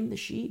don't blame the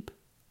sheep.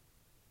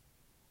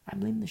 I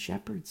blame the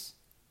shepherds,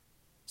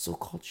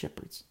 so-called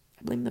shepherds.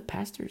 I blame the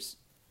pastors.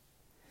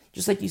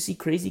 Just like you see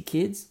crazy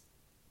kids,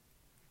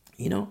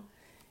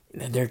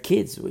 they're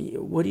kids.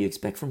 What do you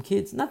expect from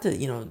kids? Not to,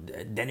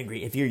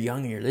 denigrate. If you're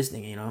young and you're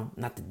listening,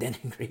 not to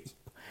denigrate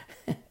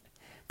you.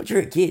 But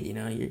you're a kid,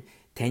 you're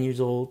 10 years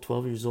old,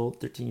 12 years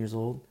old, 13 years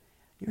old.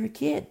 You're a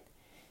kid.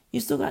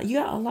 You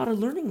got a lot of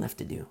learning left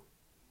to do.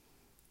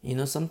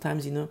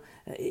 Sometimes, you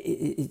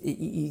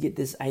get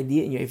this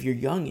idea, if you're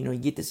young, you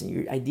get this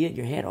idea in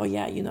your head. Oh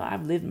yeah,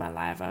 I've lived my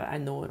life. I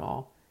know it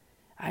all.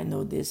 I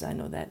know this, I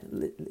know that.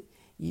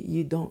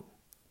 You don't.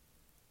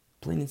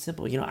 Plain and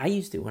simple. I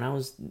used to, when I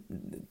was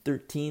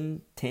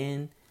 13,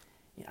 10,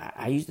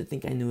 I used to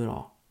think I knew it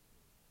all.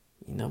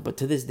 But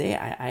to this day,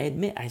 I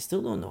admit I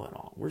still don't know it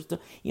all. We're still,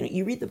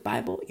 you read the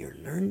Bible, you're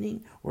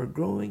learning, we're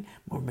growing,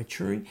 we're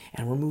maturing,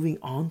 and we're moving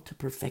on to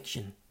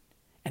perfection.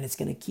 And it's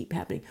going to keep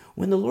happening.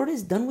 When the Lord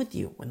is done with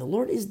you, when the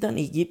Lord is done,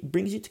 He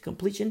brings you to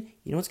completion,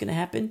 you know what's going to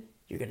happen?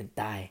 You're going to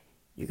die.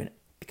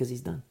 Because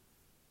He's done.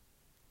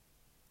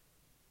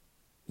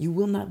 You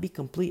will not be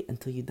complete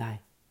until you die.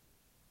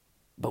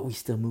 But we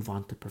still move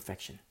on to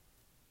perfection.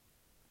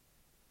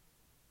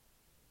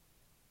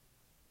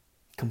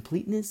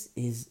 Completeness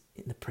is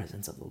in the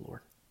presence of the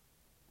Lord.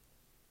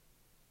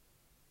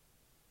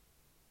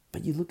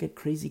 But you look at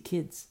crazy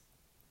kids.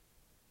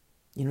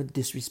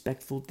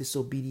 Disrespectful,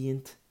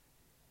 disobedient.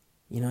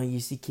 You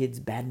see kids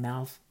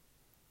badmouth.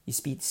 You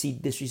see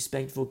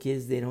disrespectful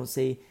kids. They don't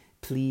say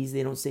please.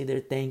 They don't say their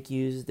thank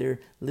yous.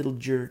 They're little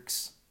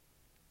jerks.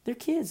 They're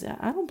kids.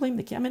 I don't blame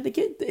the kid. I mean, the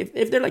kid,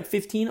 if they're like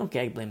 15, okay,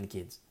 I blame the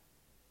kids.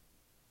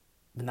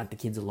 But not the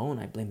kids alone.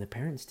 I blame the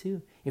parents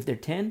too. If they're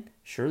 10,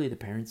 surely the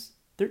parents.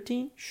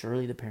 13,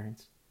 surely the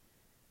parents.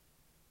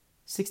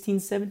 16,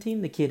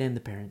 17, the kid and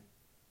the parent.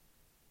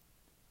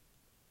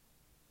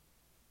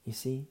 You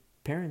see,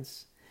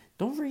 parents,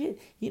 don't forget,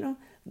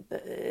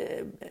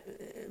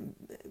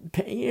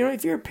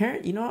 if you're a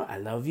parent, I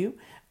love you.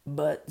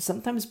 But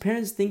sometimes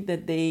parents think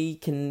that they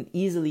can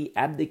easily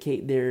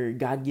abdicate their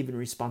God-given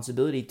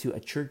responsibility to a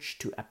church,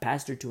 to a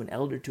pastor, to an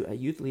elder, to a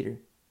youth leader.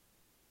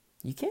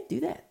 You can't do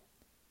that.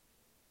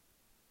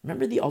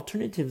 Remember the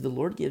alternative the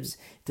Lord gives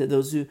to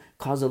those who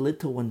cause a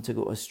little one to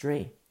go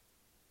astray.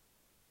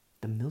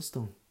 The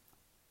millstone.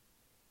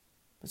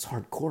 That's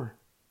hardcore.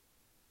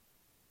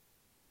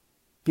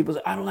 People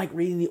say, I don't like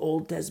reading the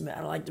Old Testament.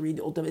 I don't like to read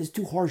the Old Testament. It's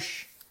too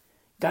harsh.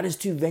 God is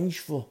too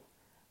vengeful.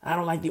 I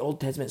don't like the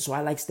Old Testament, so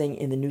I like staying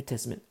in the New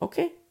Testament.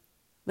 Okay,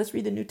 let's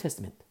read the New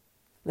Testament.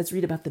 Let's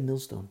read about the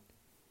millstone.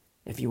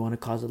 If you want to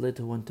cause a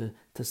little one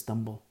to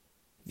stumble.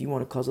 If you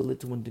want to cause a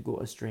little one to go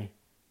astray.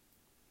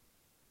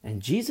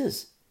 And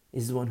Jesus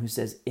is the one who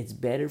says it's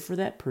better for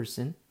that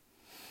person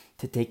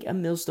to take a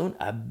millstone,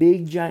 a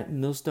big giant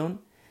millstone,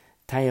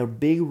 tie a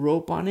big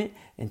rope on it,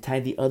 and tie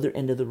the other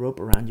end of the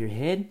rope around your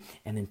head,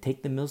 and then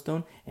take the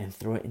millstone and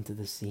throw it into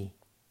the sea.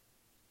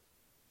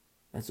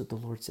 That's what the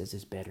Lord says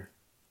is better.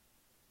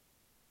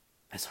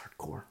 That's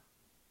hardcore.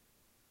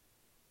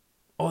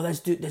 Oh, that's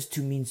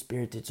too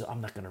mean-spirited, so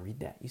I'm not going to read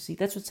that. You see,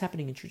 that's what's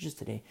happening in churches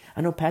today.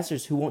 I know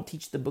pastors who won't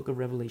teach the book of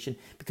Revelation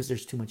because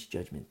there's too much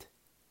judgment.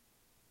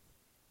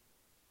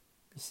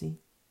 You see?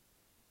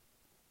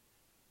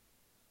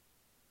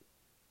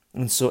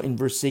 And so in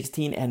verse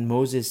 16, and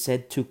Moses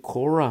said to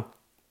Korah,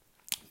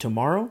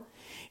 tomorrow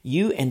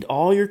you and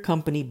all your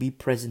company be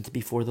present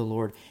before the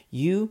Lord,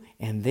 you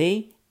and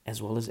they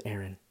as well as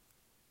Aaron.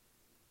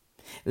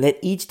 Let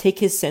each take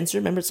his censer,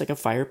 remember it's like a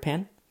fire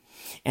pan,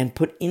 and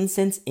put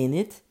incense in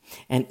it,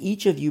 and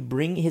each of you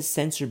bring his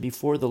censer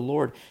before the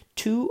Lord,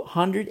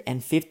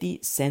 250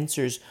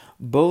 censers,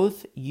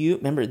 both you,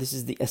 remember this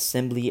is the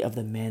assembly of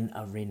the men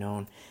of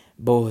renown,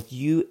 both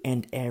you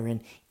and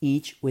Aaron,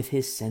 each with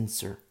his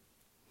censer.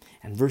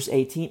 And verse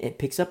 18, it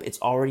picks up,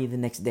 it's already the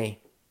next day.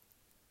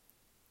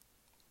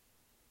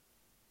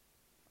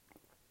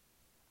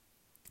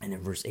 And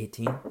in verse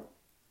 18,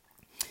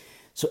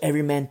 so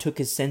every man took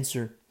his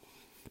censer,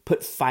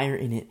 put fire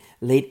in it,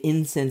 laid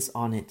incense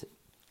on it,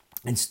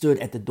 and stood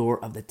at the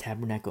door of the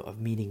tabernacle of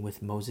meeting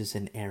with Moses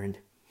and Aaron.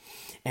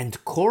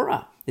 And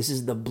Korah, this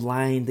is the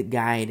blind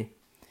guide.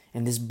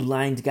 And this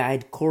blind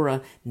guide,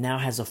 Korah, now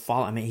has a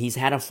following. I mean, he's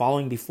had a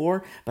following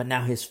before, but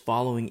now his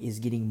following is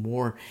getting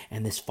more.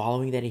 And this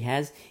following that he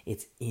has,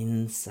 it's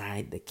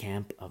inside the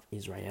camp of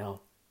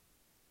Israel.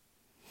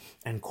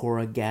 And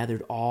Korah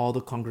gathered all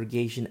the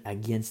congregation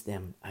against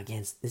them.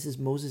 This is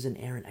Moses and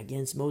Aaron,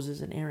 against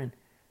Moses and Aaron.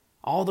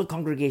 All the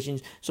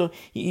congregations. So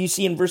you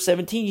see in verse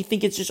 17, you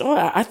think it's just,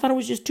 I thought it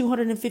was just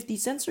 250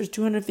 censors,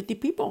 250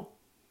 people.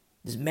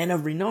 There's men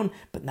of renown.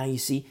 But now you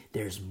see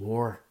there's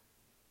more.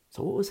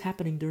 So what was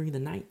happening during the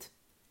night?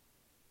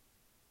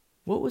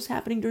 What was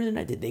happening during the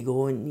night? Did they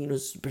go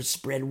and,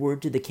 spread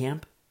word to the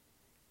camp?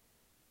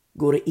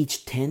 Go to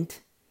each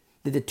tent?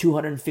 Did the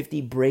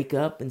 250 break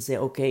up and say,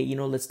 okay,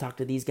 let's talk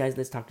to these guys,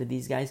 let's talk to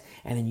these guys.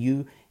 And then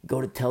you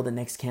go to tell the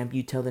next camp,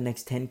 you tell the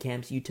next 10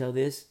 camps, you tell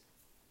this.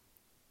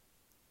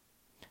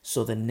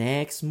 So the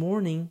next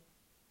morning,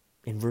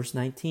 in verse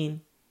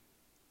 19,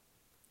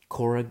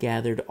 Korah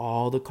gathered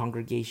all the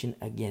congregation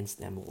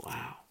against them.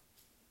 Wow.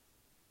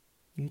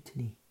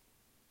 Mutiny.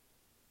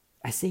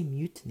 I say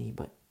mutiny,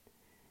 but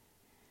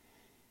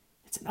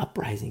it's an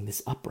uprising,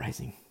 this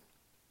uprising.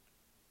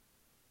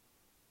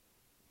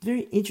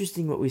 Very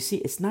interesting what we see.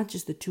 It's not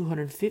just the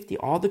 250,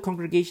 all the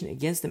congregation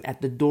against them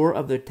at the door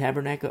of the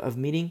tabernacle of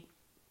meeting.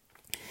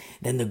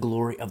 Then the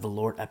glory of the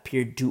Lord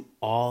appeared to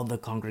all the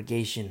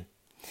congregation.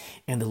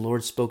 And the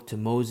Lord spoke to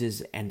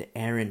Moses and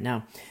Aaron.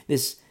 Now,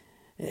 this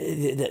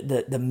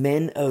the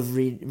men of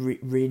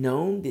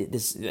renown,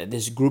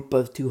 this group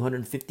of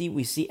 250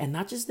 we see, and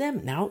not just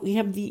them. Now we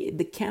have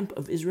the camp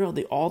of Israel,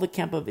 all the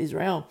camp of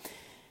Israel.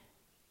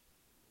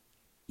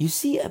 You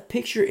see a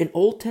picture, an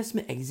Old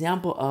Testament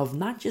example of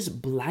not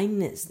just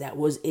blindness that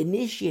was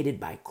initiated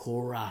by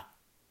Korah.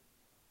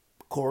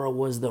 Korah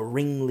was the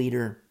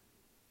ringleader.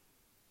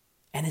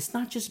 And it's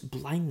not just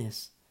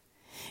blindness.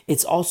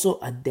 It's also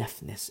a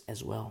deafness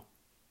as well.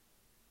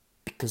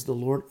 because the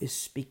Lord is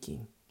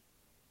speaking,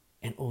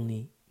 and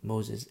only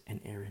Moses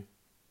and Aaron,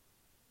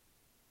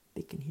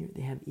 they can hear.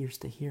 They have ears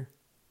to hear.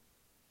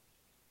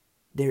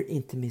 Their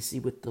intimacy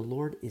with the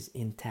Lord is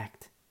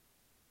intact.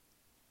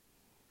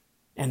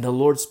 And the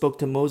Lord spoke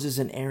to Moses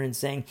and Aaron,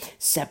 saying,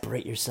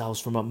 separate yourselves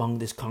from among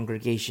this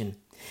congregation,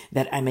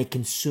 that I may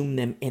consume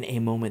them in a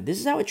moment. This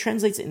is how it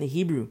translates in the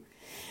Hebrew.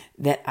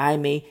 That I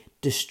may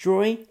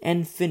destroy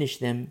and finish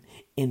them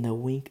in the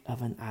wink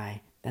of an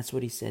eye. That's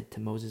what he said to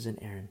Moses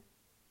and Aaron.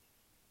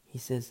 He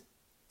says,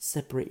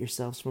 separate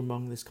yourselves from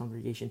among this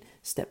congregation.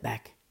 Step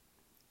back.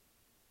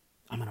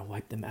 I'm going to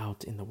wipe them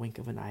out in the wink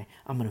of an eye.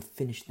 I'm going to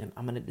finish them.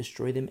 I'm going to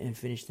destroy them and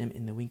finish them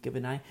in the wink of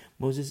an eye.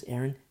 Moses,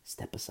 Aaron,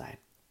 step aside.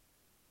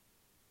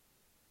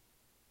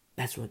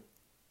 That's what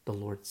the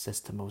Lord says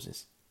to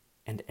Moses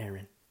and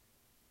Aaron.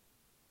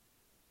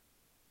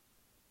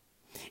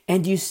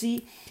 And you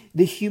see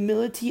the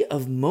humility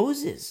of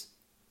Moses.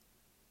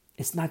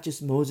 It's not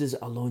just Moses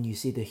alone. You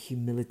see the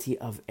humility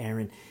of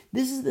Aaron.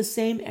 This is the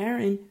same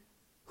Aaron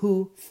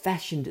who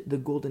fashioned the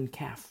golden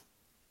calf.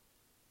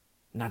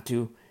 Not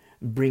to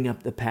bring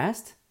up the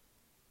past,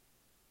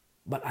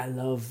 but I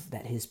love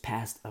that his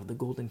past of the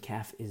golden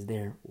calf is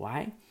there.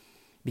 Why?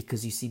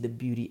 Because you see the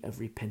beauty of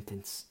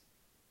repentance.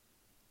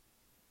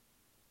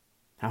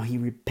 How he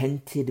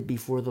repented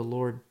before the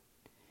Lord.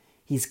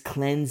 He's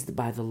cleansed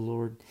by the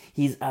Lord.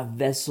 He's a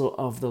vessel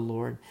of the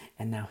Lord.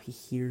 And now he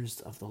hears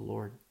of the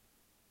Lord.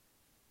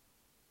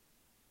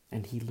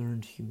 And he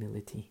learned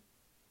humility.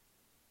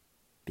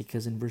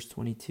 Because in verse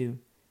 22,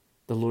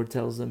 the Lord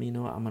tells them, I'm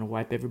going to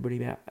wipe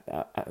everybody out.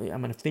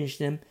 I'm going to finish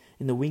them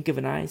in the wink of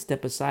an eye.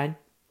 Step aside.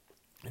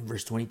 In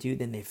verse 22,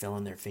 then they fell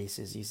on their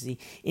faces. You see,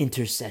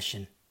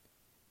 intercession.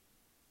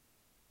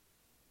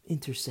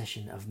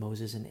 Intercession of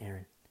Moses and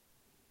Aaron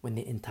when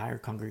the entire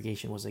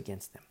congregation was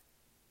against them.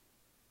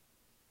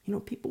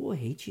 People will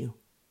hate you.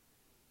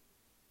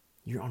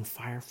 You're on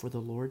fire for the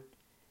Lord.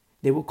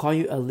 They will call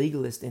you a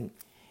legalist. And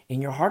in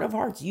your heart of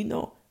hearts,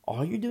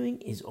 all you're doing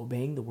is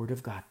obeying the word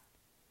of God.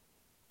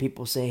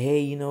 People say,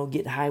 hey,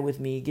 get high with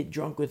me, get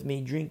drunk with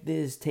me, drink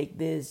this, take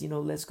this,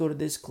 let's go to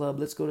this club,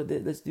 let's go to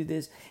this, let's do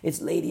this.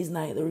 It's ladies'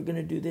 night, we're going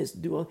to do this,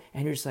 and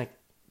you're just like,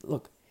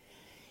 look,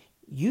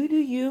 you do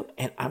you,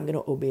 and I'm going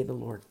to obey the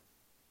Lord.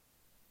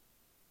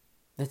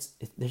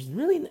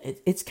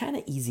 It's kind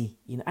of easy.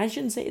 I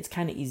shouldn't say it's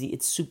kind of easy.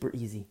 It's super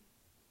easy.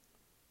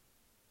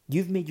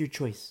 You've made your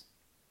choice.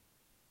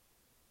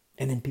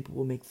 And then people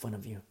will make fun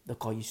of you. They'll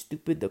call you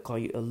stupid. They'll call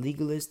you a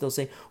legalist. They'll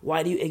say,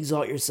 why do you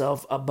exalt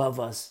yourself above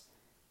us?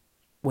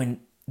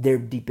 When they're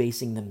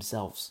debasing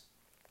themselves.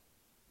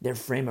 Their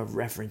frame of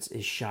reference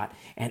is shot.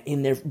 And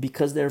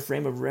because their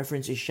frame of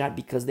reference is shot,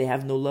 because they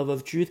have no love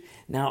of truth,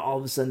 now all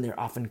of a sudden they're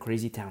off in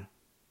crazy town.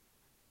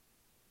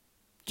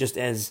 Just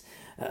as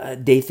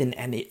Dathan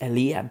and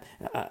Eliab,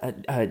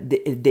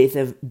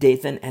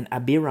 Dathan and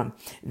Abiram,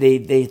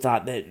 they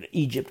thought that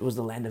Egypt was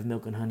the land of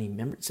milk and honey.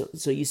 Remember,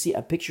 so you see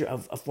a picture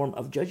of a form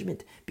of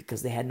judgment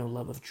because they had no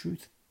love of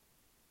truth.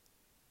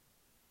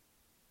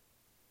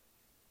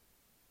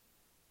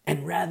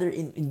 And rather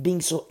in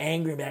being so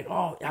angry, like,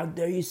 oh, how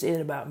dare you say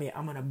that about me?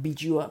 I'm gonna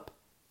beat you up.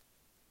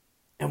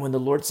 And when the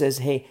Lord says,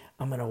 hey,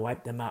 I'm gonna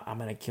wipe them out, I'm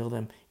gonna kill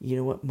them, you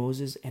know what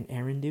Moses and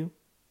Aaron do?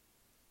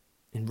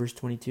 In verse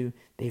 22,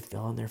 they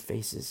fell on their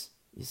faces.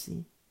 You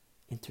see?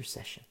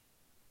 Intercession.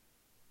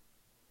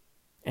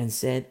 And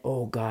said,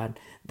 oh God,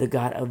 the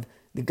God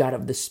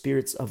of the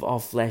spirits of all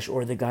flesh,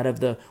 or the God of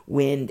the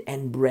wind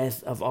and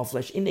breath of all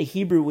flesh. In the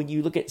Hebrew, when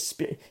you look at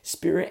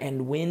spirit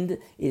and wind,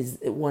 is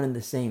one and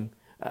the same.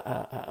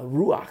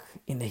 Ruach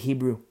in the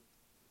Hebrew.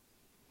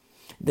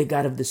 The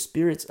God of the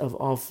spirits of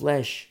all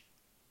flesh.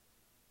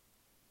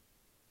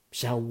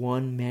 Shall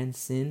one man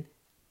sin?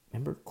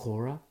 Remember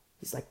Korah?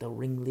 He's like the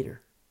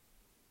ringleader.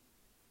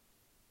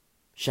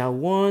 Shall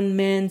one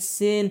man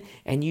sin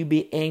and you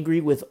be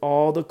angry with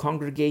all the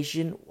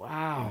congregation?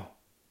 Wow.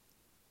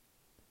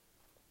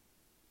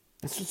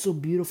 That's what's so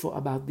beautiful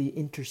about the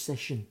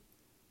intercession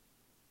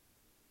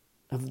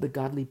of the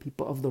godly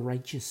people, of the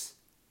righteous.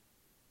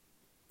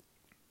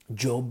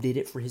 Job did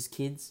it for his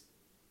kids.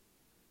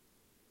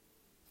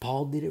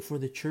 Paul did it for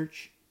the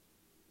church.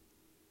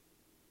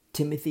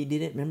 Timothy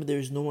did it. Remember,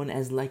 there's no one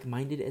as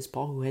like-minded as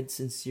Paul who had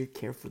sincere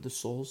care for the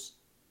souls.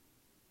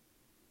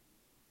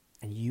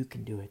 And you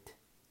can do it.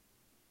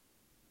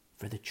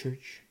 For the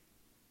church,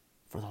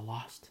 for the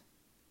lost,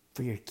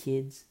 for your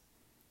kids,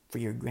 for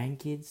your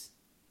grandkids,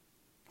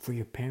 for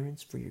your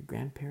parents, for your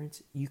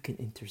grandparents. You can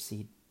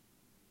intercede.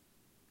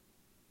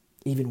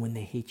 Even when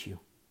they hate you.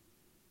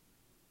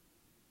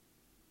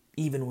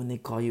 Even when they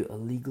call you a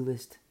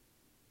legalist.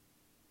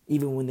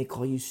 Even when they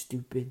call you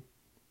stupid.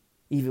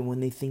 Even when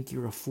they think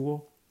you're a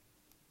fool.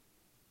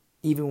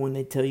 Even when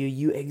they tell you,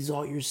 you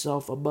exalt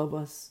yourself above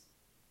us.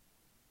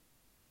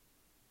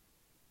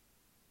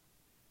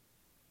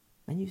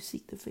 And you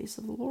seek the face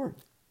of the Lord.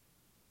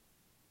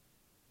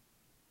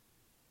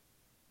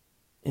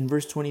 In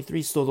verse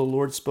 23, so the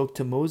Lord spoke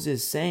to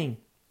Moses, saying,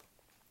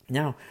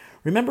 now,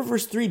 remember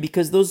verse 3,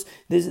 because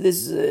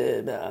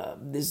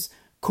this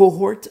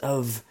cohort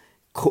of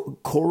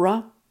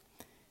Korah,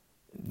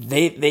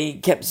 they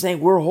kept saying,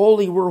 we're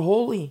holy, we're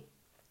holy.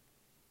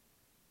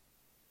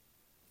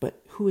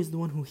 But who is the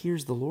one who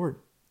hears the Lord?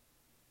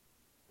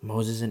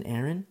 Moses and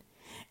Aaron.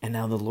 And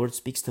now the Lord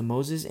speaks to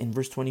Moses in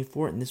verse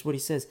 24, and this is what he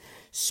says.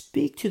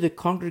 Speak to the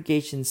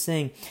congregation,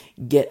 saying,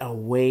 get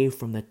away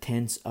from the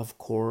tents of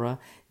Korah,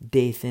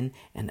 Dathan,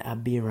 and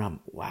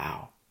Abiram.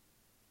 Wow.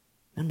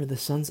 Remember the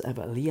sons of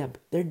Eliab.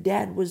 Their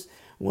dad was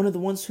one of the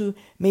ones who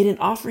made an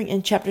offering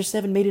in chapter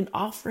 7, made an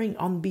offering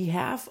on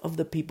behalf of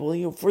the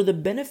people, for the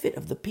benefit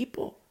of the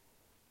people.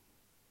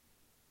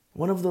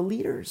 One of the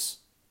leaders.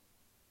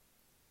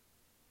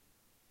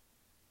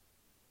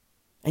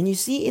 And you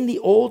see in the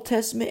Old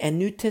Testament and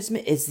New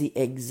Testament, it's the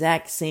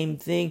exact same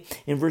thing.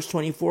 In verse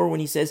 24, when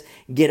he says,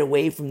 get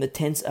away from the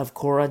tents of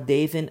Korah,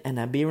 Dathan, and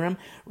Abiram.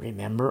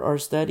 Remember our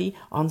study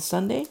on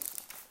Sunday?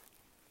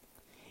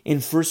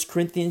 In 1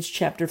 Corinthians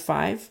chapter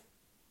 5,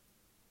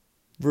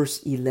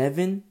 verse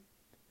 11,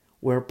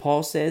 where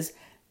Paul says,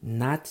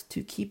 not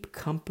to keep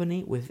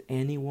company with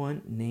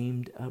anyone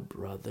named a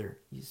brother.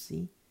 You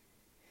see?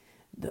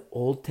 The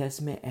Old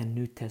Testament and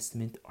New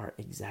Testament are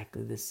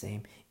exactly the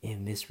same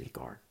in this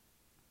regard.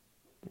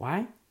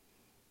 Why?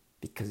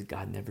 Because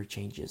God never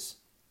changes.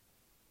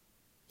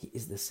 He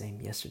is the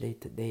same yesterday,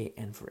 today,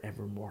 and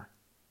forevermore.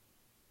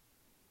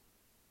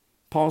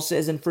 Paul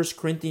says in 1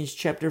 Corinthians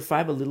chapter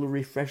 5, a little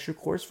refresher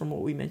course from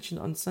what we mentioned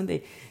on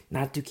Sunday,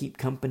 not to keep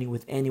company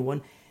with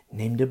anyone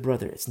named a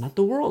brother. It's not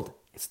the world,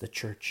 it's the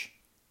church.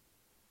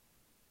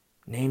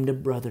 Named a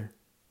brother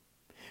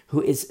who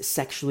is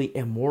sexually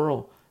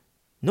immoral.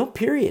 No,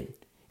 period.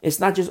 It's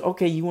not just,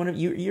 okay,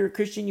 you're a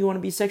Christian, you want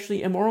to be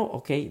sexually immoral?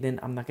 Okay, then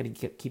I'm not going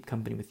to keep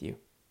company with you.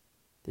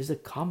 There's a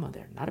comma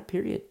there, not a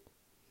period.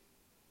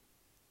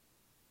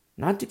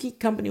 Not to keep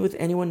company with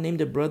anyone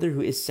named a brother who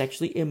is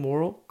sexually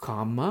immoral,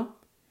 comma,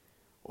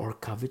 or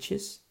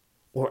covetous,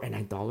 or an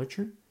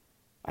idolater,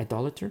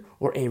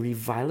 or a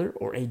reviler,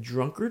 or a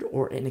drunkard,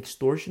 or an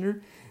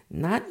extortioner,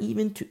 not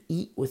even to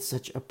eat with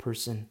such a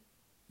person.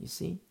 You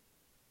see?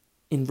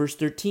 In verse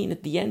 13,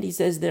 at the end, he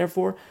says,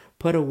 therefore,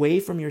 put away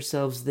from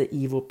yourselves the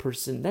evil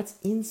person. That's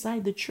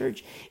inside the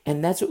church.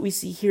 And that's what we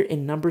see here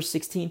in Numbers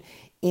 16,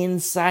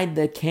 inside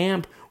the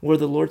camp, where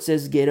the Lord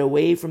says, get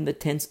away from the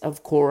tents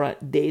of Korah,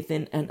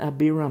 Dathan, and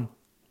Abiram.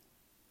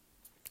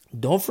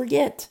 Don't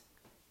forget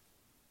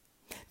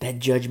that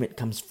judgment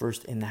comes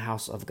first in the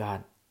house of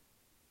God.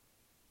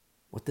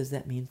 What does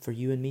that mean for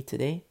you and me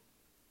today?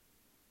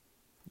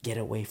 Get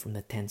away from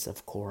the tents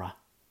of Korah.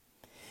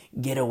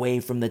 Get away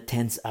from the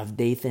tents of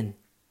Dathan.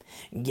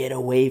 Get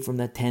away from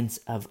the tents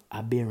of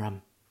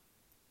Abiram.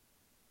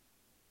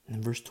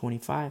 In verse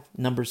 25,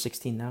 number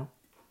 16 now.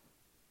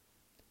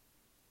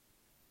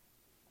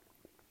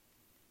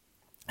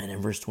 And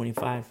in verse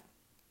 25,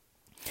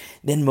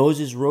 then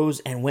Moses rose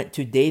and went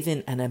to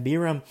Dathan and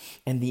Abiram,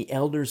 and the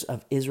elders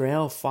of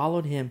Israel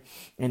followed him,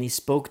 and he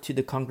spoke to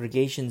the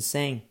congregation,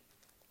 saying,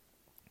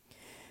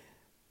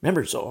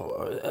 remember,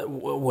 so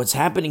what's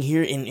happening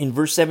here in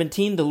verse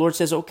 17, the Lord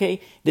says,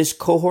 okay, this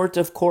cohort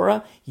of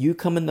Korah, you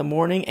come in the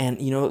morning and,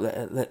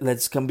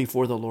 let's come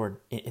before the Lord.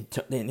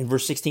 In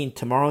verse 16,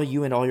 tomorrow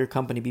you and all your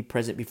company be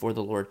present before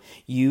the Lord,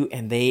 you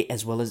and they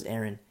as well as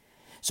Aaron.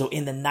 So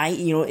in the night,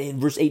 in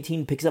verse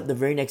 18 picks up the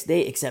very next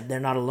day, except they're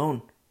not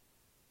alone.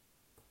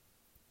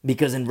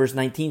 Because in verse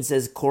 19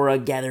 says, Korah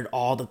gathered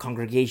all the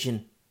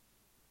congregation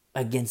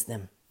against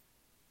them.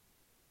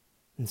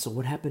 And so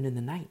what happened in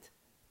the night?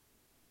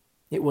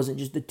 It wasn't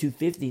just the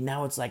 250.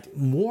 Now it's like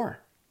more.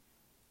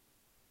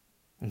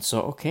 And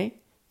so, okay,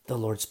 the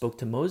Lord spoke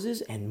to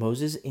Moses, and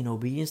Moses, in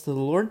obedience to the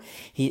Lord,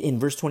 in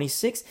verse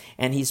 26,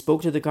 and he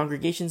spoke to the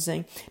congregation,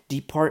 saying,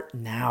 depart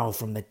now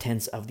from the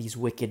tents of these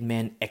wicked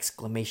men, !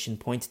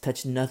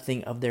 Touch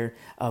nothing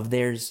of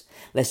theirs,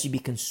 lest you be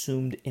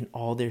consumed in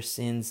all their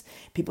sins.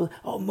 People,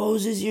 oh,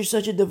 Moses, you're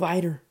such a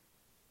divider.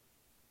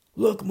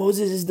 Look,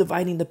 Moses is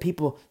dividing the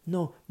people.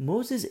 No,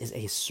 Moses is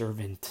a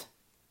servant.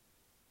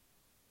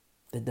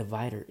 The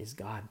divider is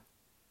God.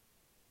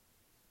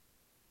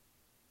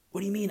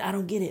 What do you mean? I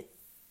don't get it.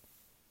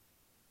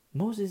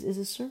 Moses is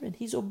a servant.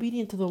 He's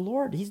obedient to the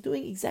Lord. He's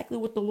doing exactly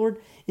what the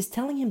Lord is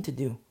telling him to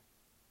do.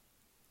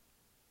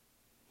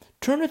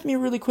 Turn with me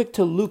really quick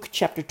to Luke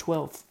chapter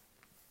 12.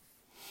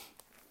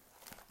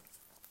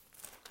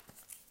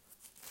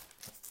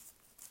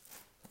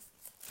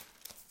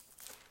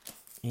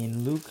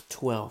 In Luke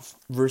 12,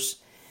 verse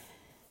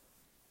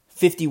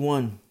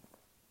 51.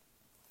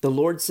 The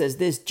Lord says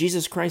this,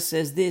 Jesus Christ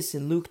says this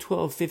in Luke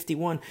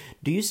 12:51.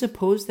 Do you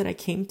suppose that I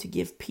came to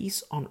give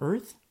peace on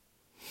earth?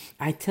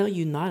 I tell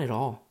you, not at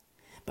all,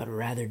 but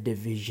rather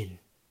division.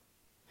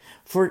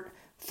 For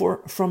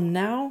from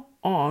now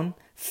on,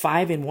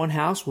 5 in one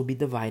house will be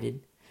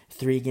divided,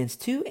 3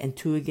 against 2, and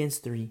 2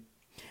 against 3.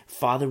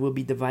 Father will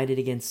be divided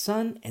against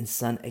son, and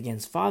son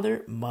against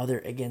father, mother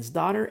against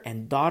daughter,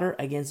 and daughter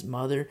against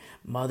mother,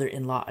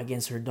 mother-in-law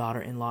against her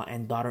daughter-in-law,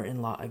 and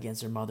daughter-in-law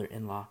against her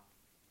mother-in-law.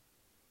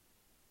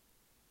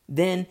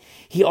 Then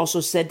he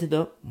also said to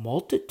the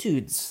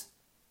multitudes,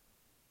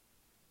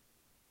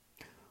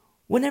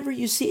 Whenever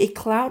you see a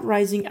cloud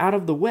rising out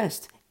of the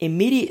west,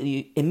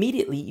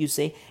 immediately you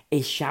say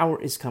a shower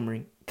is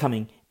coming,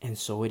 and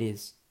so it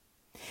is.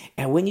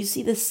 And when you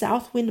see the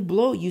south wind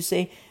blow, you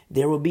say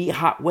there will be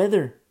hot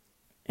weather,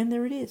 and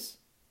there it is.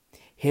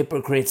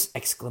 Hypocrites!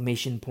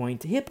 Exclamation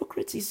point.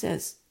 Hypocrites, he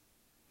says.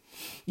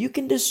 You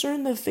can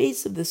discern the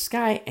face of the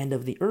sky and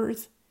of the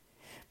earth,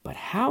 but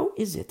how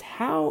is it,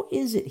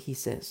 he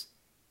says,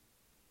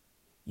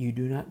 you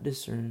do not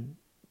discern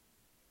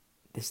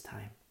this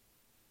time?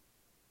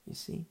 You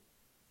see?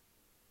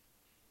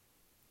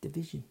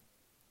 Division.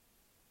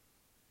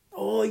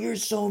 Oh, you're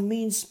so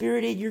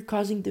mean-spirited, you're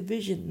causing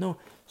division. No,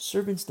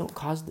 servants don't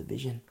cause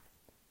division.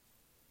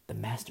 The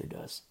master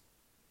does.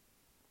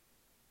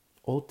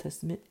 Old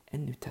Testament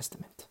and New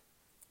Testament.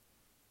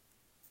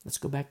 Let's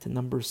go back to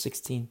Numbers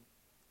 16.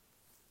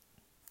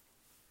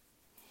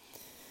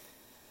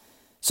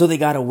 So they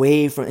got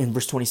away from, in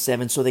verse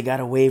 27, so they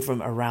got away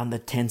from around the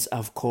tents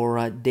of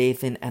Korah,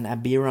 Dathan, and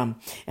Abiram.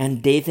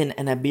 And Dathan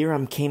and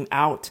Abiram came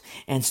out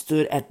and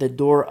stood at the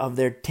door of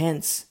their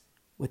tents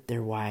with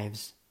their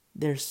wives,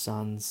 their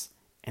sons,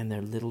 and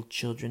their little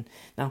children.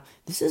 Now,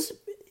 it's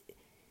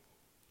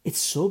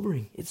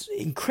sobering. It's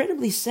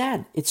incredibly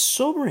sad. It's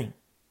sobering.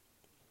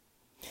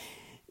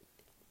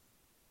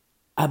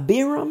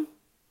 Abiram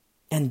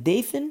and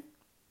Dathan,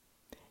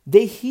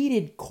 they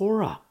heeded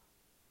Korah.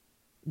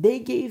 They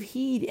gave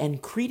heed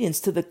and credence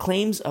to the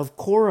claims of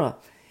Korah,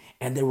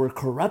 and they were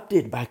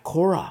corrupted by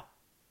Korah.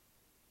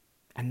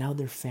 And now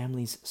their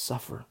families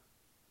suffer.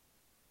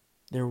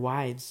 Their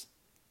wives,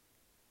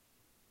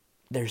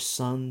 their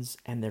sons,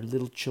 and their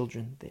little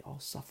children, they all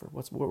suffer.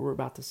 What we're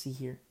about to see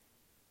here.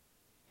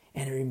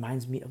 And it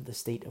reminds me of the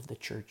state of the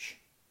church.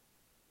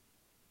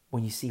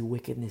 When you see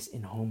wickedness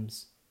in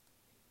homes,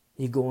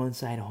 you go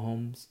inside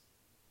homes,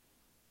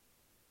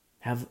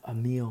 have a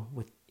meal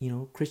with,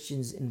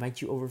 Christians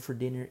invite you over for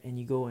dinner, and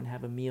you go and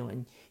have a meal,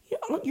 and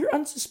you're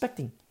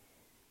unsuspecting.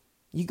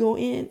 You go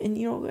in and,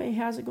 hey,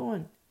 how's it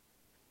going?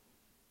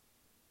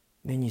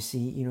 Then you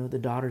see, the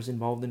daughter's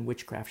involved in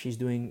witchcraft. She's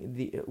doing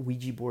the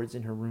Ouija boards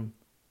in her room.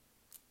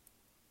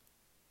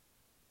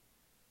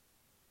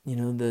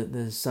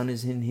 The son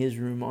is in his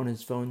room on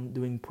his phone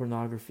doing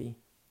pornography.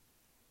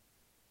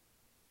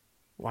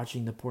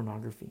 Watching the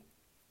pornography.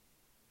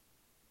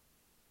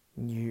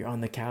 You're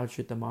on the couch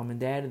with the mom and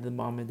dad,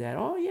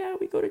 oh yeah,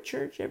 we go to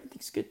church,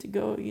 everything's good to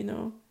go,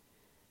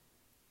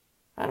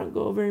 I don't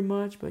go very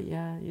much, but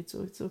yeah, it's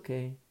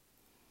okay.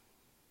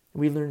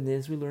 We learn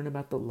this, we learn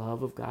about the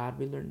love of God,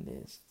 we learn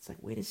this. It's like,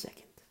 wait a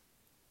second.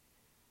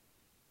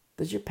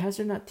 Does your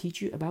pastor not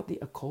teach you about the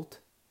occult?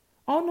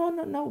 Oh,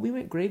 no, we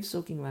went grave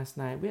soaking last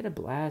night. We had a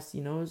blast,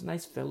 it was a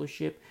nice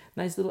fellowship,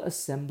 nice little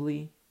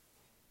assembly.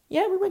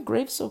 Yeah, we went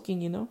grave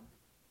soaking,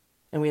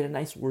 and we had a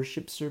nice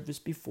worship service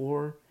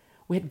before.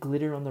 We had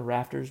glitter on the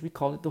rafters. We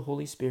called it the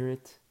Holy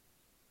Spirit.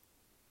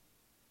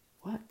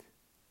 What?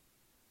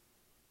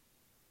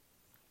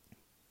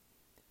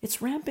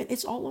 It's rampant.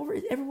 It's all over.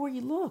 It's everywhere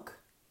you look.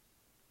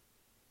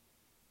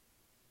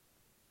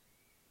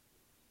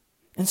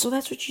 And so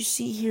that's what you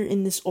see here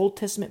in this Old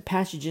Testament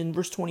passage in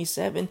verse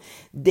 27.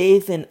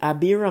 Dathan,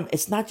 Abiram,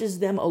 it's not just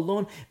them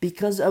alone.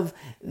 Because of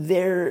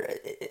their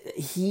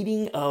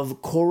heeding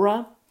of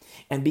Korah,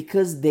 and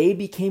because they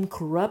became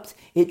corrupt,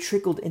 it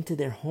trickled into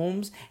their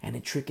homes, and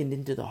it trickled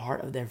into the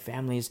heart of their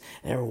families,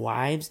 their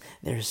wives,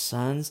 their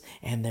sons,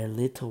 and their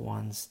little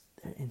ones,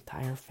 their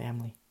entire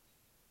family.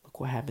 Look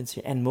what happens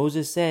here. And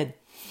Moses said,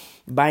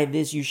 by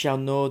this you shall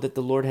know that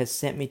the Lord has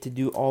sent me to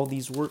do all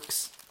these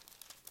works.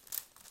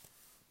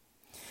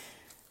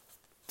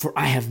 For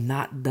I have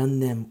not done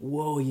them.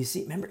 Whoa, you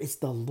see, remember, it's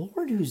the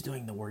Lord who's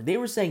doing the work. They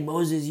were saying,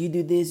 Moses, you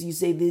do this, you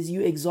say this,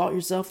 you exalt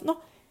yourself.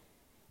 No,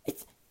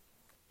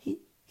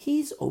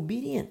 He's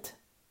obedient.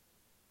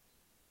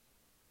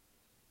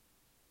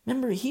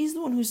 Remember, he's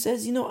the one who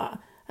says,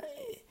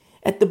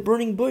 at the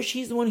burning bush,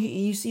 he's the one who,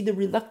 you see the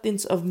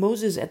reluctance of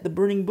Moses at the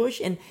burning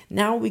bush. And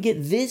now we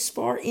get this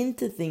far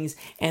into things.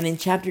 And in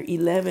chapter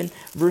 11,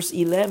 verse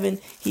 11,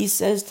 he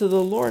says to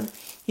the Lord,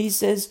 he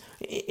says,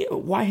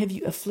 why have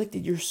you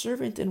afflicted your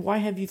servant? And why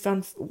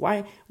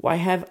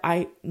have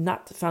I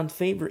not found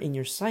favor in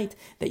your sight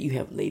that you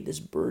have laid this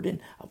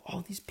burden of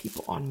all these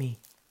people on me?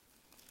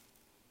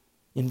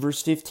 In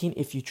verse 15,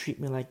 if you treat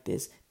me like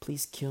this,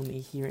 please kill me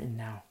here and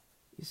now.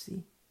 You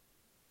see?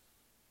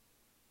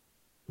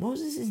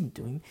 Moses isn't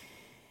doing.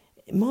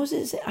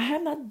 Moses said, I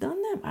have not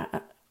done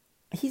them.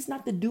 He's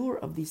not the doer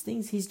of these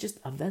things. He's just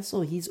a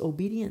vessel. He's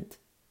obedient.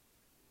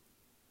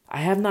 I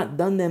have not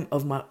done them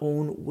of my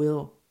own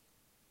will.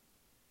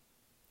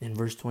 In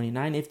verse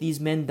 29, if these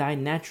men die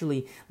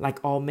naturally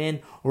like all men,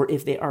 or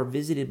if they are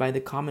visited by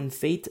the common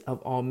fate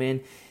of all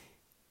men,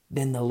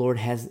 then the Lord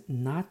has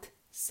not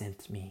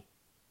sent me.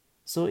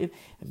 So if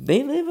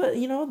they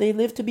live, they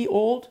live to be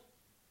old,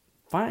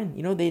 fine.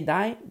 They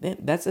die, then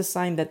that's a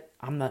sign that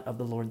I'm not of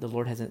the Lord. The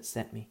Lord hasn't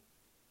sent me.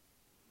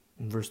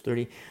 In verse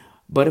 30,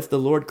 but if the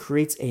Lord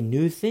creates a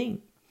new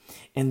thing,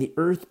 and the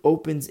earth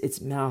opens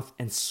its mouth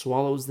and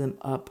swallows them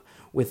up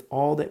with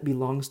all that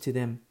belongs to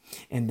them,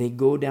 and they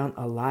go down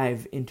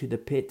alive into the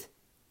pit,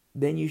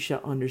 then you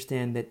shall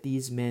understand that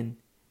these men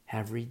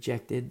have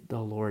rejected the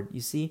Lord.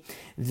 You see,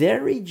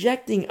 their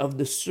rejecting of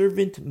the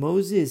servant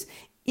Moses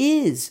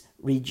is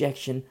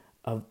rejection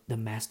of the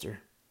master.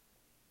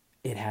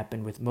 It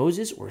happened with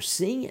Moses. We're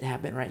seeing it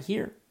happen right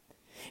here.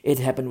 It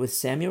happened with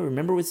Samuel.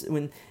 Remember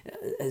when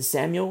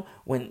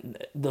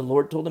the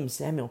Lord told him,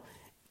 Samuel,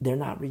 they're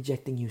not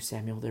rejecting you,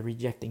 Samuel. They're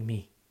rejecting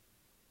me.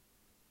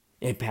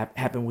 It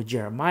happened with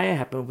Jeremiah. It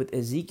happened with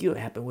Ezekiel. It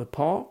happened with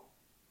Paul.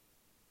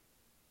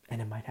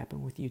 And it might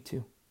happen with you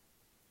too.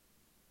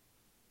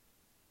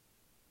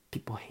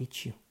 People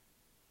hate you.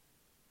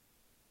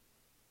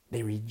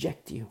 They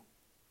reject you.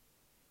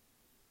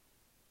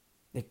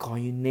 They call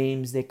you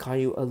names. They call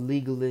you a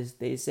legalist.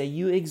 They say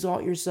you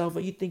exalt yourself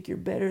or you think you're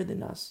better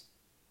than us.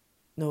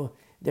 No,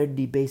 they're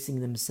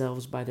debasing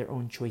themselves by their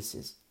own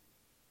choices.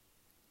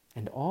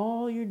 And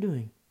all you're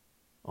doing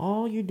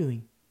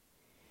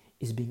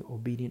is being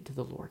obedient to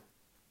the Lord.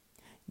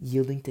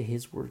 Yielding to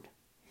His word.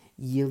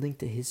 Yielding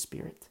to His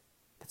Spirit.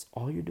 That's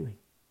all you're doing.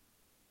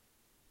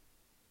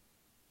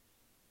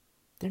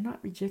 They're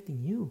not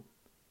rejecting you.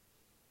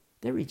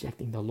 They're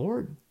rejecting the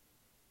Lord.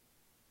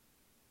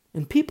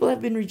 And people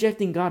have been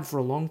rejecting God for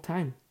a long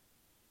time.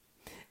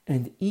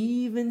 And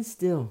even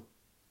still,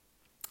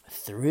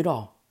 through it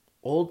all,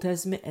 Old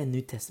Testament and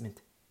New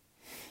Testament,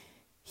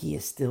 He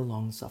is still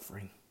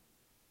long-suffering,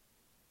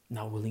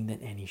 not willing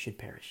that any should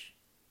perish.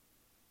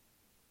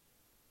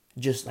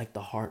 Just like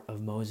the heart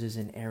of Moses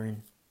and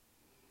Aaron.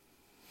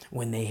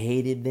 When they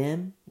hated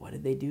them, what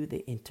did they do?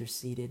 They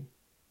interceded.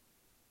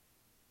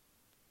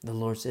 The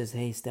Lord says,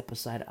 hey, step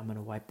aside, I'm going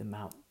to wipe them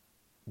out.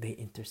 They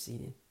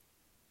interceded.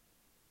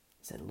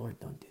 He said, Lord,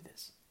 don't do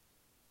this.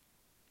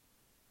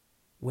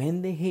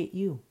 When they hate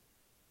you,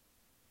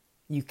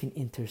 you can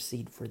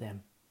intercede for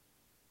them.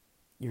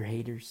 Your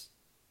haters,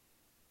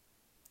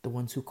 the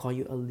ones who call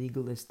you a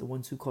legalist, the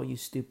ones who call you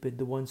stupid,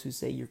 the ones who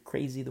say you're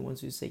crazy, the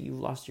ones who say you've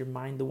lost your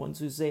mind, the ones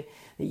who say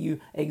that you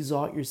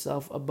exalt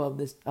yourself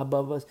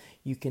above us,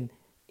 you can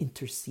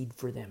intercede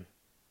for them.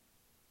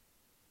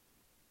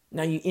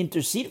 Now you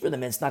intercede for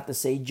them. It's not to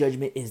say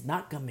judgment is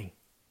not coming,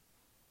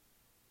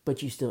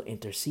 but you still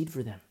intercede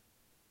for them.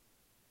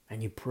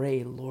 And you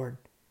pray, Lord,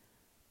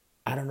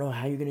 I don't know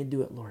how you're going to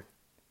do it, Lord,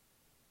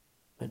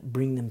 but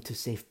bring them to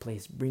safe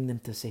place. Bring them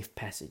to safe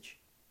passage.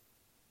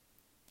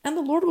 And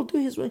the Lord will do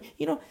His way.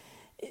 You know,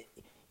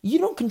 you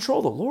don't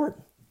control the Lord.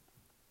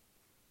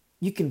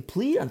 You can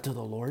plead unto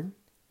the Lord,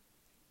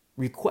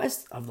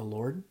 request of the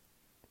Lord,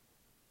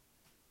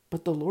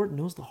 but the Lord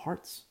knows the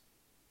hearts.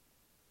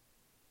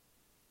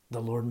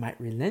 The Lord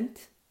might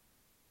relent,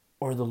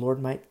 or the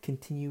Lord might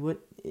continue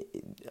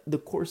the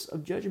course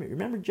of judgment.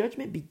 Remember,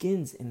 judgment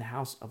begins in the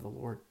house of the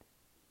Lord,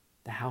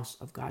 the house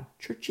of God,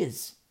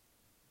 churches.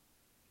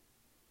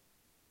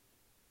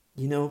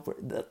 You know, for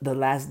the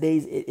last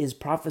days, it is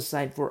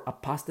prophesied for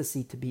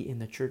apostasy to be in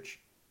the church.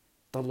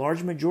 The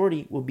large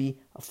majority will be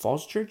a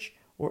false church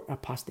or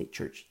apostate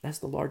church. That's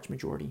the large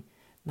majority.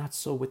 Not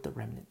so with the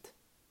remnant.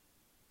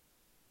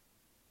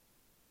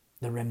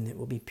 The remnant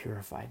will be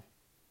purified.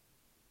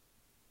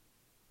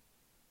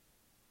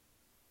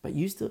 But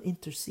you still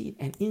intercede.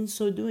 And in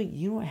so doing,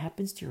 you know what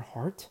happens to your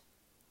heart?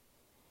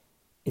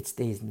 It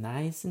stays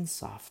nice and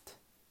soft.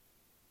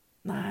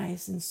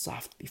 Nice and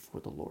soft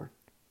before the Lord.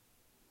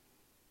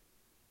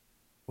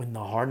 When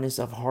the hardness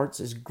of hearts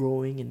is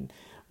growing and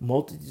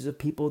multitudes of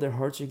people, their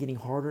hearts are getting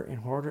harder and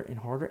harder and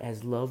harder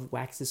as love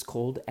waxes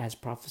cold as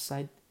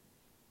prophesied.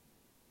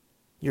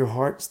 Your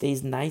heart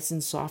stays nice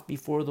and soft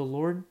before the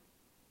Lord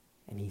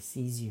and He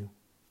sees you.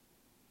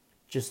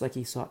 Just like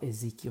He saw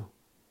Ezekiel.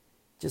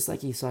 Just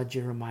like He saw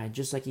Jeremiah.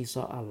 Just like He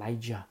saw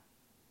Elijah.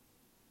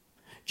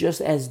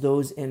 Just as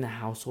those in the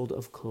household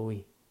of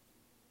Chloe.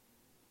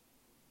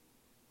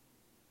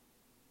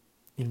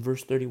 In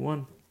verse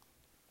 31.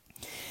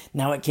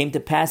 Now it came to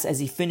pass as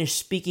He finished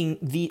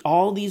speaking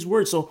all these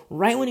words. So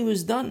right when He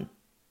was done.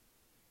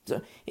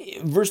 So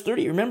verse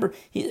 30, remember,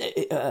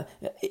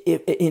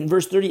 in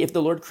verse 30, if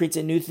the Lord creates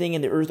a new thing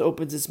and the earth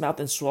opens its mouth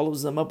and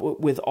swallows them up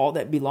with all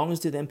that belongs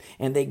to them,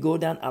 and they go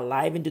down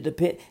alive into the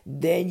pit,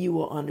 then you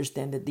will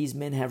understand that these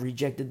men have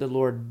rejected the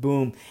Lord.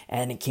 Boom.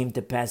 And it came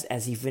to pass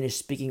as He finished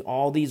speaking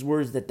all these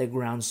words that the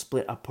ground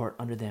split apart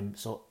under them.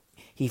 So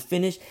He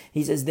finished.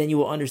 He says, then you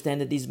will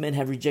understand that these men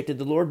have rejected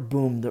the Lord.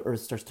 Boom. The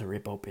earth starts to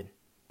rip open.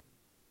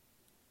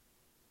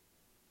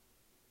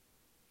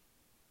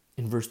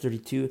 In verse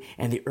 32,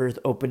 and the earth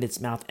opened its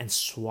mouth and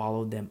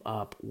swallowed them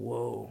up.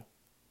 Whoa.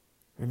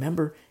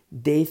 Remember,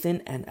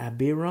 Dathan and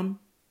Abiram,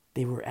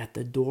 they were at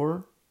the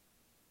door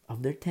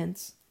of their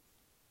tents,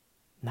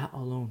 not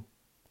alone,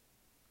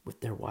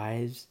 with their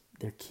wives,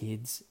 their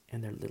kids,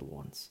 and their little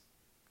ones.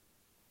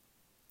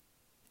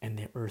 And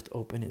the earth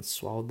opened and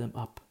swallowed them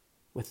up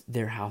with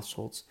their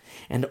households,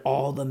 and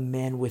all the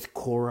men with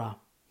Korah,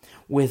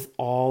 with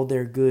all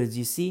their goods.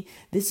 You see,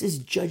 this is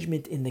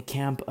judgment in the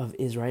camp of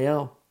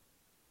Israel.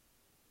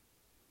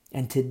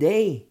 And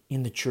today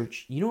in the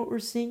church, you know what we're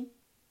seeing?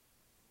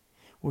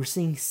 we're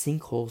seeing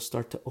sinkholes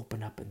start to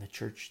open up in the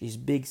church. These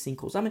big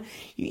sinkholes. I mean,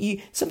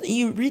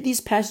 you read these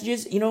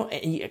passages,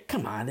 and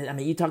come on. I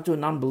mean, you talk to a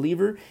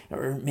non-believer,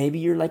 or maybe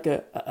you're like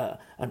a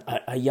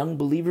young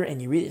believer,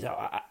 and you read it.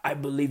 Oh, I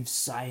believe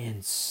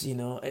science.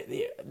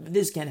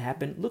 This can't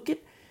happen. Look at,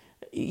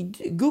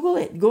 Google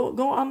it. Go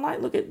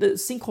online. Look at the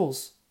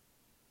sinkholes.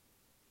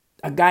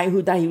 A guy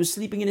who died. He was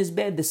sleeping in his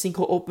bed. The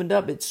sinkhole opened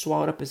up. It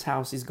swallowed up his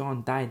house. He's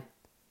gone. Died.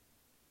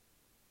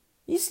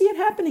 You see it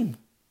happening.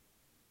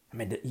 I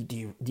mean,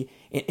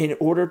 in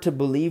order to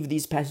believe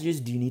these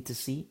passages, do you need to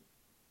see?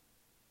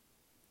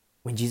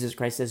 When Jesus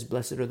Christ says,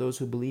 "Blessed are those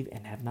who believe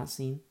and have not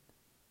seen."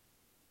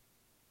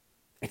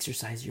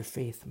 Exercise your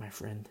faith, my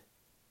friend.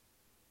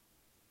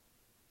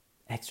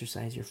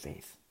 Exercise your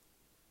faith.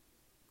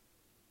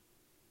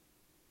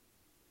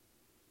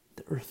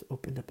 The earth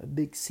opened up, a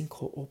big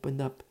sinkhole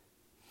opened up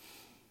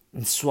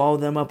and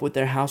swallowed them up with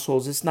their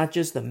households. It's not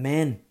just the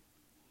men.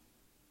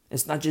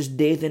 It's not just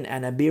Dathan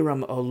and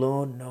Abiram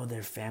alone. No,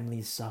 their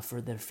families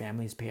suffer. Their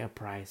families pay a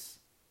price.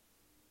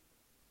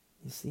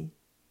 You see?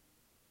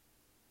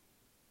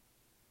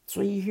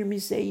 So you hear me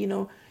say,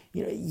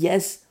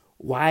 yes,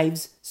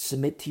 wives,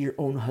 submit to your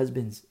own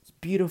husbands. It's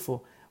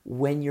beautiful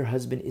when your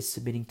husband is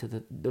submitting to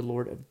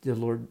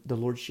the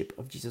lordship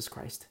of Jesus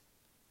Christ.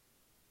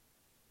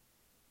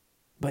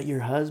 But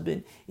your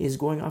husband is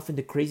going off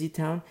into crazy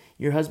town.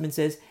 Your husband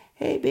says,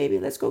 "Hey, baby,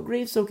 let's go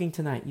grave soaking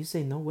tonight." You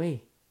say, "No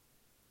way.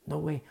 No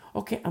way."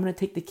 "Okay, I'm going to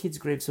take the kids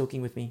grave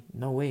soaking with me."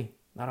 "No way.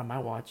 Not on my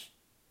watch."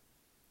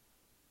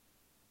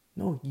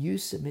 No, you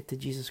submit to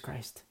Jesus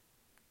Christ.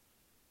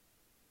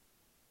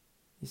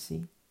 You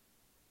see?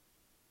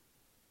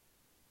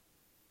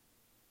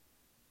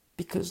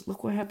 Because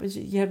look what happens.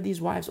 You have these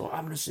wives. "Oh,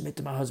 I'm going to submit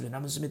to my husband.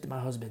 I'm going to submit to my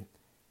husband."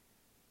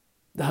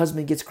 The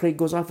husband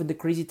goes off into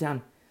crazy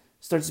town.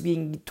 Starts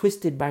being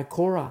twisted by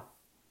Korah.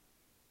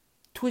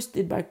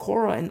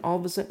 And all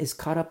of a sudden is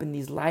caught up in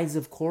these lies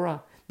of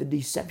Korah. The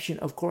deception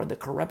of Korah, the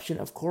corruption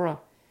of Korah.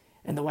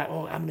 And the wife,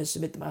 "Oh, I'm going to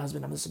submit to my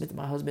husband. I'm going to submit to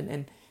my husband."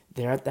 And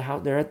they're at the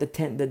house, they're at the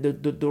tent, the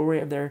doorway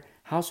of their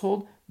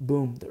household.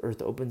 Boom, the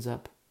earth opens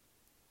up.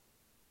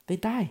 They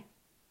die.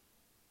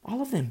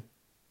 All of them.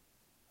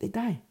 They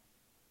die.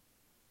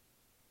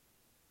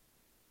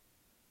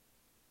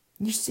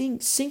 You're seeing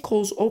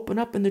sinkholes open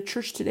up in the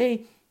church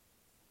today.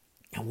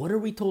 And what are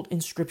we told in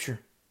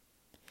Scripture?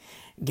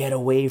 Get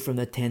away from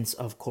the tents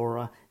of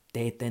Korah,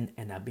 Dathan,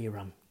 and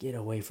Abiram. Get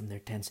away from their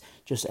tents.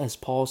 Just as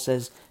Paul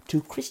says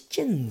to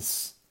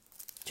Christians,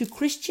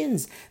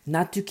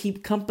 not to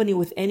keep company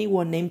with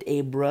anyone named a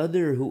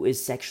brother who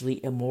is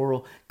sexually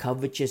immoral,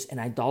 covetous, an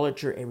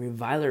idolater, a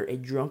reviler, a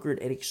drunkard,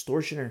 an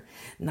extortioner,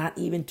 not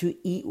even to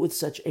eat with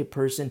such a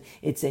person.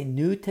 It's a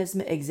New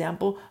Testament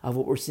example of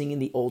what we're seeing in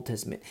the Old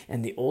Testament.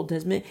 And the Old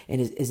Testament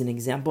is an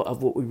example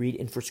of what we read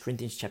in 1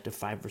 Corinthians chapter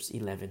 5, verse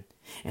 11.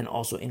 And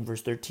also in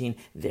verse 13,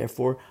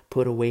 "Therefore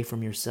put away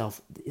from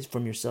yourselves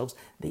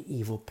the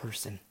evil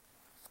person."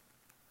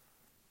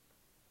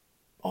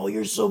 "Oh,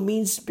 you're so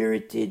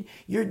mean-spirited.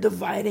 You're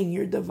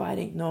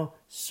dividing. No,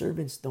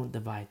 servants don't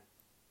divide.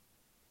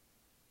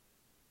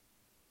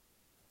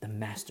 The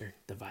master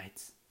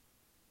divides.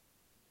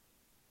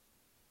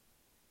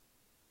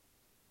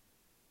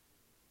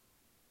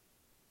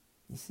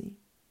 You see?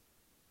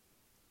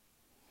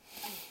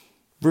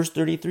 Verse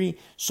 33,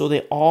 so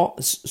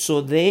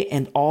they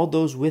and all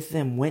those with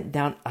them went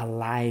down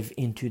alive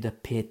into the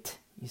pit.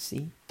 You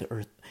see? The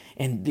earth.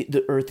 And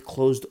the earth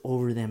closed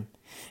over them.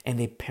 And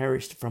they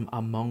perished from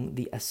among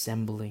the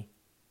assembly.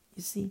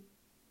 You see?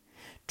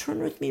 Turn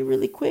with me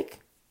really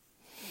quick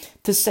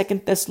to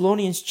 2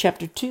 Thessalonians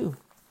chapter 2.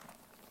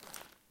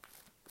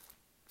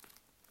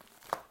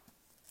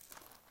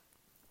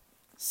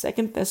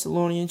 Second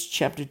Thessalonians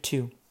chapter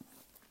 2.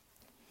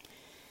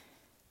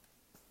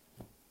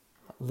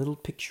 A little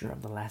picture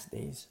of the last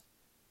days.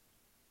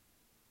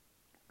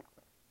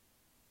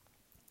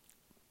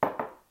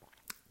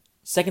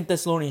 2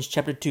 Thessalonians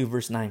chapter 2,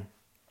 verse 9.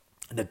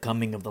 The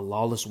coming of the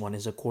lawless one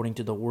is according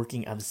to the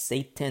working of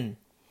Satan,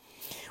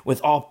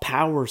 with all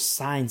power,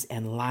 signs,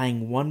 and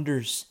lying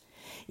wonders.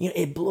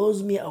 It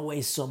blows me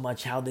away so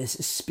much how this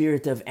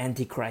spirit of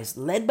Antichrist,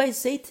 led by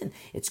Satan,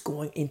 it's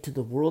going into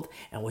the world.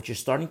 And what you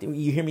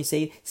hear me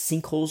say,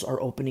 sinkholes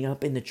are opening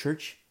up in the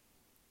church.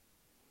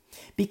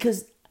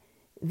 Because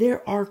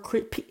there are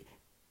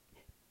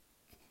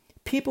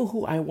people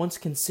who I once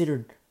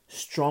considered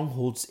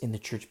strongholds in the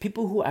church,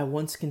 people who I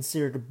once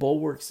considered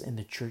bulwarks in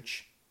the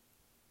church,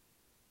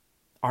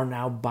 are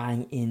now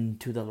buying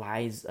into the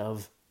lies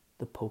of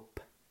the Pope,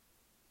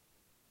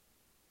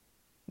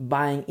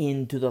 buying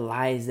into the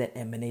lies that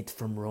emanate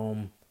from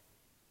Rome,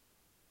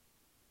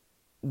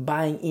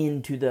 buying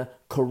into the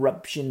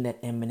corruption that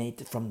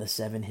emanates from the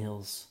seven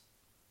hills.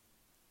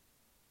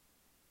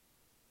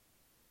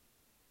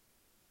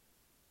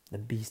 The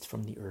beast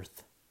from the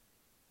earth,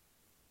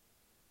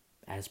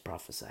 as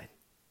prophesied.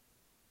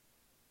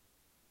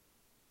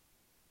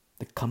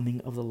 The coming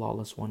of the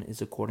lawless one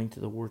is according to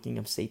the working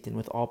of Satan,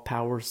 with all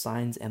power,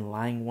 signs, and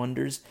lying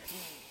wonders,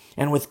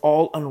 and with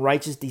all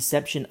unrighteous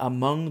deception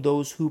among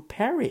those who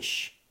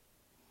perish,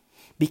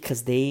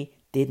 because they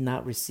did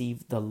not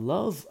receive the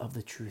love of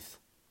the truth.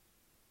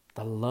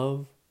 The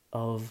love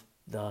of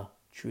the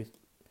truth.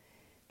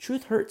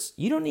 Truth hurts.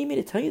 You don't need me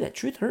to tell you that.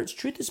 Truth hurts.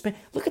 Truth is pain.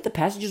 Look at the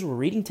passages we're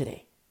reading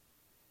today.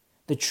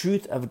 The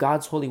truth of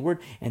God's holy word.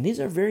 And these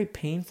are very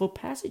painful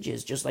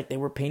passages, just like they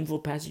were painful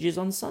passages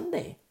on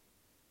Sunday.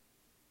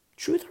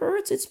 Truth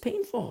hurts. It's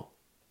painful.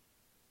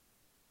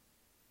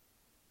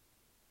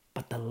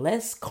 But the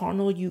less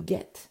carnal you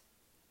get,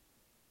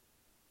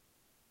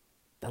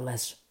 the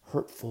less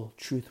hurtful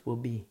truth will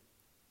be.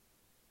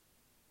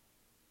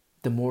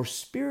 The more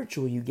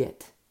spiritual you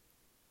get,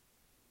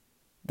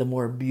 the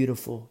more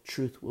beautiful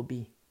truth will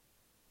be.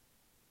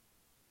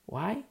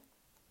 Why?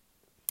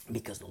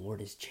 Because the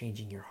Lord is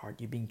changing your heart.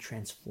 You're being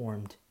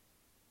transformed.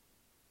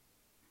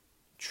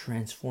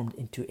 Transformed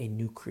into a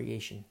new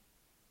creation.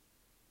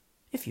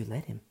 If you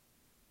let Him.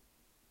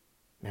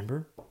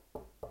 Remember?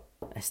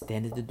 I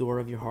stand at the door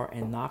of your heart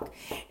and knock.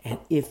 And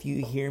if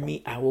you hear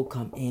me, I will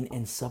come in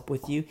and sup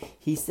with you.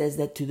 He says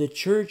that to the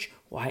church.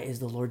 Why is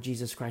the Lord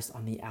Jesus Christ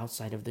on the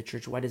outside of the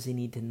church? Why does He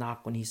need to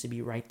knock when He should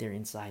be right there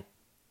inside?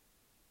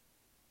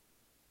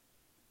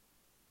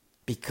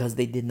 Because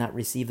they did not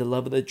receive the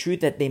love of the truth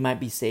that they might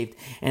be saved.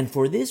 And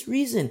for this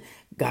reason,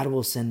 God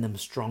will send them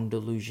strong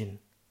delusion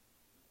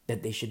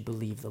that they should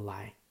believe the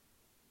lie.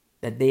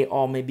 That they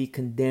all may be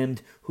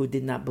condemned who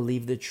did not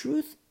believe the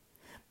truth,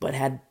 but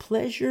had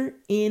pleasure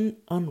in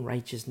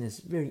unrighteousness.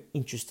 Very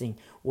interesting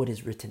what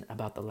is written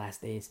about the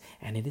last days.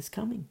 And it is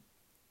coming.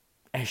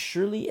 As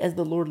surely as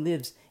the Lord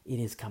lives, it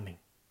is coming.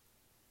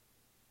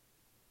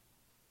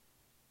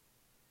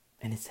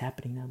 And it's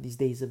happening now. These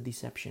days of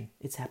deception.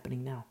 It's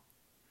happening now.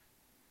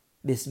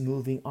 This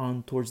moving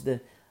on towards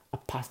the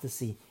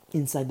apostasy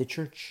inside the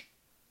church.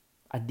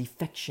 A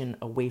defection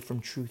away from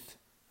truth.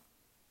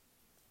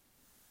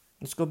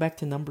 Let's go back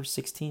to Numbers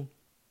 16.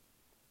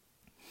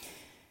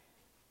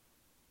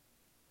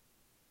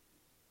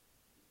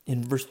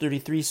 In verse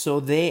 33, so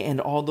they and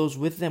all those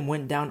with them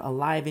went down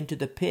alive into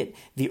the pit.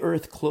 The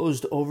earth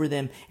closed over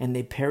them, and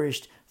they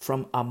perished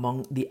from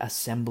among the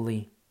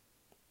assembly.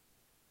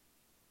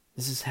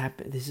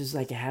 This is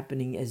like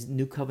happening as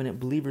New Covenant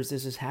believers.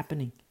 This is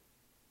happening.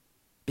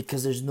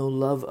 Because there's no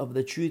love of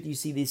the truth. You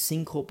see, these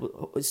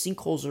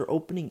sinkholes are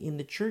opening in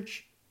the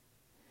church.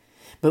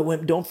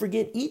 But don't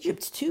forget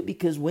Egypt too,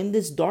 because when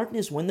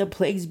the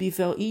plagues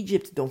befell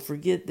Egypt, don't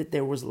forget that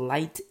there was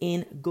light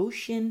in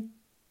Goshen.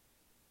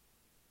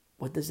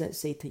 What does that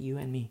say to you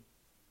and me?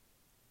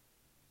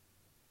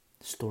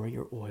 Store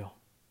your oil.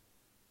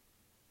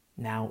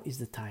 Now is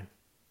the time.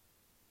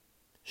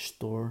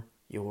 Store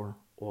your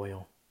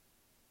oil.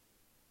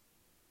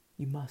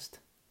 You must.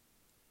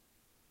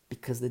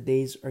 Because the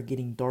days are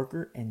getting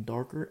darker and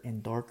darker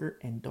and darker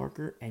and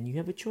darker, and you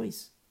have a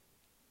choice.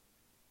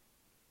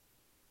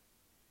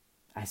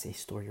 I say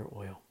store your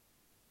oil.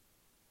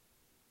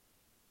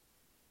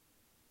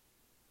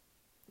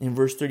 In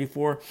verse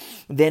 34,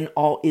 then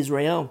all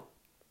Israel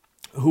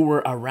who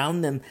were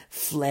around them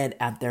fled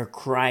at their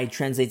cry.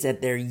 Translates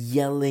at their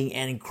yelling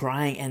and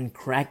crying and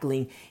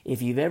crackling.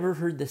 If you've ever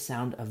heard the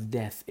sound of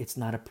death, it's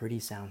not a pretty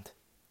sound.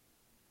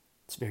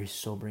 It's very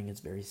sobering, it's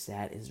very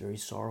sad, it's very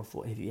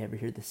sorrowful. If you ever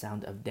hear the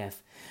sound of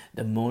death,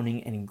 the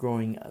moaning and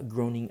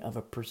groaning of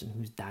a person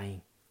who's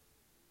dying.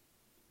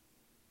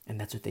 And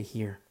that's what they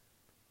hear.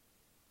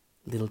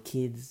 Little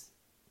kids,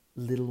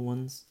 little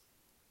ones.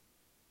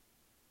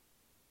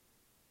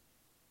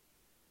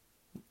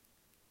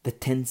 The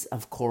tents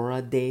of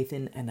Korah,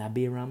 Dathan, and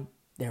Abiram,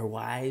 their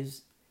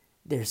wives,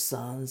 their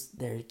sons,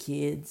 their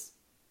kids.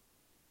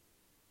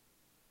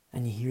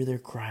 And you hear their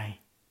cry.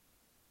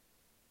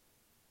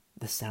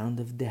 The sound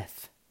of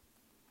death.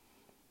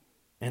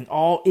 And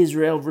all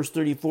Israel, verse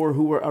 34,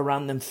 who were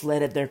around them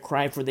fled at their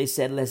cry, for they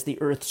said, lest the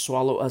earth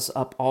swallow us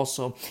up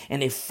also.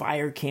 And a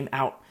fire came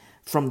out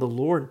from the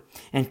Lord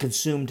and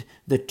consumed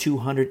the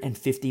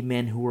 250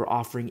 men who were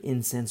offering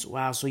incense.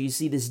 Wow, so you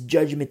see this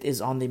judgment is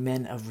on the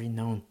men of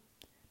renown.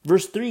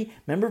 Verse 3,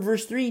 remember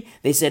verse 3?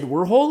 They said,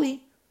 we're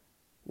holy.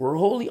 We're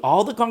holy.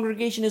 All the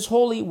congregation is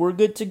holy. We're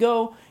good to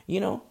go.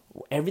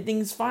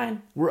 Everything's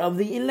fine. We're of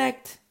the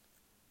elect.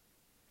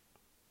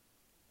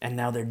 And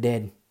now they're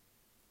dead.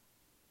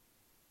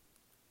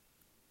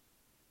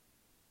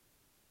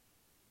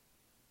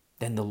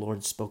 Then the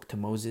Lord spoke to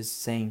Moses,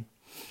 saying,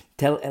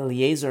 tell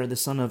Eleazar, the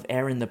son of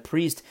Aaron, the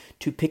priest,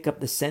 to pick up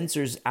the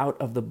censers out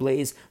of the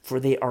blaze, for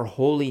they are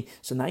holy.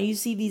 So now you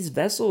see these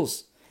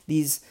vessels,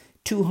 these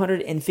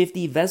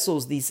 250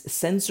 vessels, these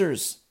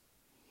censers.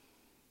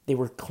 They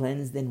were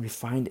cleansed and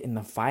refined in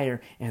the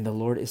fire. And the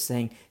Lord is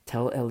saying,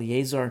 tell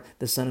Eleazar,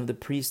 the son of the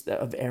priest,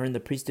 of Aaron, the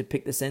priest, to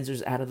pick the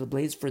censers out of the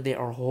blaze, for they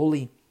are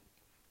holy.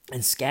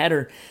 And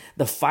scatter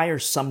the fire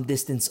some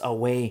distance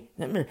away.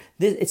 Remember,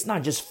 it's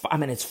not just,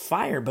 it's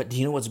fire, but do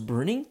you know what's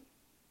burning?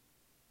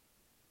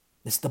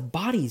 It's the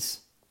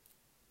bodies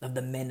of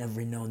the men of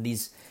renown,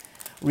 these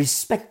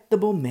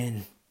respectable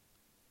men.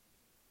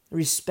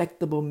 The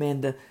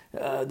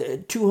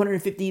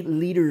 250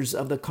 leaders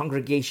of the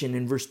congregation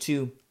in verse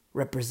 2,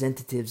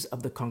 representatives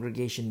of the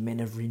congregation, men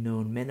of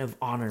renown, men of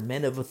honor,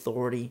 men of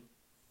authority.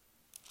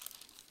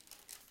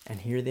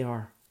 And here they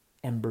are,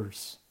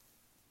 embers.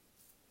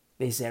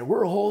 They said,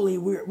 we're holy,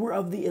 we're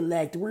of the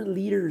elect, we're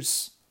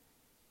leaders.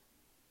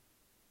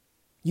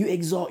 You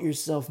exalt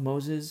yourself,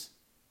 Moses.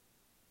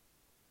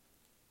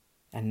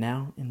 And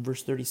now in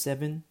verse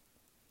 37,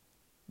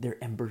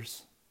 they're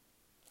embers.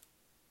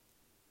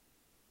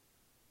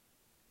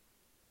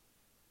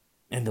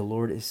 And the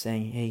Lord is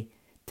saying, hey,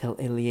 tell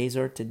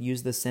Eleazar to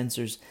use the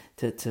censers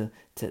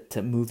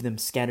to move them,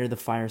 scatter the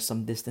fire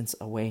some distance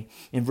away.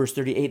 In verse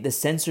 38, the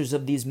censers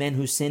of these men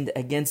who sinned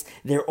against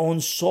their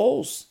own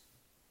souls.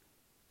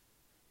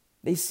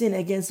 They sin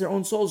against their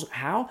own souls.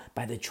 How?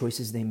 By the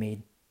choices they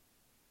made.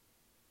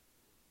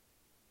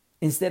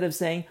 Instead of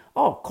saying,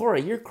 oh,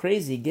 Korah, you're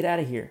crazy, get out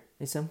of here.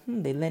 They said,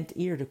 they lent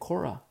ear to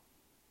Korah.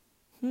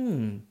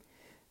 Let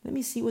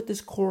me see what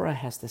this Korah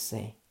has to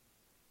say.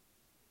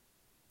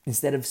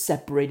 Instead of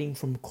separating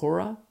from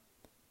Korah,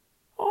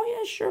 oh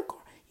yeah, sure,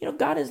 Korah.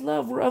 God is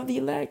love. We're of the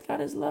elect.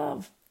 God is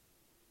love.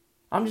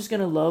 I'm just going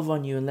to love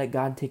on you and let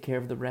God take care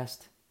of the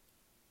rest.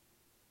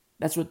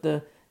 That's what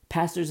the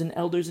pastors and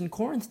elders in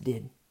Corinth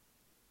did.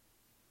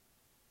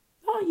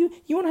 Oh,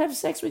 you want to have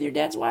sex with your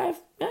dad's wife?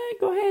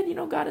 Go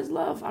ahead. God is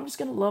love. I'm just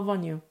going to love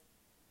on you.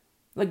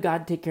 Let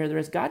God take care of the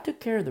rest. God took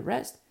care of the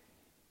rest.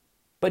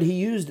 But he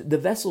used the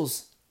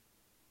vessels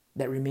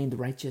that remained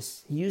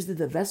righteous. He used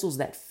the vessels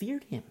that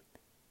feared him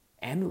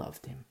and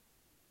loved him.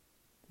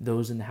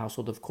 Those in the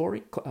household of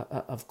Chloe,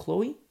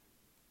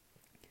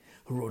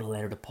 who wrote a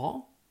letter to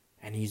Paul,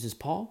 and he uses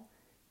Paul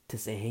to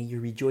say, hey,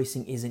 your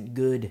rejoicing isn't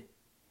good.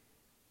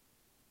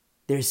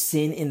 There's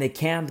sin in the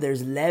camp.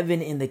 There's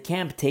leaven in the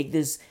camp. Take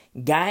this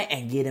guy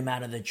and get him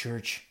out of the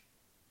church.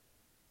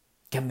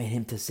 Commit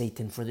him to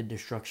Satan for the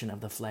destruction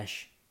of the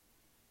flesh.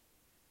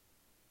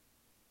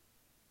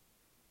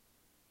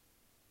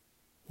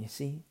 You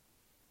see?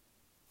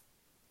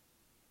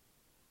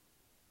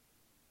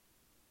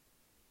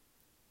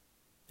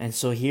 And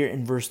so here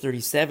in verse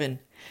 37,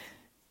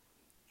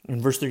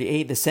 in verse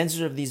 38, the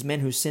censers of these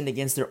men who sinned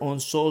against their own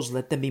souls,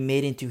 let them be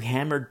made into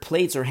hammered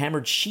plates or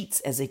hammered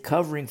sheets as a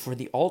covering for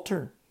the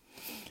altar.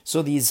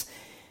 So these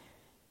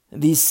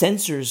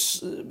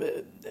censers,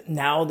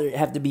 now they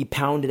have to be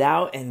pounded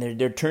out and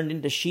they're turned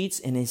into sheets.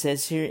 And it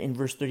says here in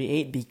verse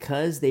 38,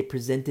 because they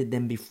presented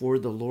them before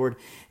the Lord,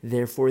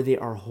 therefore they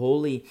are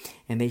holy,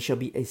 and they shall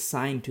be a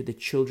sign to the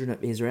children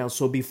of Israel.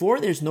 So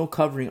before, there's no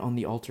covering on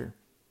the altar.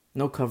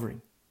 No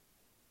covering.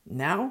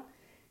 Now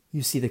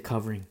you see the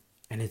covering,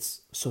 and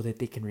it's so that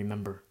they can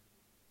remember.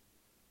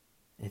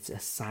 It's a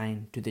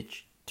sign to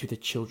the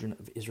children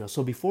of Israel.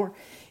 So before,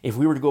 if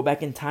we were to go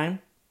back in time,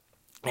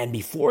 and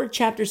before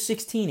chapter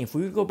 16, if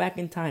we would go back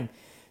in time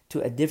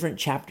to a different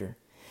chapter,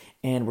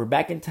 and we're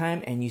back in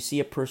time, and you see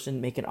a person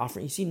make an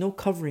offering, you see no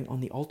covering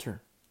on the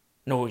altar,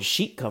 no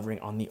sheet covering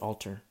on the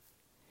altar.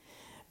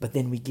 But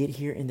then we get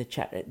here in the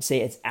chapter,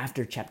 say it's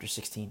after chapter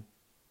 16.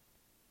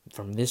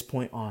 From this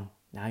point on,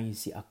 now you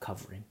see a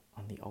covering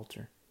on the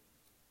altar,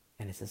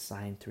 and it's a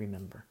sign to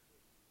remember.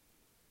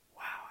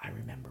 Wow, I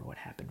remember what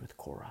happened with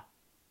Korah.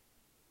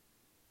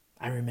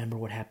 I remember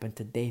what happened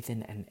to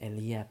Dathan and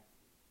Eliab,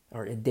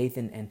 or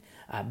Dathan and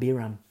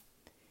Abiram,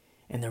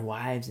 and their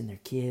wives and their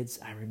kids.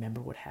 I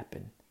remember what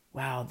happened.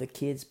 Wow, the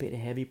kids paid a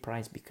heavy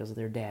price because of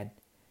their dad.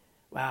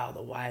 Wow,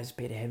 the wives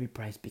paid a heavy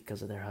price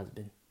because of their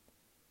husband.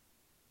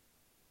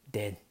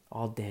 Dead,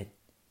 all dead.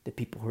 The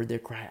people heard their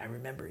cry. I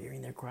remember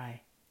hearing their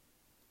cry.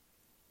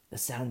 The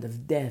sound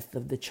of death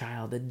of the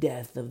child, the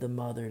death of the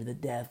mother, the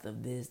death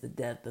of this, the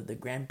death of the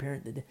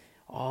grandparent,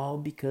 all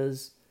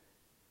because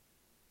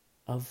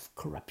of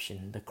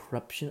corruption, the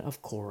corruption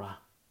of Korah.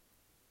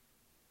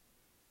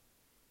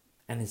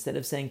 And instead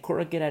of saying,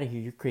 Korah, get out of here,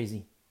 you're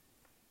crazy,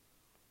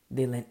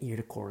 they lent ear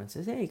to Korah and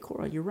says, hey,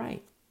 Korah, you're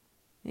right.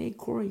 Hey,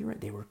 Korah, you're right.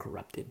 They were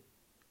corrupted.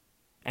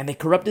 And they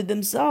corrupted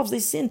themselves. They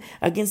sinned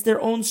against their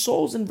own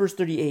souls, in verse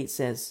 38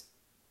 says.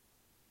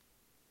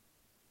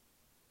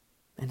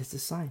 And it's a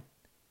sign,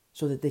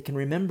 so that they can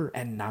remember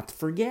and not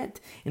forget.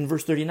 In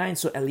verse 39,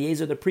 so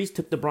Eleazar the priest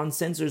took the bronze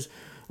censers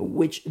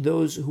which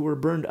those who were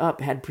burned up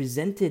had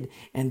presented,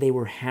 and they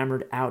were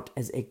hammered out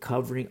as a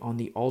covering on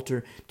the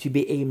altar to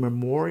be a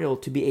memorial,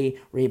 to be a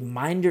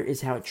reminder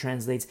is how it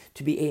translates,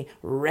 to be a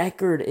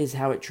record is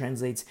how it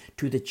translates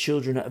to the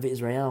children of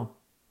Israel.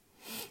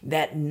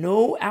 That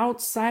no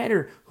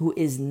outsider who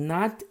is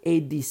not a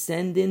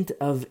descendant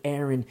of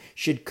Aaron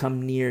should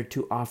come near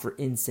to offer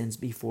incense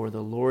before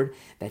the Lord,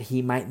 that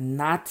he might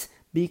not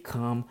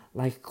become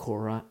like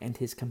Korah and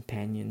his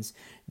companions,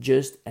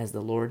 just as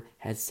the Lord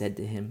had said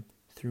to him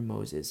through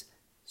Moses.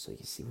 So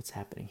you see what's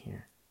happening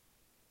here.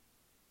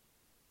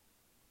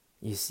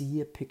 You see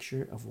a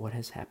picture of what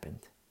has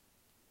happened.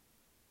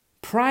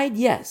 Pride,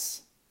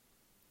 yes.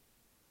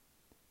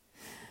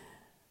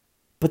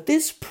 But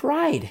this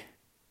pride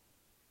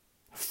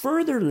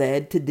further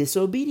led to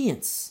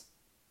disobedience,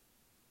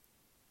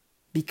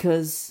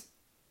 because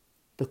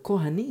the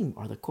Kohanim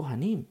are the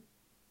Kohanim.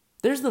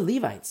 There's the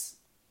Levites,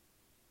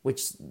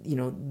 which,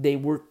 they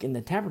work in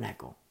the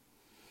tabernacle.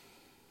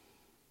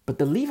 But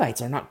the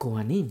Levites are not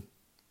Kohanim.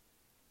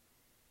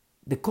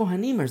 The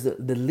Kohanim are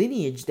the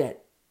lineage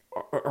that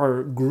are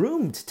are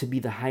groomed to be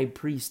the high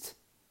priest.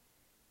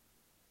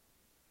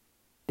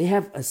 They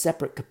have a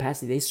separate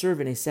capacity. They serve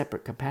in a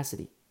separate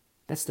capacity.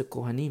 That's the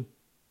Kohanim.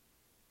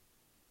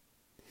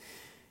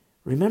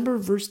 Remember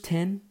verse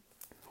 10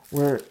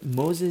 where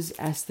Moses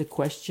asked the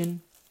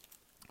question,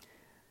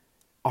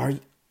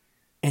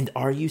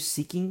 Are you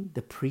seeking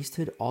the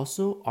priesthood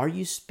also? Are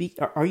you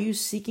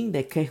seeking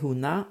the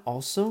kehunah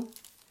also?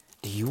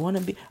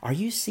 Are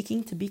you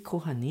seeking to be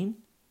Kohanim?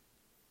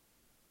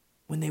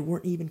 When they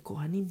weren't even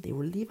Kohanim, they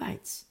were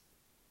Levites.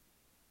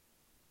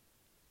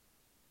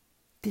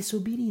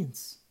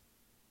 Disobedience.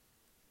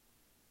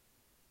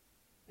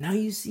 Now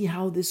you see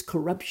how this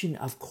corruption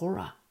of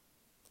Korah,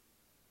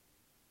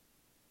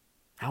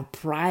 how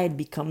pride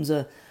becomes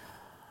a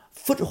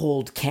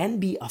foothold, can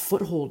be a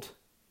foothold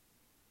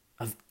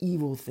of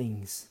evil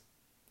things.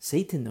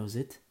 Satan knows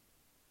it.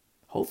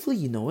 Hopefully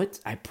you know it.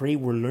 I pray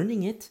we're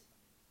learning it.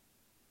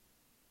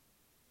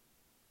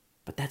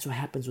 But that's what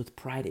happens with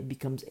pride. It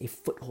becomes a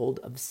foothold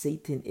of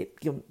Satan. It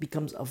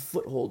becomes a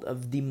foothold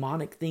of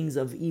demonic things,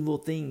 of evil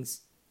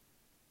things.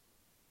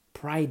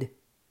 Pride.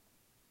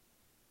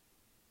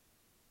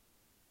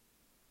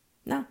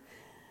 Now,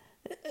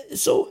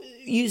 so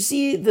you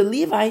see the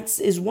Levites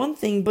is one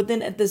thing, but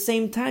then at the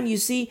same time you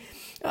see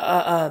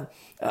Dathan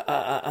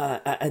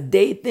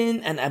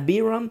and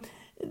Abiram.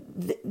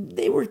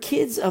 They were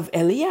kids of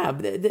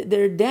Eliab.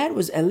 Their dad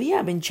was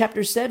Eliab. In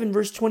chapter 7,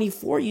 verse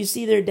 24, you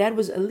see their dad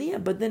was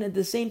Eliab. But then at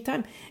the same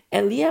time,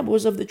 Eliab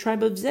was of the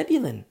tribe of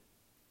Zebulun.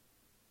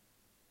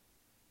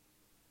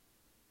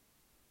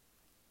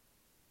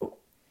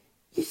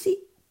 You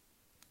see,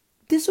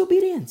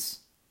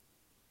 disobedience.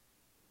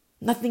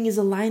 Nothing is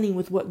aligning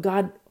with what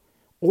God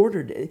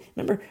ordered.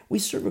 Remember, we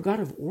serve a God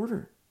of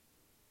order.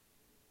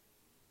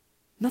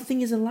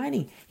 Nothing is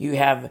aligning. You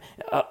have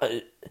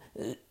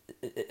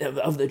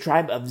of the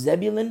tribe of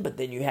Zebulun, but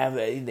then you have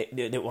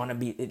they want to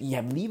be. You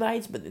have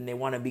Levites, but then they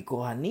want to be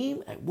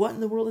Kohanim. What in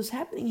the world is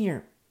happening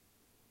here?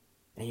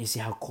 And you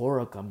see how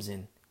Korah comes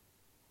in.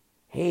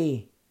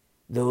 Hey,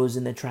 those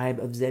in the tribe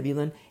of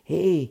Zebulun.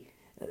 Hey,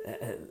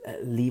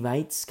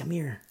 Levites, come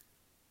here.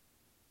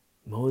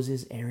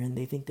 Moses, Aaron,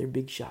 they think they're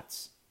big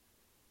shots.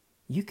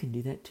 You can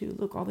do that too.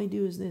 Look, all they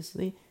do is this.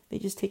 They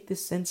just take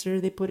this censer,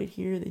 they put it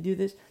here, they do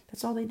this.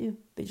 That's all they do.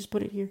 They just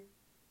put it here.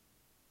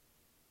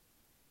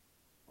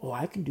 Oh,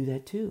 I can do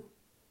that too.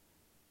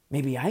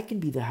 Maybe I can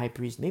be the high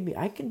priest. Maybe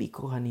I can be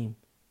Kohanim.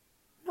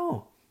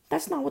 No,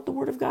 that's not what the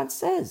Word of God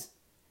says.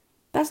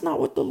 That's not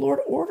what the Lord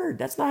ordered.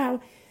 That's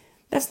not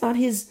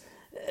his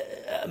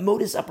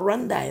modus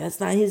operandi. That's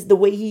not the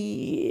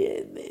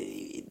way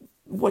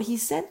what he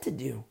said to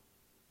do.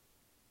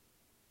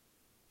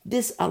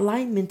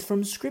 Disalignment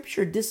from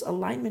Scripture,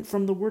 disalignment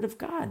from the Word of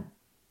God.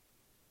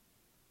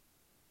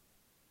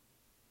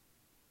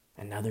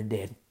 And now they're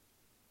dead.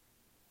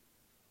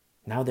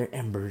 Now they're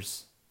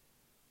embers.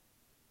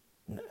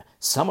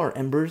 Some are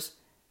embers.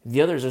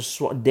 The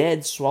others are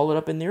dead, swallowed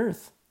up in the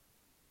earth.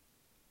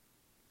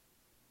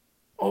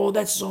 Oh,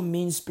 that's so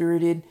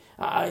mean-spirited.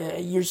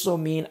 You're so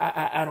mean.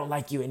 I don't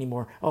like you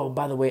anymore. Oh,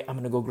 by the way, I'm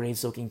going to go grave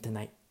soaking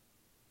tonight.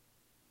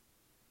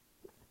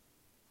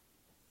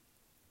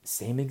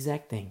 Same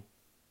exact thing.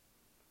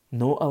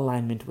 No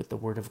alignment with the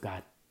Word of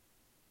God.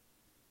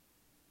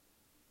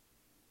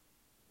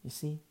 You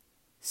see?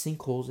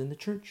 Sinkholes in the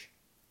church.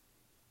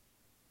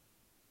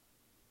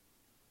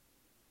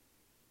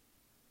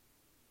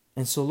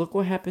 And so look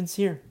what happens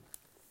here.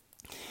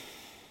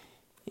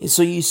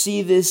 So you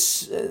see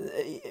this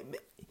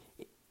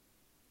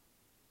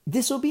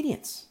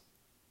disobedience.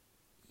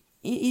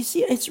 You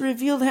see, it's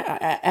revealed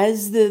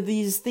as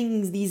these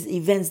things, these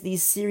events,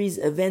 these series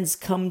events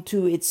come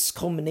to its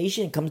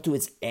culmination, come to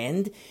its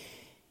end.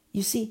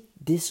 You see,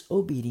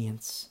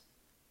 disobedience.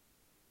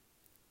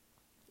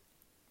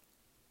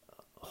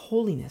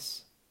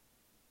 Holiness.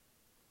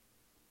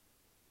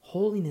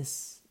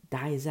 Holiness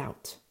dies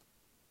out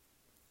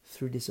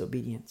through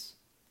disobedience.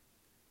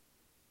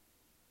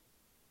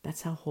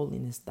 That's how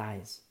holiness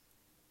dies.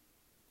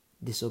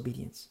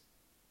 Disobedience.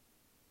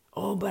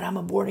 Oh, but I'm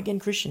a born-again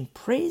Christian.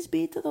 Praise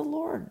be to the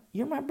Lord.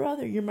 You're my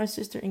brother. You're my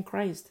sister in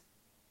Christ.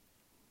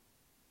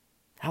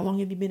 How long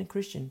have you been a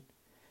Christian?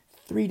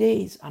 3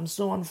 days. I'm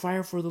so on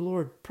fire for the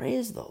Lord.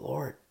 Praise the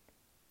Lord.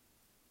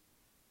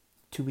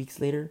 2 weeks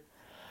later,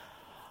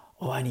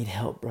 oh, I need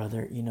help,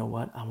 brother. You know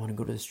what? I want to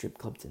go to the strip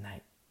club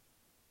tonight.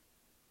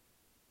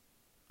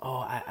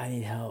 Oh, I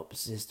need help,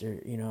 sister.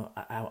 You know,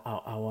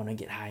 I want to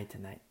get high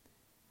tonight.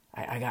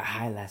 I got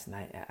high last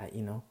night,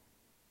 you know.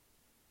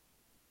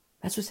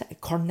 That's what's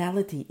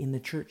carnality in the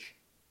church.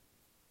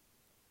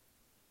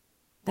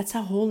 That's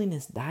how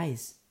holiness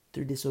dies,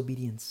 through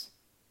disobedience.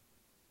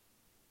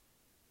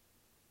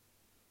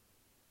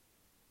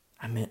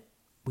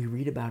 We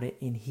read about it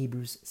in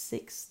Hebrews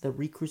 6, the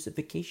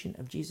re-crucifixion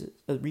of Jesus,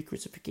 the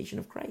re-crucifixion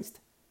of Christ.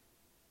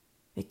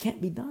 It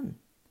can't be done.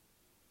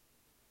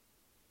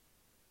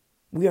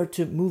 We are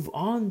to move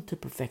on to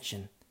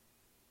perfection.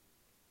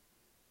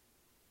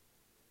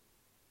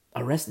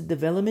 Arrested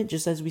development,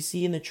 just as we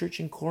see in the church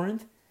in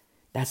Corinth,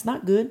 that's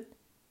not good.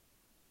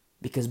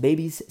 because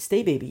babies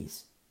stay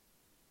babies.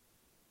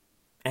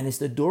 And it's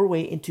the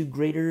doorway into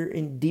greater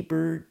and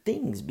deeper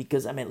things.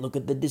 Because, look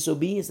at the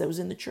disobedience that was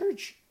in the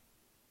church.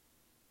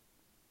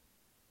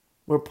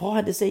 Where Paul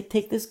had to say,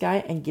 take this guy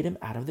and get him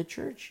out of the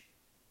church.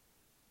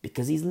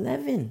 Because he's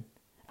leaven.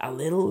 A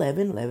little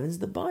leaven leavens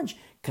the bunch.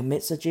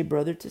 Commit such a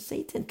brother to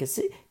Satan.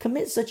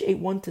 Commit such a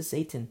one to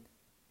Satan.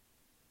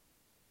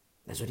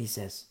 That's what he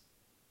says.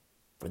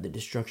 For the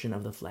destruction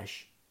of the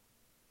flesh.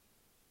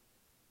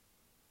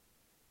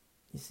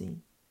 You see?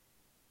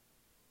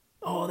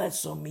 Oh, that's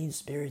so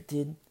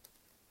mean-spirited.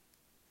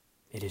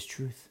 It is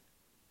truth.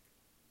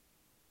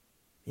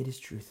 It is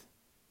truth.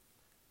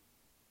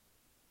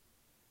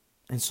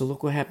 And so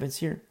look what happens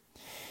here.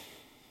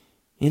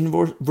 In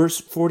verse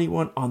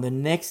 41, on the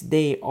next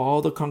day,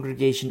 all the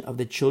congregation of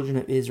the children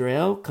of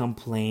Israel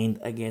complained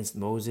against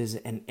Moses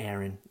and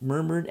Aaron,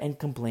 murmured and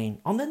complained.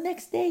 On the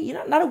next day,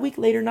 not a week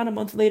later, not a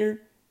month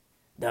later.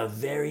 The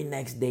very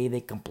next day they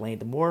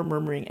complained. More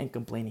murmuring and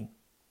complaining.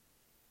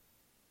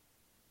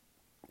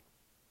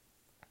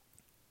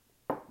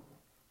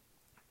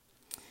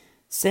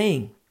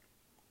 Saying,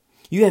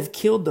 you have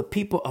killed the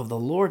people of the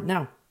Lord.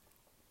 Now,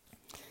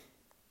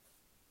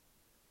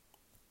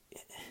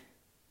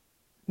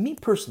 me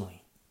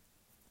personally,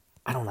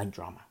 I don't like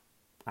drama.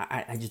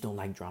 I just don't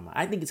like drama.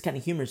 I think it's kind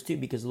of humorous too,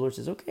 because the Lord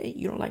says, okay,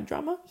 you don't like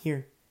drama?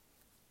 Here,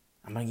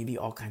 I'm going to give you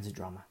all kinds of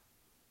drama.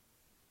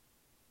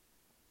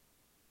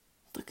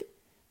 Look,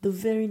 the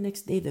very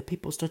next day, the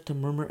people start to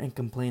murmur and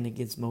complain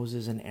against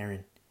Moses and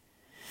Aaron.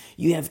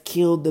 You have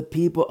killed the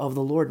people of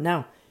the Lord.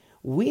 Now,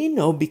 we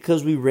know,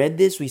 because we read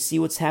this, we see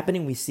what's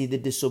happening. We see the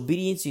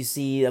disobedience. You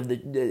see of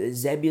the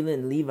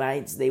Zebulun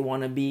Levites, they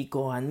want to be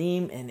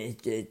Kohanim,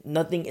 and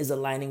nothing is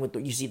aligning with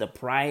you see the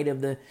pride of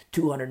the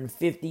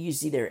 250. You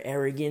see their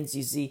arrogance.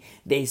 You see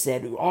they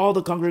said all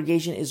the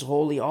congregation is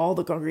holy. All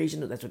the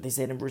congregation, that's what they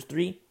said in verse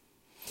 3.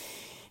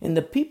 And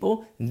the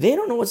people, they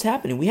don't know what's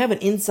happening. We have an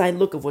inside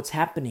look of what's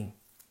happening.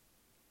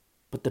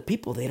 But the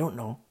people, they don't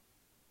know.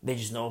 They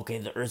just know, okay,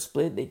 the earth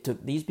split. They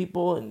took these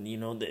people, and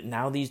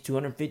now these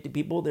 250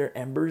 people, they're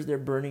embers. They're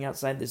burning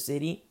outside the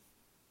city,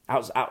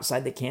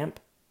 outside the camp.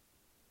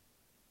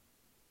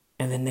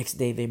 And the next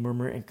day they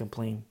murmur and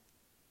complain.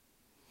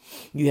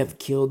 You have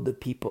killed the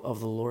people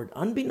of the Lord.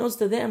 Unbeknownst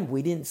to them,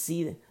 we didn't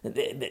see.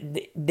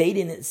 They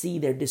didn't see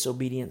their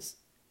disobedience.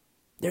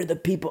 They're the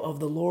people of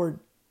the Lord.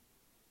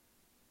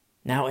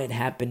 Now it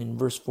happened in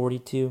verse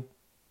 42,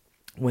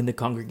 when the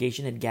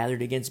congregation had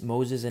gathered against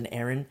Moses and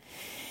Aaron,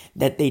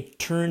 that they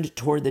turned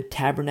toward the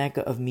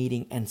tabernacle of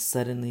meeting, and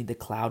suddenly the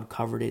cloud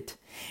covered it,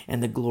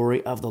 and the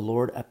glory of the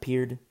Lord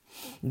appeared.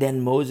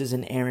 Then Moses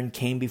and Aaron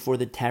came before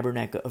the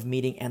tabernacle of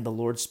meeting, and the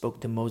Lord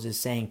spoke to Moses,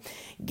 saying,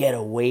 get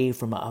away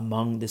from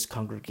among this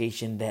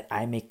congregation, that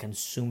I may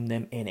consume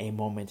them in a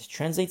moment.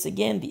 Translates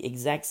again the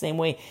exact same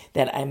way,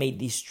 that I may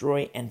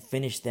destroy and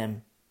finish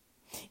them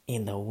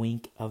in the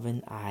wink of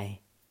an eye.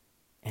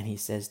 And he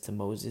says to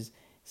Moses,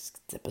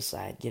 step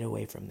aside, get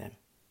away from them.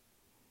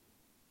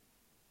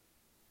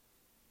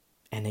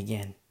 And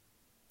again,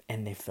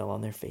 and they fell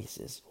on their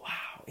faces.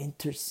 Wow,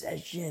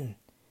 intercession.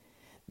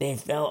 They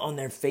fell on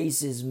their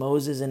faces,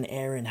 Moses and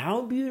Aaron.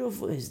 How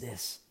beautiful is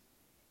this?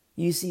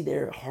 You see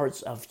their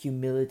hearts of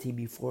humility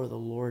before the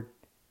Lord.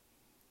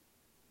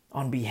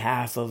 On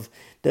behalf of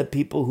the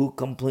people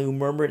who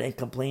murmured and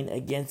complained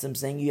against them,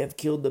 saying, you have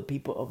killed the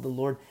people of the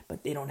Lord.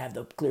 But they don't have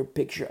the clear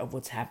picture of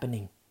what's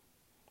happening.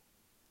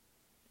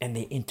 And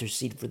they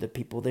intercede for the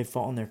people. They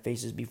fall on their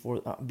faces before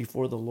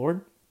the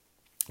Lord.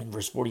 In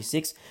verse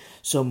 46,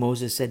 so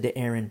Moses said to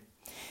Aaron,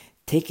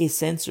 take a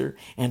censer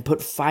and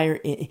put fire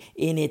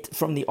in it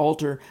from the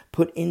altar,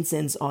 put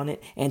incense on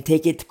it, and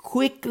take it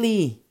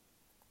quickly.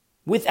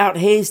 Without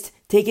haste,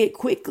 take it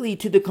quickly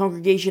to the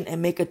congregation and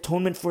make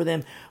atonement for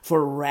them,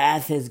 for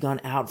wrath has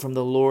gone out from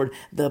the Lord.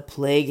 The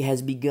plague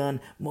has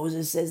begun.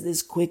 Moses says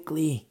this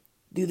quickly.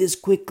 Do this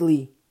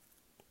quickly.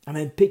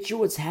 Picture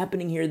what's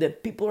happening here. The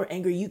people are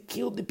angry. You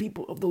killed the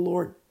people of the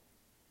Lord.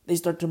 They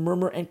start to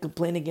murmur and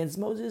complain against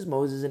Moses.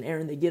 Moses and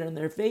Aaron, they get on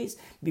their face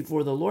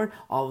before the Lord.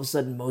 All of a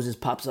sudden, Moses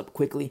pops up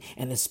quickly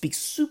and speaks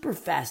super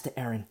fast to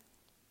Aaron.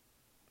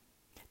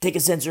 Take a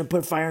censer and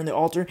put fire on the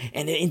altar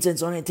and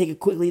incense on it, and take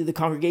it quickly to the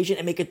congregation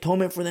and make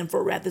atonement for them,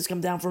 for wrath has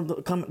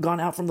gone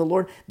out from the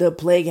Lord. The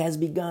plague has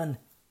begun.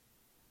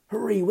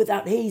 Hurry,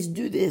 without haste,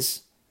 do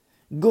this.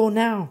 Go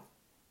now.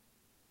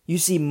 You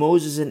see,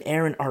 Moses and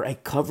Aaron are a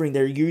covering.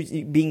 They're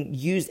being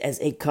used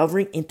as a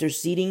covering,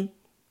 interceding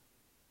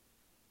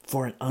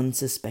for an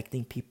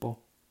unsuspecting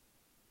people,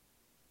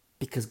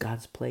 because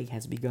God's plague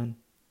has begun.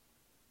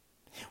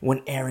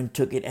 When Aaron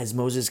took it as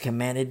Moses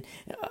commanded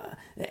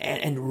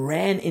and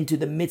ran into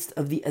the midst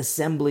of the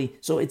assembly.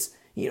 So it's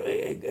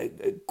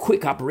a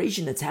quick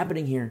operation that's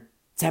happening here.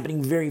 It's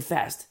happening very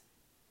fast.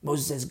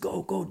 Moses says,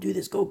 go, do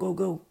this,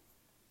 go.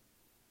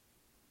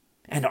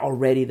 And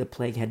already the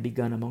plague had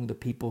begun among the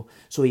people.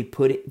 So he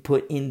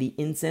put in the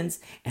incense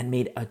and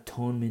made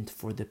atonement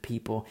for the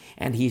people.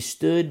 And he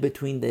stood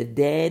between the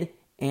dead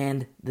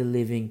and the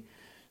living.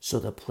 So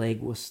the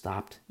plague was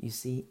stopped. You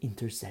see,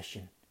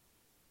 intercession.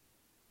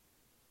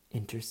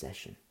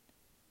 Intercession.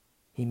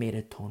 He made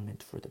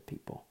atonement for the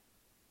people.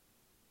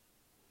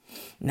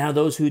 Now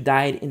those who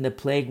died in the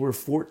plague were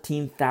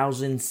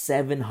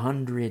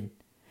 14,700,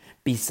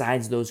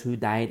 besides those who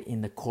died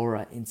in the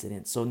Korah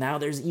incident. So now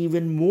there's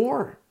even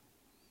more.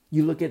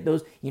 You look at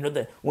those,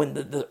 when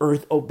the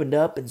earth opened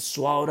up and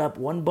swallowed up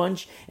one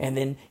bunch, and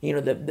then,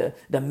 the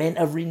men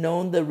of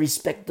renown, the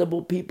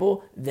respectable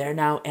people, they're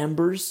now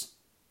embers,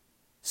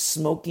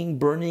 smoking,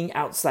 burning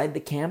outside the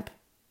camp.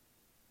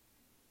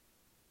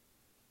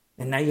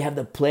 And now you have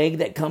the plague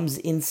that comes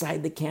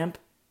inside the camp.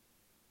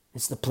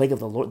 It's the plague of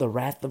the Lord, the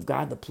wrath of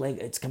God, the plague,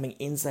 it's coming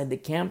inside the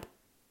camp.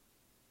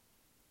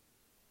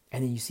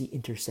 And then you see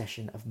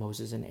intercession of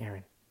Moses and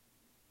Aaron.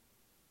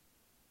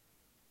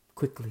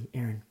 Quickly,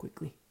 Aaron,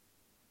 quickly.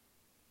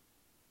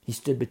 He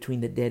stood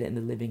between the dead and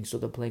the living, so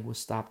the plague was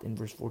stopped in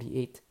verse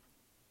 48.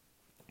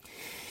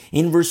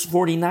 In verse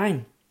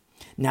 49,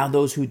 now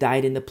those who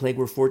died in the plague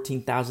were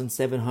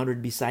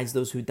 14,700, besides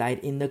those who died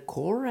in the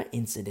Korah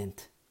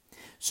incident.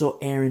 So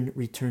Aaron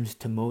returned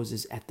to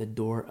Moses at the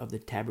door of the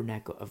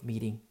tabernacle of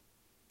meeting,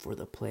 for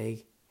the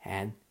plague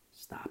had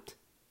stopped.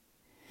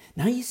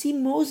 Now you see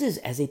Moses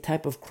as a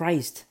type of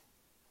Christ.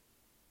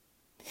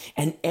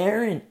 And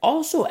Aaron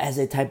also as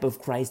a type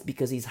of Christ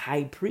because he's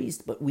high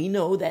priest. But we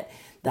know that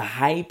the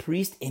high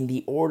priest in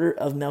the order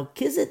of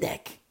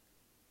Melchizedek.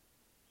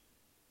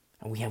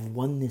 And we have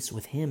oneness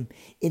with him,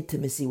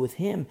 intimacy with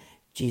him,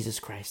 Jesus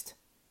Christ.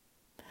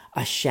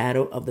 A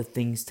shadow of the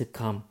things to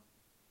come.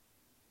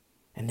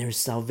 And there is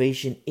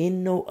salvation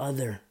in no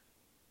other,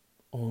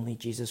 only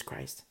Jesus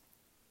Christ.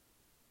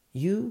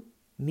 You,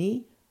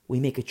 me, we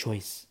make a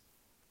choice.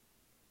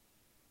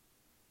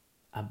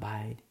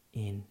 Abide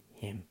in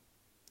him.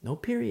 No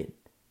period.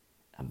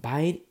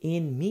 Abide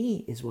in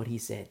me is what he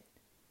said.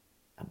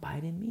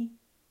 Abide in me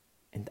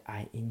and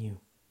I in you.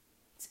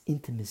 It's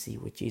intimacy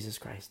with Jesus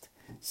Christ,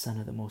 Son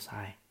of the Most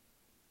High.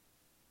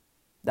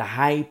 The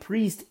high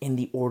priest in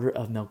the order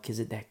of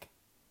Melchizedek.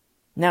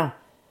 Now,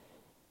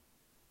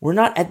 we're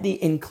not at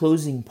the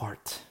enclosing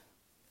part.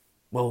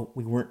 Well,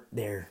 we weren't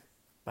there,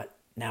 but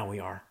now we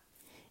are.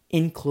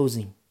 In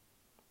closing,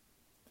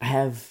 I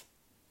have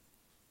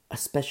a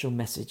special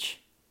message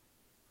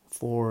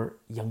for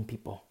young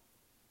people.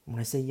 When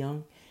I say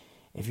young,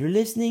 if you're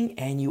listening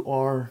and you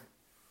are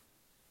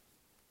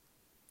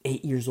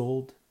 8 years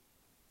old,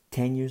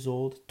 10 years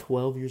old,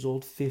 12 years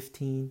old,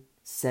 15,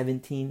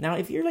 17. Now,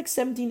 if you're like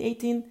 17,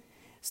 18,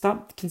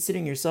 stop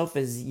considering yourself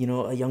as,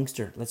 a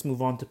youngster. Let's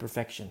move on to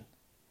perfection.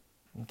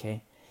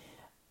 Okay?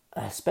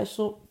 A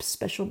special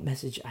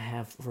message I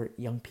have for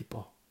young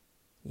people.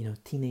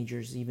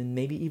 Teenagers,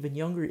 maybe even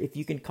younger, if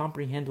you can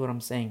comprehend what I'm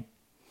saying.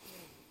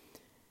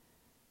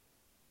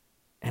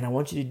 And I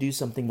want you to do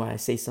something while I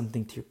say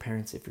something to your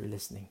parents if you're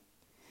listening.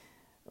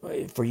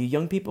 For you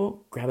young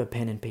people, grab a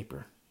pen and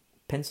paper.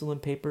 Pencil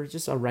and paper,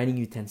 just a writing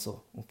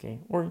utensil, okay?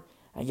 Or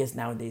I guess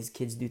nowadays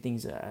kids do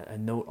things, a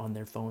note on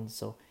their phones.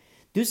 So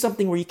do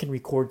something where you can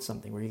record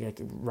something, where you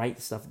can write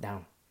stuff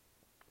down.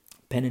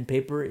 Pen and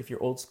paper, if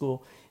you're old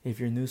school. If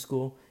you're new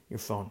school, your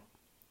phone.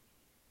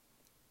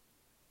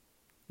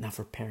 Now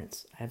for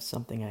parents, I have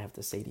something I have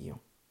to say to you.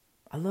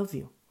 I love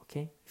you,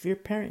 okay? If you're a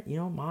parent,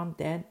 mom,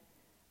 dad,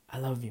 I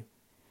love you.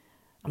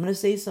 I'm going to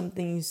say some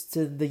things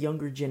to the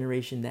younger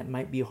generation that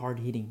might be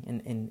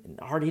hard-hitting and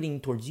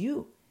hard-hitting towards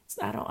you.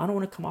 I don't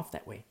want to come off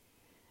that way.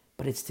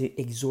 But it's to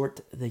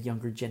exhort the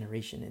younger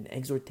generation, an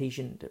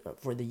exhortation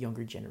for the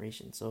younger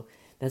generation. So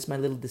that's my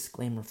little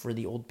disclaimer for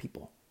the old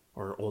people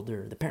or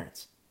older, the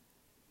parents.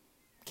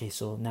 Okay,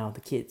 so now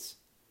the kids.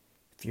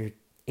 If you're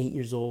 8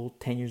 years old,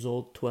 10 years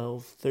old,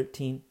 12,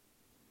 13.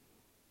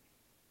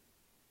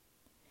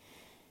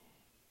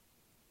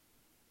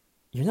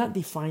 You're not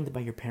defined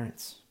by your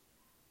parents.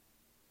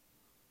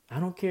 I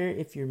don't care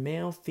if you're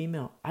male,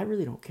 female. I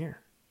really don't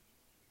care.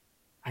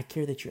 I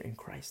care that you're in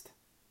Christ.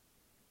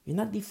 You're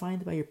not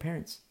defined by your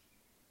parents.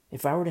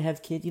 If I were to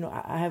have kids,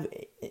 I have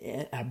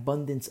an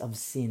abundance of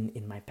sin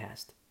in my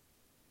past.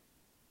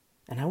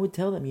 And I would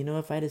tell them,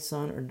 if I had a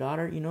son or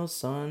daughter,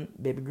 son,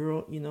 baby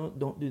girl,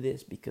 don't do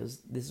this because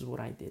this is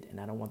what I did.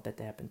 And I don't want that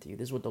to happen to you.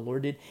 This is what the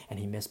Lord did and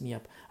he messed me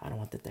up. I don't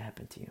want that to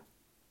happen to you.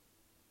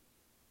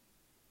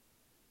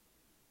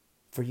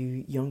 For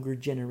you younger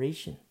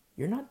generation,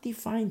 you're not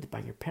defined by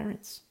your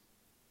parents.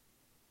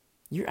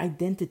 Your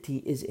identity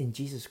is in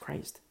Jesus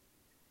Christ.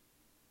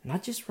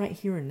 Not just right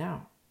here and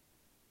now,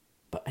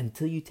 but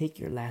until you take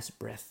your last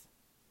breath.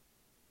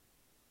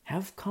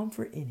 Have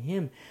comfort in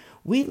him.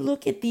 We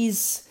look at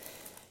these,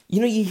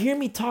 you hear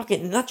me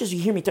talking, not just you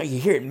hear me talk, you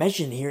hear it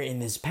mentioned here in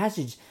this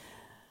passage,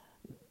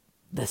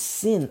 the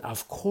sin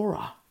of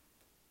Korah.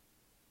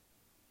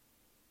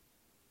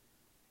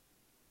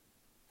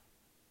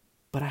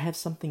 But I have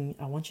something,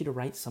 I want you to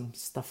write some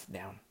stuff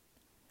down.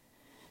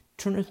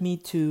 Turn with me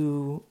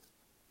to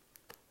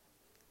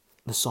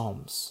the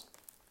Psalms.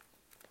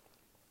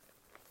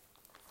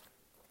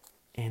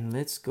 And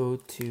let's go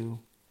to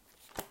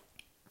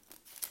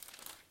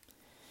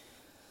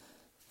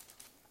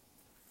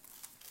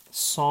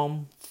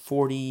Psalm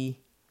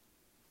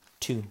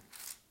 42.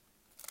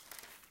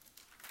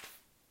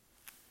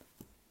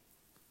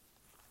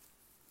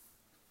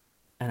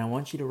 And I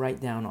want you to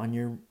write down on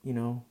your,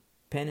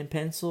 pen and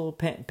pencil,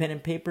 pen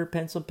and paper,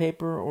 pencil,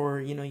 paper, or,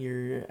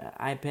 your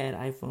iPad,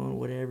 iPhone,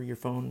 whatever, your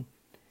phone.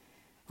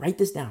 Write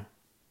this down.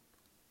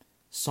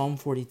 Psalm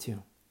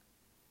 42.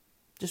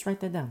 Just write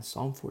that down.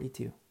 Psalm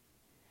 42.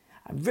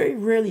 Very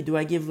rarely do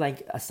I give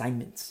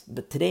assignments,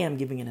 but today I'm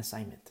giving an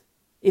assignment,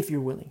 if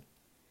you're willing.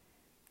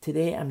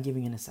 Today I'm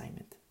giving an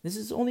assignment. This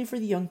is only for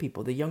the young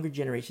people, the younger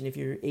generation. If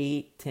you're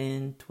 8,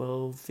 10,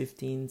 12,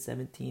 15,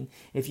 17,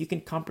 if you can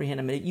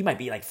comprehend, you might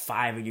be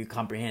 5 and you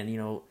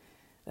comprehend,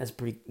 that's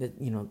pretty,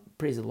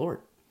 praise the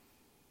Lord.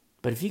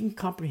 But if you can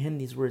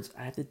comprehend these words,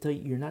 I have to tell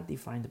you, you're not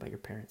defined by your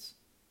parents.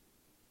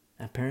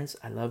 Now, parents,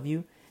 I love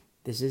you.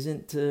 This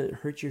isn't to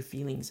hurt your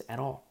feelings at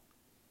all.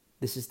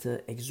 This is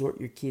to exhort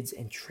your kids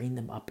and train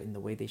them up in the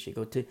way they should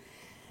go, to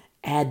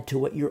add to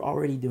what you're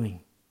already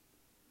doing.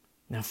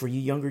 Now, for you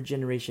younger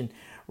generation,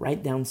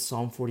 write down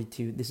Psalm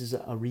 42. This is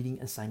a reading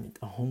assignment,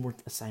 a homework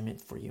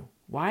assignment for you.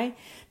 Why?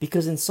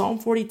 Because in Psalm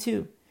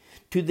 42,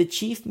 to the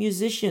chief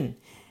musician,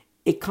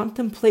 a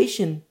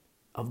contemplation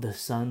of the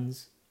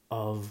sons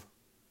of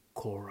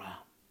Korah.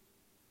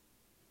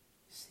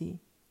 See?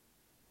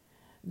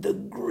 The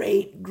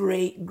great,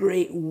 great,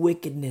 great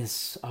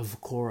wickedness of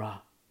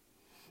Korah.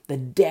 The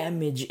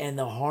damage and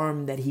the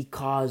harm that he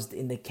caused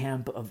in the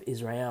camp of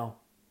Israel.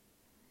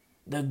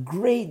 The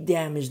great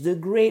damage, the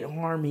great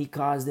harm he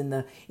caused in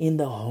the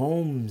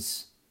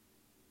homes.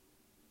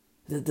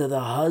 To the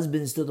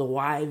husbands, to the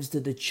wives,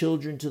 to the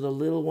children, to the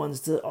little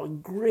ones, to a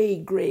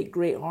great, great,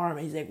 great harm.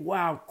 He's like,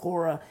 wow,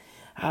 Korah,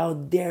 how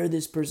dare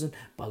this person?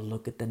 But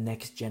look at the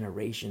next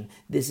generation.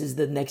 This is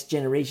the next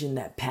generation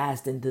that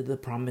passed into the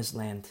promised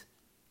land.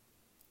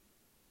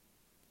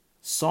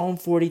 Psalm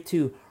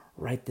 42.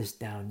 Write this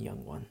down,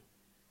 young one.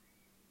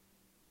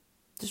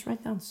 Just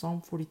write down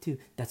Psalm 42.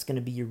 That's going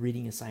to be your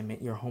reading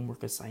assignment, your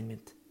homework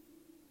assignment.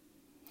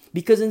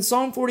 Because in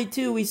Psalm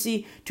 42, we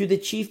see to the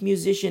chief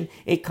musician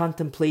a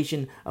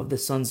contemplation of the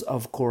sons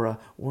of Korah.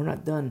 We're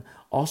not done.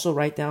 Also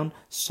write down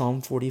Psalm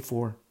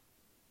 44.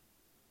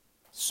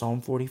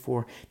 Psalm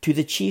 44. To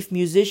the chief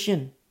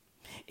musician,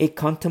 a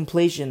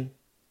contemplation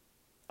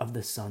of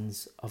the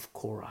sons of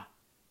Korah.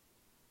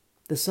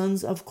 The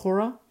sons of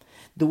Korah,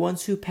 the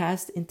ones who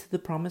passed into the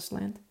promised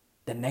land,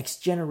 the next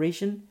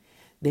generation,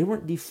 they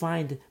weren't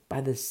defined by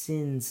the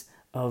sins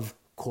of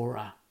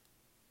Korah.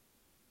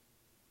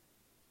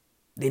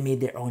 They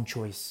made their own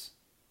choice.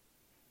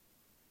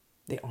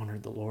 They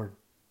honored the Lord.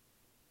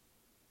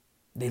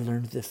 They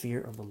learned the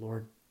fear of the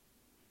Lord.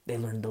 They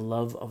learned the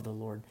love of the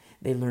Lord.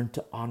 They learned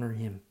to honor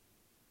Him.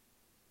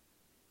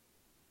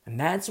 And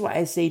that's why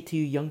I say to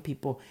you young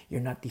people, you're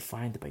not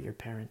defined by your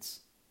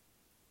parents.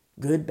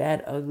 Good,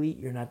 bad, ugly,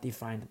 you're not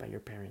defined by your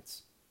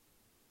parents.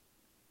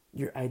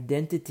 Your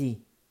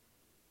identity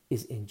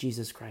is in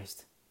Jesus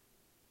Christ.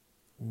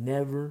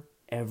 Never,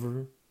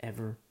 ever,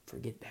 ever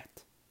forget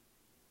that.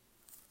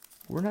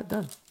 We're not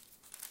done.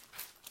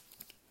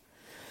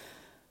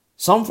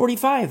 Psalm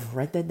 45,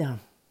 write that down.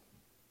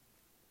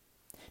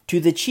 To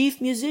the chief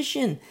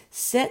musician,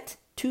 set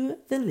to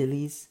the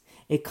lilies,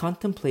 a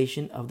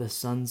contemplation of the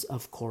sons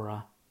of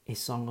Korah, a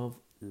song of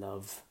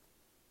love.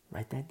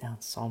 Write that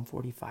down, Psalm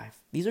 45.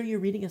 These are your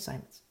reading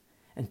assignments.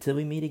 Until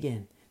we meet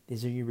again,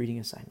 these are your reading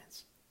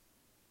assignments.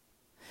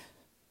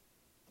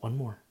 One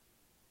more.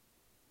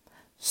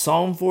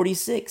 Psalm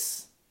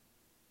 46.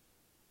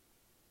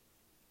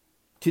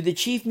 To the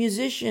chief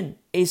musician,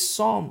 a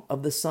psalm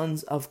of the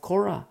sons of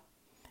Korah,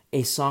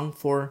 a song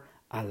for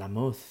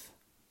Alamoth.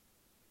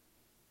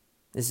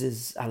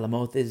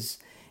 Alamoth is,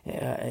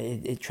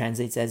 it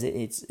translates as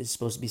it's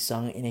supposed to be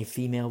sung in a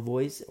female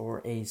voice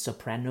or a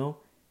soprano.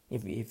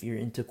 If you're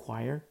into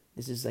choir,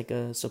 this is like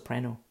a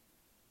soprano.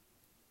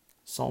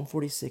 Psalm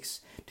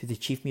 46, to the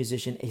chief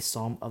musician, a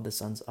psalm of the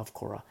sons of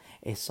Korah,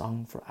 a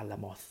song for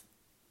Alamoth.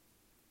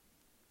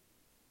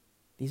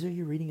 These are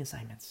your reading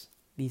assignments.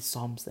 These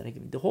psalms that I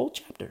give you, the whole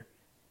chapter.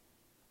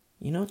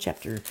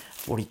 Chapter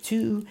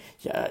 42,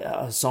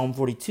 Psalm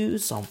 42,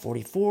 Psalm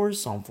 44,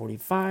 Psalm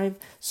 45,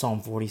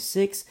 Psalm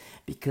 46.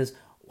 Because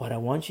what I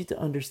want you to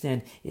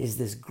understand is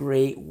this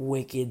great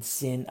wicked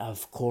sin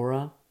of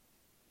Korah.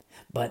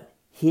 But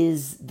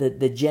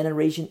the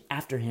generation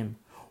after him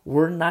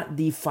were not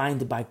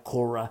defined by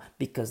Korah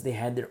because they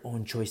had their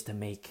own choice to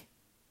make.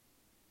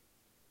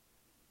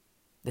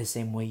 The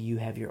same way you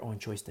have your own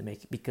choice to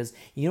make. Because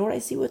you know what I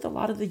see with a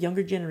lot of the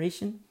younger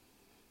generation?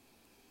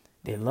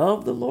 They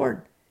love the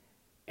Lord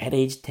at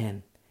age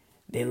 10.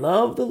 They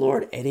love the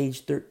Lord at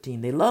age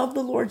 13. They love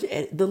the Lord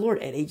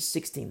at age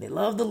 16. They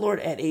love the Lord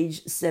at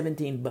age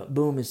 17. But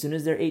boom, as soon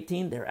as they're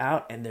 18, they're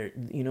out and they're,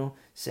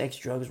 sex,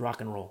 drugs,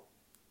 rock and roll.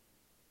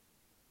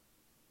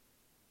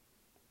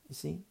 You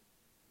see?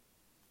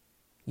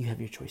 You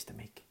have your choice to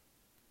make.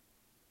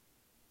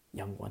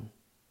 Young one.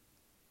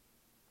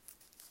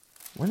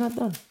 We're not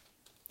done.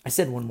 I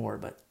said one more,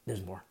 but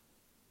there's more.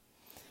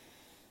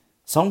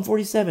 Psalm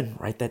 47,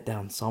 write that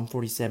down. Psalm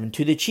 47.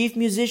 To the chief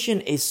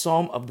musician, a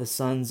psalm of the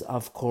sons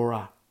of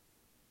Korah.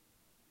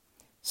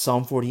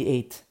 Psalm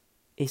 48,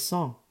 a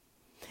song.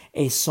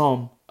 A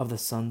psalm of the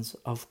sons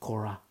of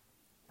Korah.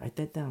 Write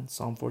that down.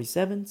 Psalm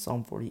 47,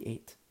 Psalm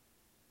 48.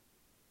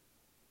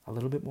 A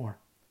little bit more.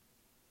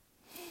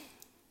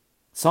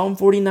 Psalm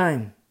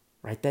 49.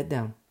 Write that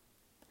down.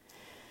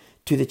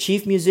 To the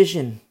chief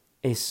musician,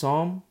 a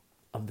psalm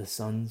of the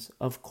sons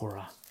of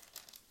Korah.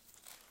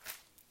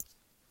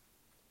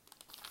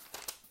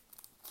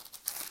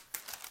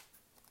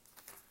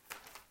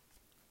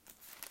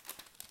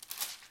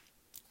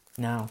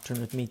 Now turn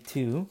with me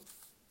to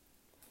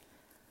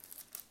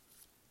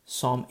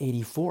Psalm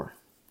 84.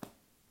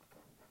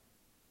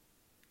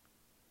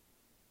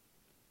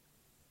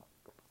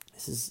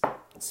 This is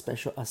a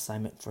special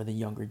assignment for the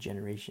younger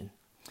generation.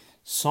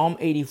 Psalm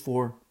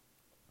 84.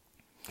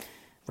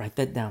 Write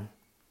that down.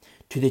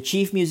 To the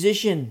chief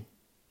musician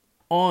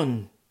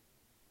on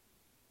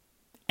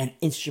an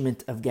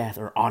instrument of Gath,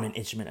 or on an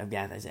instrument of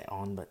Gath. I say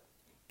on, but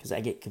because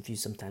I get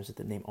confused sometimes with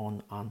the name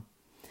on.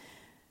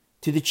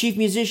 To the chief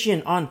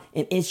musician on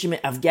an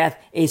instrument of Gath,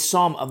 a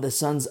psalm of the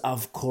sons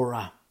of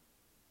Korah.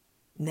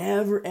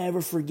 Never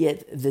ever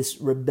forget this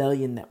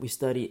rebellion that we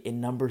studied in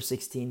Numbers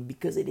 16,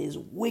 because it is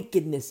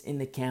wickedness in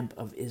the camp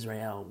of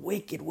Israel.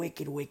 Wicked,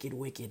 wicked, wicked,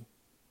 wicked.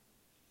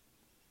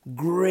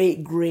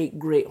 Great, great,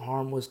 great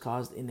harm was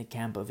caused in the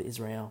camp of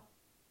Israel.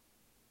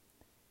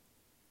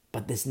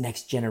 But this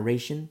next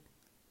generation,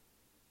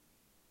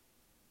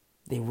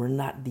 they were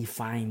not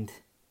defined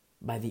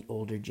by the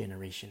older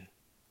generation.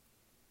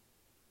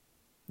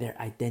 Their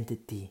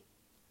identity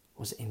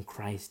was in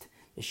Christ,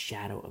 the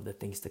shadow of the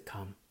things to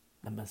come,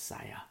 the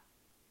Messiah.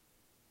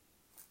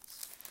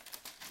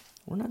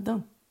 We're not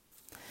done.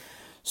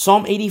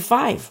 Psalm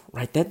 85,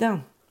 write that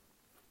down.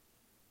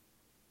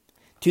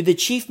 To the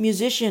chief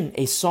musician,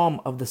 a psalm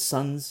of the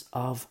sons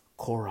of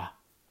Korah.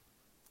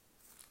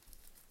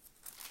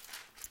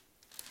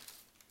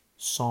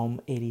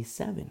 Psalm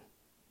 87,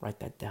 write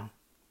that down.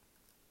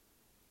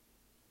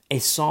 A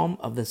psalm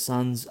of the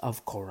sons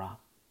of Korah.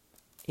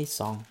 A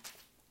song.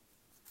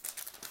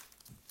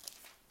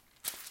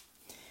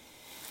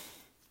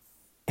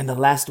 And the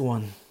last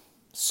one,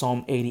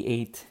 Psalm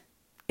 88,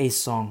 a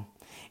song.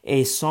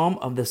 A psalm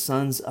of the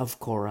sons of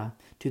Korah,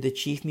 to the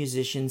chief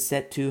musician,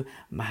 set to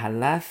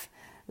Mahalath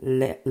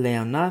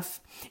Leonath,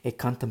 a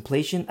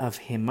contemplation of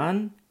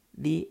Heman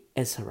the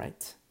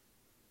Ezrahite.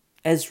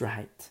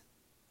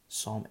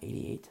 Psalm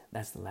 88,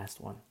 that's the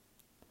last one.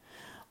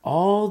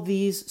 All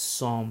these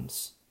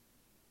psalms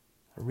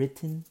are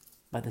written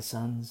by the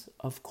sons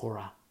of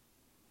Korah.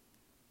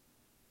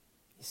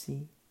 You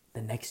see,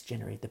 the next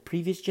generation, the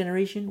previous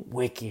generation,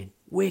 wicked,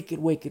 wicked,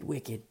 wicked,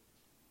 wicked.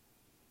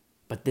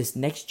 But this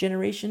next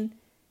generation,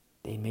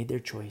 they made their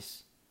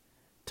choice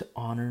to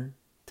honor,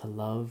 to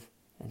love,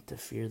 and to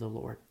fear the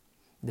Lord.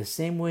 The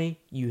same way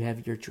you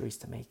have your choice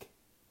to make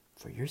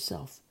for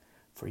yourself,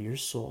 for your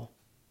soul.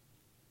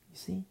 You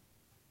see?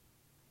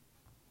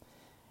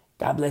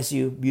 God bless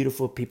you,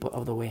 beautiful people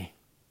of the way.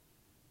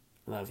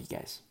 Love you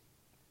guys.